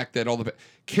metal rack that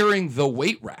carrying the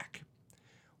weight rack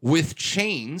with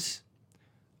chains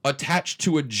attached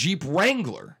to a Jeep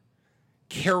Wrangler,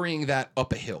 carrying that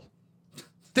up a hill.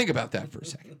 Think about that for a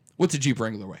second. What's a Jeep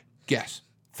Wrangler weigh? Guess.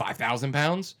 5,000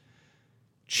 pounds?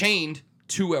 Chained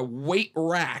to a weight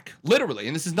rack, literally,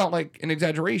 and this is not an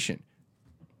exaggeration,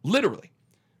 literally,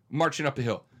 marching up a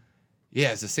hill. Yeah,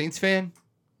 as a Saints fan,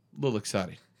 a little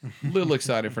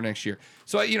excited for next year.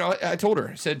 So, I told her,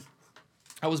 I said,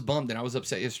 I was bummed and I was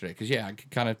upset yesterday because, I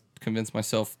kind of convinced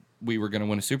myself we were going to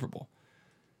win a Super Bowl.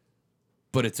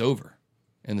 But it's over,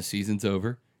 and the season's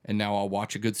over, and now I'll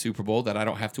watch a good Super Bowl that I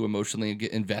don't have to emotionally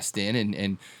invest in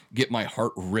and get my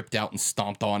heart ripped out and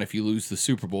stomped on if you lose the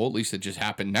Super Bowl. At least it just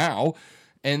happened now.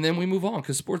 And then we move on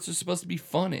because sports are supposed to be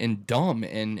fun and dumb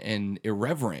and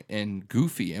irreverent and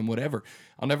goofy and whatever.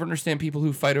 I'll never understand people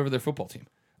who fight over their football team.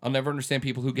 I'll never understand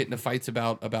people who get into fights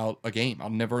about a game. I'll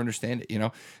never understand it, you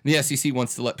know? The SEC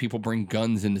wants to let people bring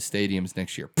guns into stadiums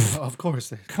next year. Pfft, Of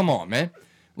course. come on, man.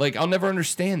 Like, I'll never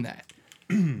understand that.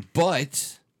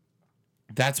 But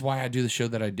that's why I do the show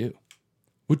that I do.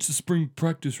 What's the spring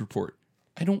practice report?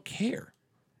 I don't care.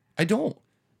 I don't.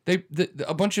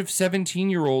 A bunch of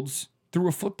 17-year-olds threw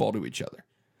a football to each other.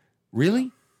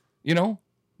 Really? You know,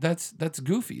 that's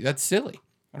goofy. That's silly.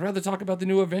 I'd rather talk about the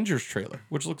new Avengers trailer,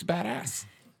 which looks badass.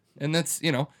 And that's,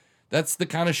 you know, that's the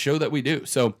kind of show that we do.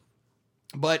 So,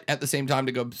 but at the same time,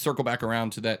 to go circle back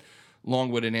around to that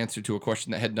long-winded answer to a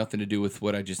question that had nothing to do with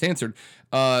what I just answered,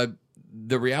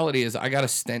 the reality is I got a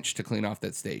stench to clean off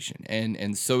that station.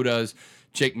 And so does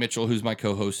Jake Mitchell, who's my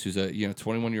co-host, who's a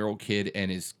 21-year-old kid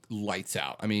and is lights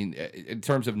out. I mean, in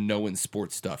terms of knowing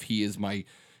sports stuff, he's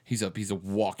a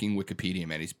walking Wikipedia,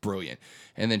 man. He's brilliant.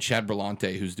 And then Chad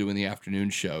Berlante, who's doing the afternoon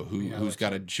show, who's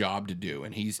got a job to do,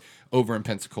 and he's over in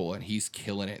Pensacola and he's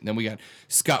killing it. And then we got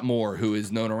Scott Moore, who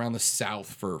is known around the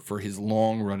South for his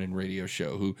long-running radio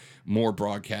show, who Moore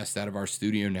broadcasts out of our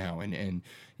studio now. And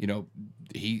you know,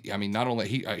 not only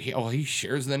he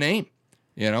shares the name.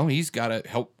 You know, he's got to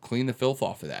help clean the filth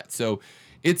off of that. So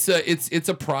it's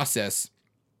a process.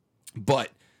 But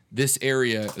this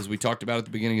area, as we talked about at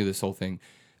the beginning of this whole thing,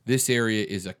 this area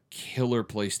is a killer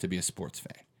place to be a sports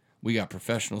fan. We got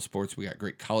professional sports. We got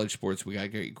great college sports. We got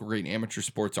great amateur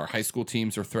sports. Our high school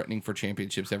teams are threatening for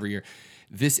championships every year.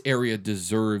 This area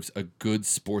deserves a good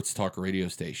sports talk radio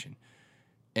station.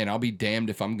 And I'll be damned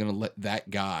if I'm going to let that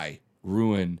guy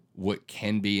ruin what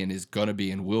can be and is going to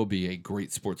be and will be a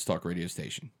great sports talk radio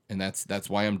station. And that's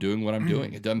why I'm doing what I'm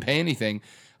doing. It doesn't pay anything.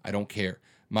 I don't care.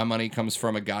 My money comes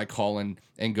from a guy calling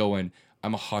and going,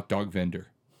 I'm a hot dog vendor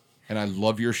and I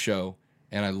love your show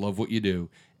and I love what you do.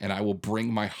 And I will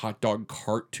bring my hot dog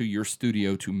cart to your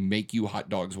studio to make you hot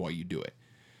dogs while you do it.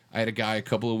 I had a guy a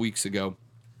couple of weeks ago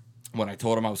when I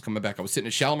told him I was coming back. I was sitting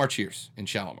at Shalimar Cheers in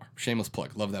Shalimar. Shameless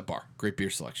plug. Love that bar. Great beer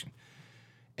selection.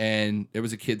 And there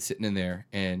was a kid sitting in there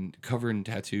and covered in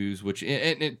tattoos, which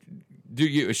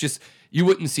it's just, you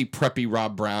wouldn't see preppy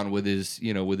Rob Brown with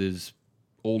his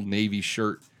Old Navy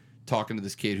shirt talking to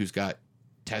this kid who's got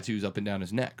tattoos up and down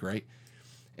his neck, right?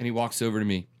 And he walks over to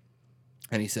me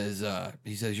and he says,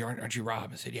 aren't you Rob?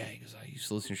 I said, yeah. He goes, I used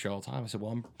to listen to your show all the time. I said,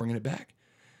 well, I'm bringing it back.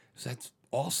 I said, that's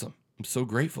awesome. I'm so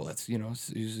grateful. That's,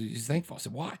 he's thankful. I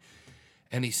said, why?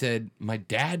 And he said, my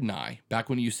dad and I, back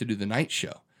when he used to do the night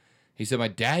show, he said, my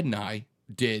dad and I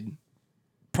did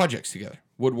projects together,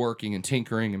 woodworking and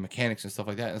tinkering and mechanics and stuff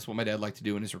like that. And that's what my dad liked to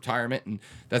do in his retirement. And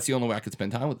that's the only way I could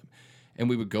spend time with him. And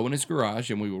we would go in his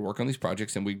garage and we would work on these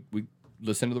projects and we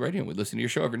listen to the radio and we'd listen to your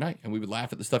show every night. And we would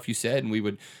laugh at the stuff you said and we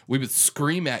would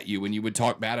scream at you when you would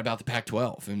talk bad about the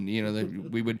Pac-12.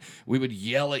 And, we would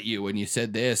yell at you when you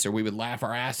said this, or we would laugh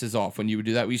our asses off when you would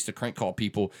do that. We used to crank call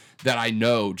people that I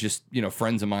know, just,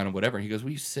 friends of mine or whatever. And he goes,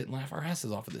 we used to sit and laugh our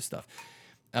asses off of this stuff.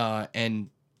 And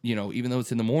even though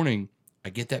it's in the morning, I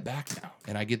get that back now,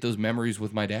 and I get those memories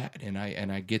with my dad, and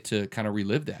I get to kind of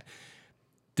relive that.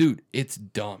 Dude, it's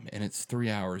dumb, and it's 3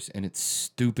 hours, and it's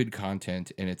stupid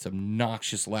content, and it's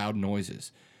obnoxious, loud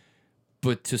noises.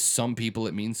 But to some people,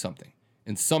 it means something,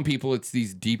 and some people, it's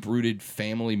these deep-rooted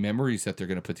family memories that they're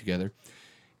going to put together.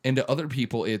 And to other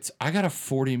people, it's, I got a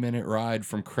 40-minute ride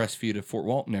from Crestview to Fort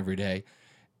Walton every day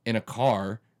in a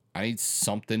car. I need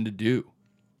something to do.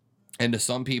 And to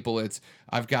some people, it's,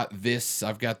 I've got this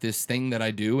thing that I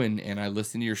do, and I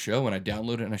listen to your show, and I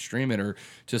download it and I stream it. Or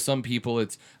to some people,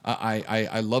 it's,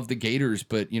 I love the Gators,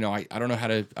 but I don't know how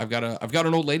to. I've got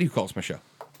an old lady who calls my show.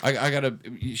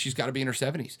 She's got to be in her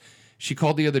 70s. She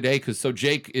called the other day because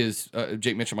Jake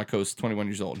Mitchell, my co-host, 21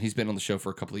 years old, and he's been on the show for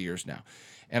a couple of years now.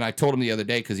 And I told him the other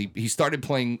day because he started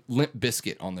playing Limp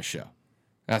Bizkit on the show.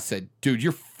 And I said, dude,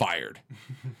 you're fired.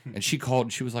 And she called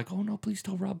and she was like, oh, no, please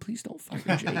tell Rob, please don't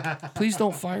fire Jake. Please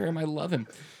don't fire him. I love him.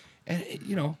 And,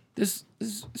 this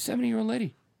 70-year-old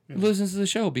lady listens to the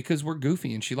show because we're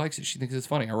goofy and she likes it. She thinks it's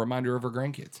funny. I remind her of her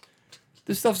grandkids.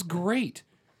 This stuff's great.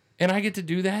 And I get to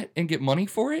do that and get money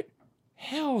for it?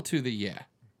 Hell to the yeah.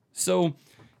 So,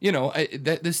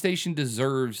 this station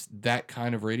deserves that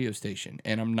kind of radio station.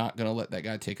 And I'm not going to let that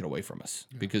guy take it away from us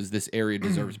because this area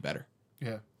deserves better.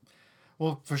 Yeah.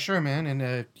 Well, for sure, man,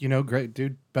 and great,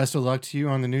 dude. Best of luck to you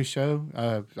on the new show.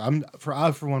 I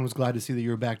for one was glad to see that you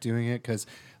were back doing it because,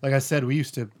 like I said, we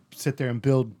used to sit there and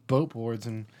build boat boards,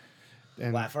 and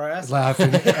and Laugh our ass laugh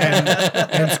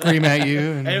and scream at you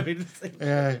and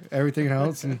off. everything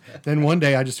else. And then one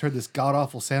day I just heard this god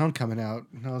awful sound coming out,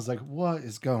 and I was like, "What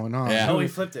is going on? Yeah. Oh, we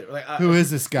flipped it. We're like, Who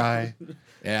is this guy?"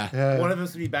 Yeah. one of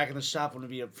us would be back in the shop, one would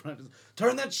be up front.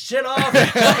 Turn that shit off.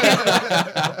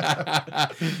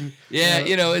 Yeah,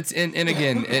 you know, it's and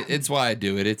again, it's why I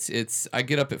do it. It's I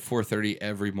get up at 4:30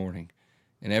 every morning,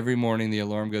 and every morning the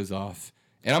alarm goes off.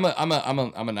 And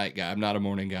I'm a night guy. I'm not a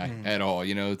morning guy at all.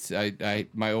 You know, it's I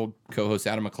my old co-host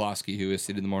Adam McCloskey, who I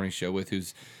sit in the morning show with,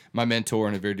 who's my mentor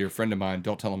and a very dear friend of mine.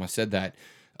 Don't tell him I said that.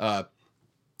 I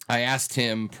asked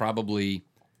him probably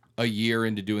a year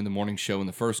into doing the morning show in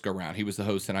the first go round. He was the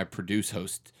host and I produce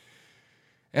host.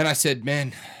 And I said,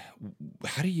 "Man,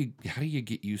 how do you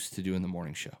get used to doing the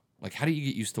morning show? Like, how do you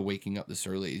get used to waking up this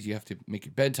early? Is you have to make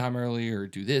your bedtime early or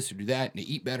do this or do that and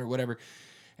eat better, whatever?"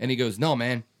 And he goes, "No,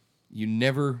 man. You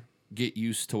never get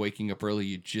used to waking up early.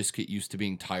 You just get used to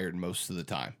being tired most of the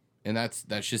time." And that's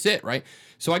just it, right?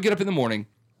 So I get up in the morning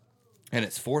and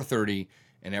it's 4:30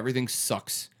 and everything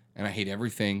sucks and I hate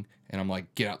everything. And I'm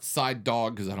like, "Get outside,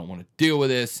 dog, because I don't want to deal with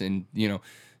this." And, you know,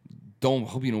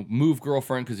 move,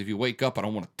 girlfriend, because if you wake up, I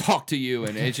don't want to talk to you.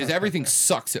 And it's just everything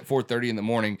sucks at 4:30 in the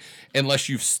morning unless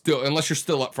you're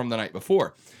still up from the night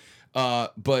before.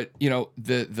 But you know,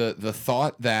 the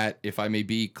thought that, if I may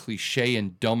be cliche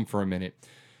and dumb for a minute,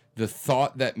 the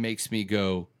thought that makes me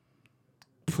go,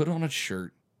 put on a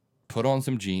shirt, put on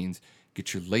some jeans,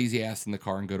 get your lazy ass in the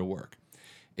car and go to work,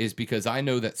 is because I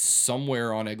know that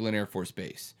somewhere on Eglin Air Force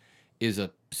Base is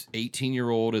a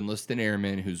 18-year-old enlisted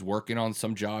airman who's working on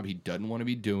some job he doesn't want to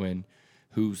be doing,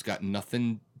 who's got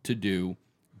nothing to do,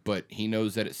 but he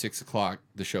knows that at 6 o'clock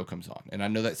the show comes on. And I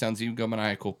know that sounds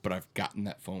egomaniacal, but I've gotten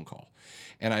that phone call.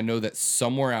 And I know that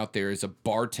somewhere out there is a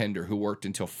bartender who worked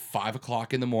until 5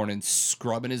 o'clock in the morning,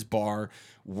 scrubbing his bar,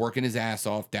 working his ass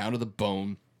off down to the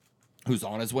bone, who's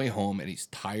on his way home and he's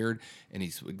tired and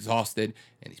he's exhausted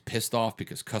and he's pissed off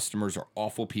because customers are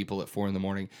awful people at 4 in the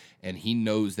morning. And he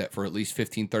knows that for at least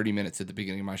 15, 30 minutes at the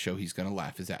beginning of my show, he's going to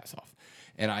laugh his ass off.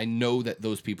 And I know that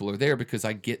those people are there because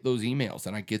I get those emails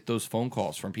and I get those phone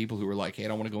calls from people who are like, "Hey, I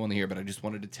don't want to go on the air, but I just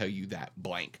wanted to tell you that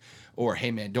blank." Or,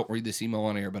 "Hey, man, don't read this email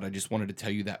on air, but I just wanted to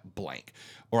tell you that blank."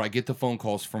 Or I get the phone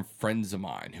calls from friends of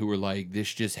mine who are like,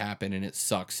 "This just happened and it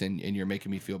sucks and you're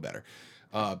making me feel better."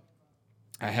 I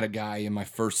had a guy in my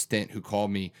first stint who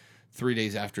called me 3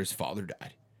 days after his father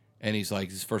died. And he's like,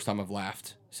 "This is the first time I've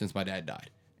laughed since my dad died."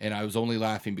 And I was only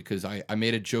laughing because I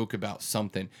made a joke about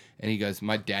something. And he goes,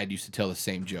 "My dad used to tell the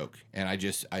same joke." And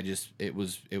it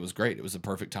was great. It was the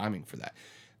perfect timing for that.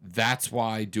 That's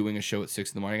why doing a show at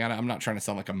 6 in the morning, I'm not trying to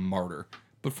sound like a martyr,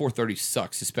 but 4:30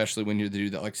 sucks, especially when you're the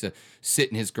dude that likes to sit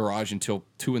in his garage until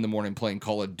 2 in the morning playing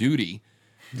Call of Duty,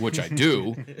 which I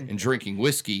do, and drinking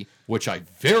whiskey, which I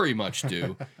very much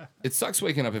do. It sucks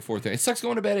waking up at 4:30. It sucks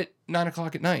going to bed at 9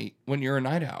 o'clock at night when you're a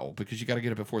night owl because you got to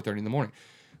get up at 4:30 in the morning.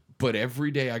 But every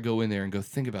day I go in there and go,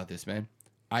 think about this, man.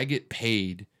 I get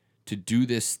paid to do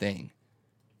this thing.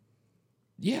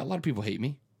 Yeah, a lot of people hate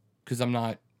me because I'm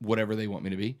not whatever they want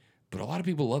me to be, but a lot of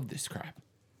people love this crap.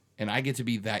 And I get to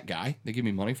be that guy. They give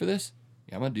me money for this.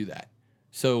 Yeah, I'm going to do that.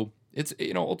 So it's,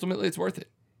 ultimately it's worth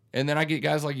it. And then I get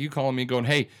guys like you calling me going,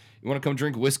 "Hey, you want to come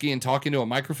drink whiskey and talk into a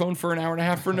microphone for an hour and a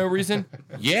half for no reason?"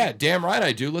 Yeah, damn right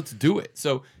I do. Let's do it.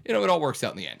 So, it all works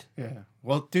out in the end. Yeah.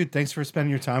 Well, dude, thanks for spending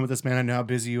your time with us, man. I know how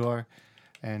busy you are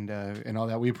and all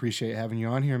that. We appreciate having you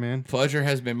on here, man. Pleasure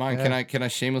has been mine. Yeah. Can I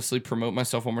shamelessly promote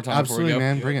myself one more time Absolutely, before we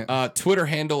go? man. Bring it. Twitter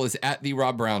handle is @The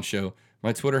Rob Brown Show.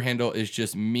 My Twitter handle is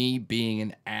just me being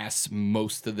an ass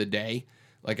most of the day.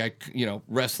 Like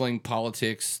wrestling,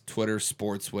 politics, Twitter,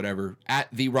 sports, whatever.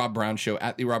 @The Rob Brown Show.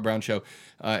 @The Rob Brown Show.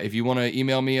 If you want to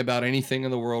email me about anything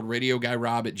in the world,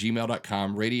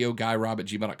 radioguyrob@gmail.com.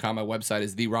 Radioguyrob@gmail.com. My website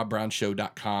is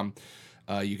therobbrownshow.com.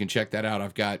 You can check that out.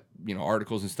 I've got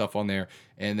articles and stuff on there.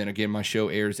 And then again, my show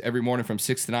airs every morning from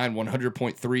 6 to 9,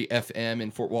 100.3 FM in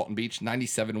Fort Walton Beach,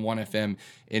 97.1 FM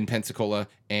in Pensacola,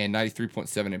 and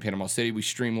 93.7 in Panama City. We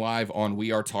stream live on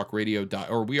We Are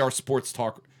Sports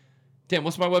Talk. Damn,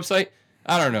 what's my website?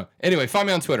 I don't know. Anyway, find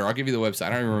me on Twitter. I'll give you the website. I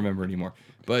don't even remember anymore.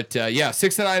 But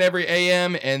 6 to 9 every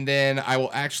AM. And then I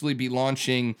will actually be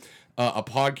launching a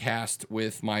podcast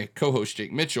with my co-host,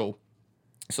 Jake Mitchell,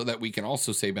 so that we can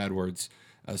also say bad words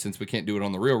since we can't do it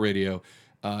on the real radio.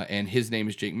 And his name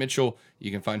is Jake Mitchell.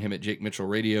 You can find him at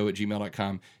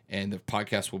jakemitchellradio@gmail.com. And the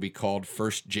podcast will be called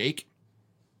First Jake,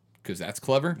 because that's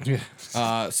clever.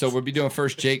 Yeah. So we'll be doing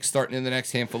First Jake starting in the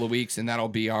next handful of weeks, and that'll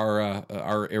be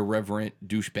our irreverent,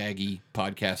 douchebaggy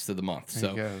podcast of the month.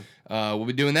 There you So we'll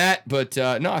be doing that. But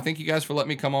no, I thank you guys for letting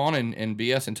me come on and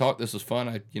BS and talk. This was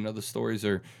fun. The stories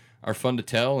are are fun to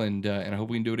tell, and I hope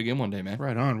we can do it again one day, man.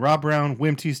 Right on. Rob Brown,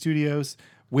 WimT Studios,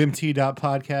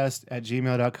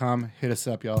 wimt.podcast@gmail.com. Hit us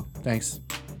up, y'all. Thanks.